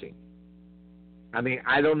interesting.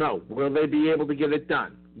 I don't know. Will they be able to get it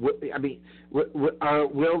done? Will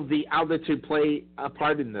the altitude play a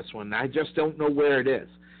part in this one? I just don't know where it is.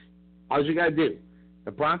 All you got to do,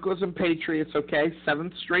 the Broncos and Patriots, okay,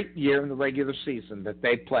 7th straight year in the regular season that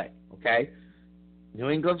they play, okay? New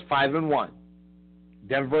England's 5-1.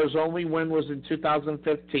 Denver's only win was in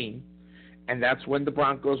 2015, and that's when the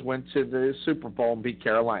Broncos went to the Super Bowl and beat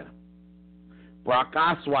Carolina. Brock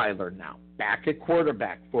Osweiler now, back at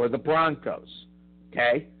quarterback for the Broncos,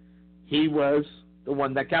 okay? He was the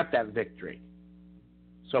one that got that victory.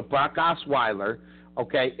 So Brock Osweiler,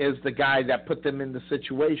 okay, is the guy that put them in the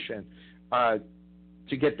situation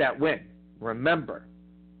to get that win. Remember,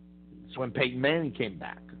 It's when Peyton Manning came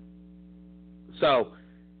back. So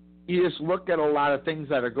you just look at a lot of things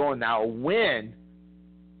that are going now. A win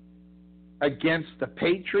against the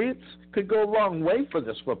Patriots could go a long way for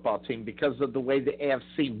this football team because of the way the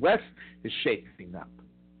AFC West is shaping up.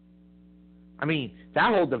 I mean,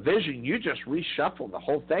 that whole division, you just reshuffle the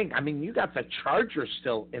whole thing. I mean, you got the Chargers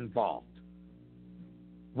still involved.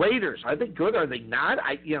 Raiders, are they good? Are they not?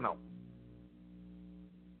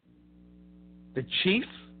 The Chiefs,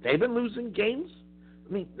 they've been losing games.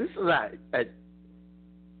 I mean, this is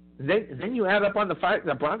then you add up on the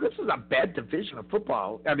Broncos. This is a bad division of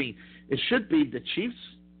football. I mean, it should be the Chiefs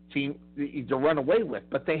team to run away with,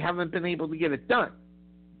 but they haven't been able to get it done.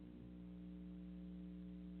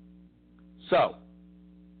 So,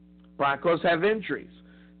 Broncos have injuries.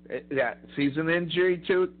 That season injury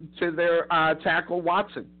to their tackle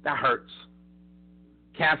Watson, that hurts.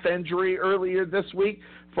 Calf injury earlier this week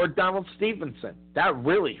for Donald Stevenson, that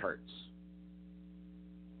really hurts.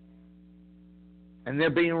 And they're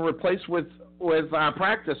being replaced with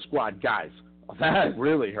practice squad guys. Well, that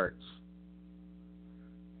really hurts.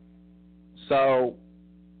 So,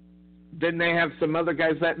 then they have some other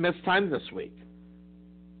guys that missed time this week.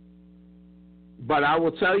 But I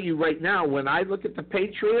will tell you right now, when I look at the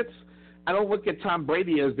Patriots, I don't look at Tom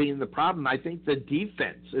Brady as being the problem. I think the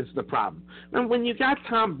defense is the problem. And when you got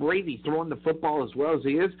Tom Brady throwing the football as well as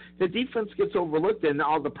he is, the defense gets overlooked in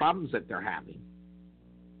all the problems that they're having.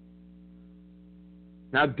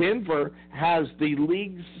 Now, Denver has the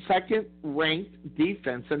league's second-ranked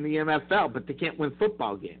defense in the NFL, but they can't win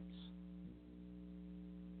football games.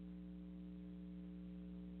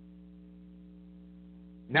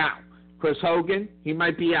 Now, Chris Hogan, he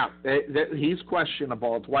might be out. He's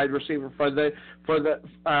questionable. It's wide receiver for the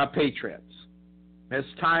Patriots.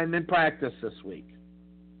 Missed time in practice this week.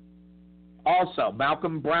 Also,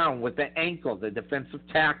 Malcolm Brown with the ankle, the defensive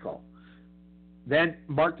tackle. Then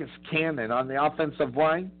Marcus Cannon on the offensive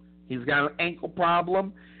line. He's got an ankle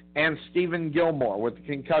problem. And Stephen Gilmore with the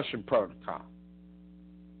concussion protocol.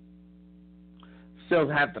 Still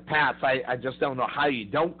have to pass. I just don't know how you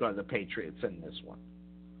don't go to the Patriots in this one.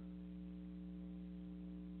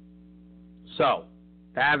 So,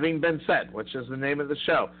 that having been said, which is the name of the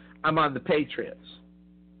show, I'm on the Patriots.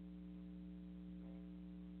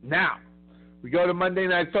 Now, we go to Monday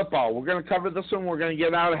Night Football. We're going to cover this one. We're going to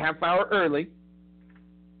get out a half hour early.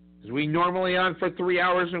 Because we normally on for 3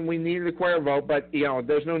 hours and we need the Cuervo, but,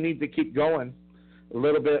 there's no need to keep going a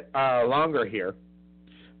little bit longer here.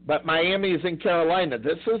 But Miami is in Carolina.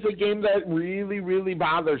 This is a game that really, really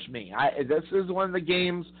bothers me. This is one of the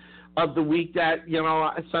games of the week that,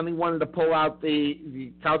 Sonny wanted to pull out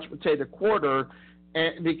the couch potato quarter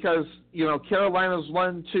and because, Carolina's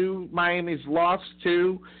won 2, Miami's lost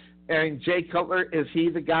 2, and Jay Cutler, is he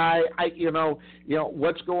the guy?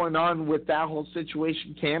 What's going on with that whole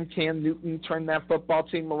situation? Can Cam Newton turn that football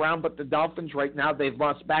team around? But the Dolphins right now, they've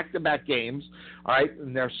lost back-to-back games, all right,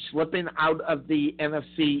 and they're slipping out of the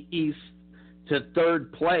NFC East to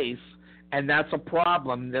 3rd place. And that's a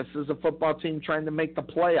problem. This is a football team trying to make the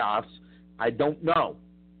playoffs. I don't know.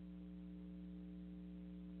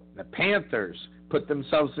 The Panthers put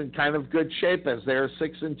themselves in kind of good shape as they're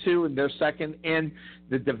 6-2 and they're second in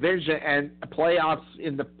the division. And playoffs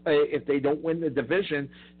if they don't win the division,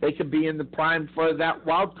 they could be in the prime for that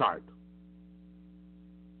wild card.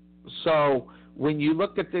 So when you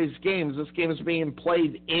look at these games, this game is being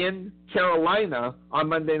played in Carolina on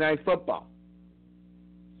Monday Night Football.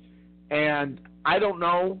 And I don't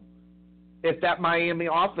know if that Miami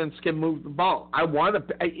offense can move the ball.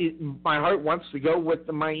 My heart wants to go with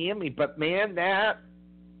the Miami, but man, that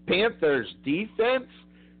Panthers defense,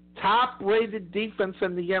 top-rated defense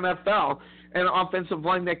in the NFL, and an offensive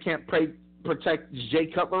line that can't protect Jay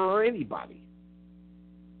Cutler or anybody.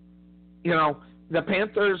 The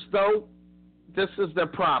Panthers, though, this is their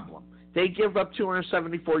problem. They give up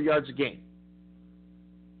 274 yards a game.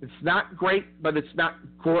 It's not great, but it's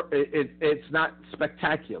not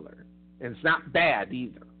spectacular. And it's not bad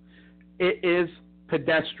either. It is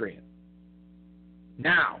pedestrian.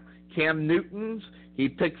 Now, Cam Newton's, he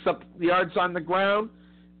picks up the yards on the ground,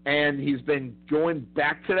 and he's been going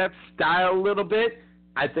back to that style a little bit.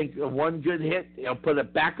 I think one good hit, he'll put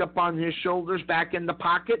it back up on his shoulders, back in the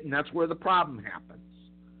pocket, and that's where the problem happens.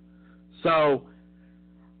 So,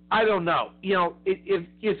 I don't know.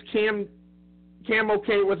 Is Cam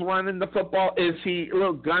okay with running the football? Is he a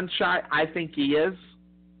little gun-shy? I think he is.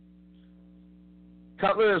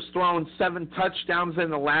 Cutler has thrown 7 touchdowns in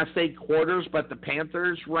the last 8 quarters, but the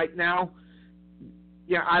Panthers right now,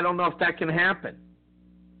 I don't know if that can happen.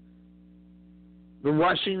 The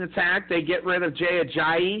rushing attack, they get rid of Jay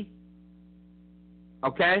Ajayi.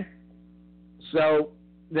 Okay? So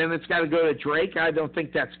then it's got to go to Drake. I don't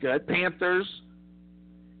think that's good. Panthers,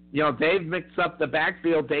 they've mixed up the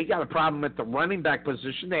backfield. They got a problem at the running back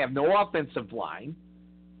position. They have no offensive line.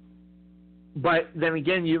 But then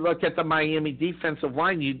again, you look at the Miami defensive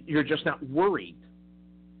line, you're just not worried.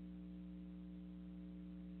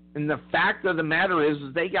 And the fact of the matter is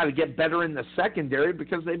they got to get better in the secondary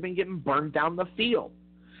because they've been getting burned down the field.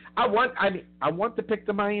 I want to pick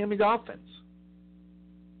the Miami Dolphins.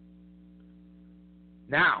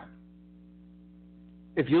 Now,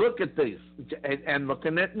 if you look at these and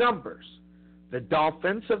looking at numbers, the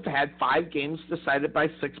Dolphins have had 5 games decided by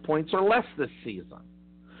 6 points or less this season.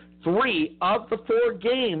 3 of the 4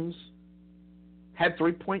 games had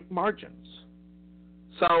 3-point margins.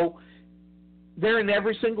 So they're in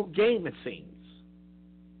every single game, it seems.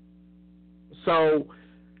 So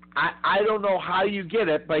I don't know how you get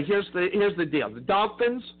it, but here's the deal. The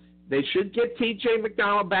Dolphins, they should get T.J.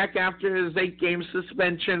 McDonald back after his 8-game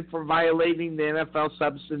suspension for violating the NFL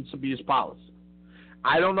substance abuse policy.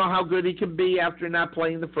 I don't know how good he can be after not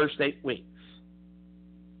playing the first 8 weeks.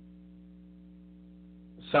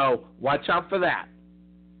 So watch out for that.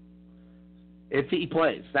 If he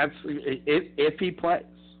plays, if he plays,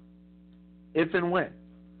 if and when.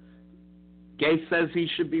 Gase says he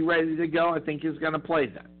should be ready to go. I think he's going to play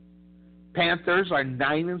then. Panthers are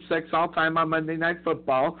 9-6 all time on Monday Night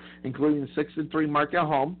Football, including 6-3 mark at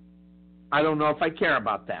home. I don't know if I care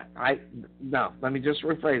about that. No, let me just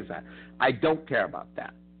rephrase that. I don't care about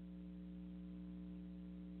that.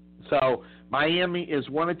 So Miami is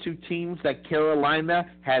one of 2 teams that Carolina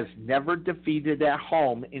has never defeated at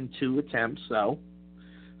home in 2 attempts. So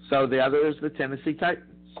the other is the Tennessee Titans.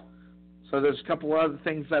 So there's a couple of other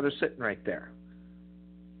things that are sitting right there.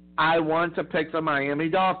 I want to pick the Miami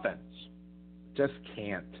Dolphins. Just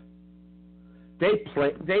can't. They've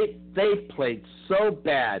played so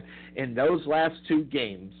bad in those last 2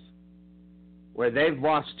 games where they've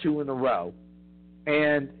lost 2 in a row,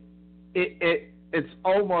 and it's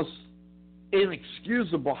almost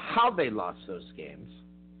inexcusable how they lost those games.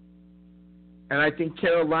 And I think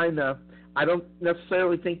Carolina, I don't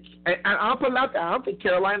necessarily think, and I'll put it out there, I don't think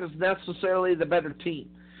Carolina's necessarily the better team.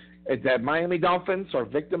 The Miami Dolphins are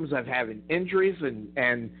victims of having injuries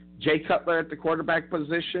and Jay Cutler at the quarterback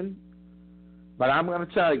position. But I'm going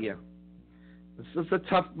to tell you, this is a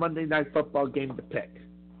tough Monday Night Football game to pick.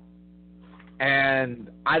 And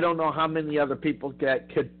I don't know how many other people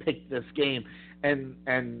could pick this game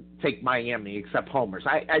and take Miami except homers.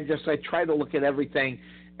 I try to look at everything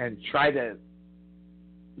and try to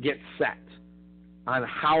get set on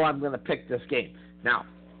how I'm going to pick this game. Now,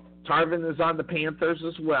 Tarvin is on the Panthers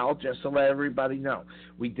as well, just to let everybody know.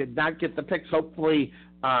 We did not get the picks. Hopefully,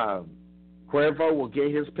 Cuervo will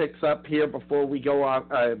get his picks up here before we go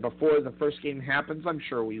on, before the first game happens. I'm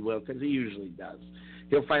sure we will, because he usually does.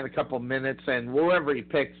 He'll find a couple minutes, and whoever he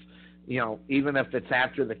picks, even if it's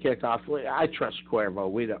after the kickoff, I trust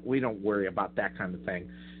Cuervo. We don't worry about that kind of thing.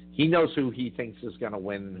 He knows who he thinks is going to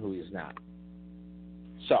win and who he's not.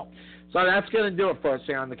 So that's going to do it for us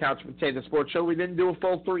here on the Couch Potato Sports Show. We didn't do a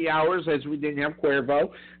full 3 hours as we didn't have Cuervo,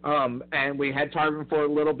 and we had Tarvin for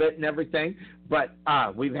a little bit and everything. But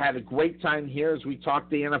we've had a great time here as we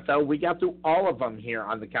talked the NFL. We got through all of them here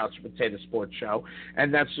on the Couch Potato Sports Show,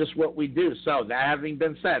 and that's just what we do. So that having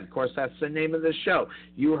been said, of course, that's the name of the show.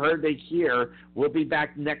 You heard it here. We'll be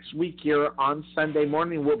back next week here on Sunday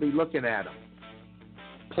morning. We'll be looking at them.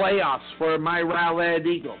 Playoffs for my Rowlett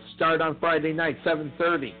Eagles start on Friday night,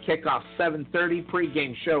 7:30. Kickoff 7:30.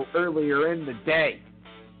 Pregame show earlier in the day.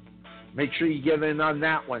 Make sure you get in on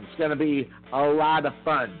that one. It's going to be a lot of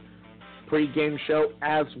fun. Pregame show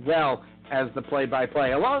as well as the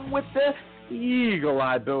play-by-play, along with the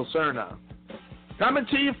Eagle-Eye Bill Cerna. Coming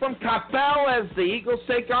to you from Coppell as the Eagles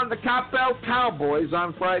take on the Coppell Cowboys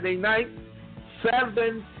on Friday night,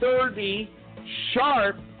 7:30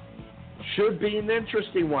 sharp. Should be an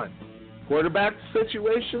interesting one. Quarterback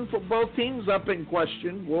situation for both teams up in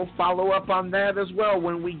question. We'll follow up on that as well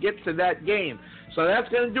when we get to that game. So that's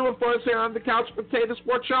going to do it for us here on the Couch Potato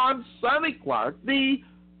Sports Show. I'm Sonny Clark, the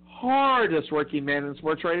hardest working man in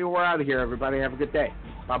sports radio. We're out of here, everybody. Have a good day.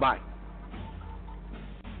 Bye-bye.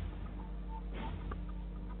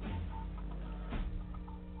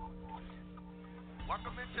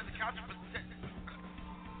 Welcome into the Couch Potato.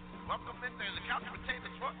 Welcome into the Couch Potato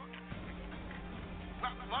Sports.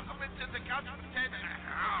 Welcome into the Couch Potato.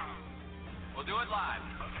 We'll do it live.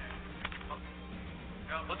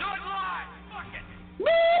 We'll do it live. Fuck it.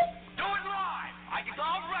 Woo!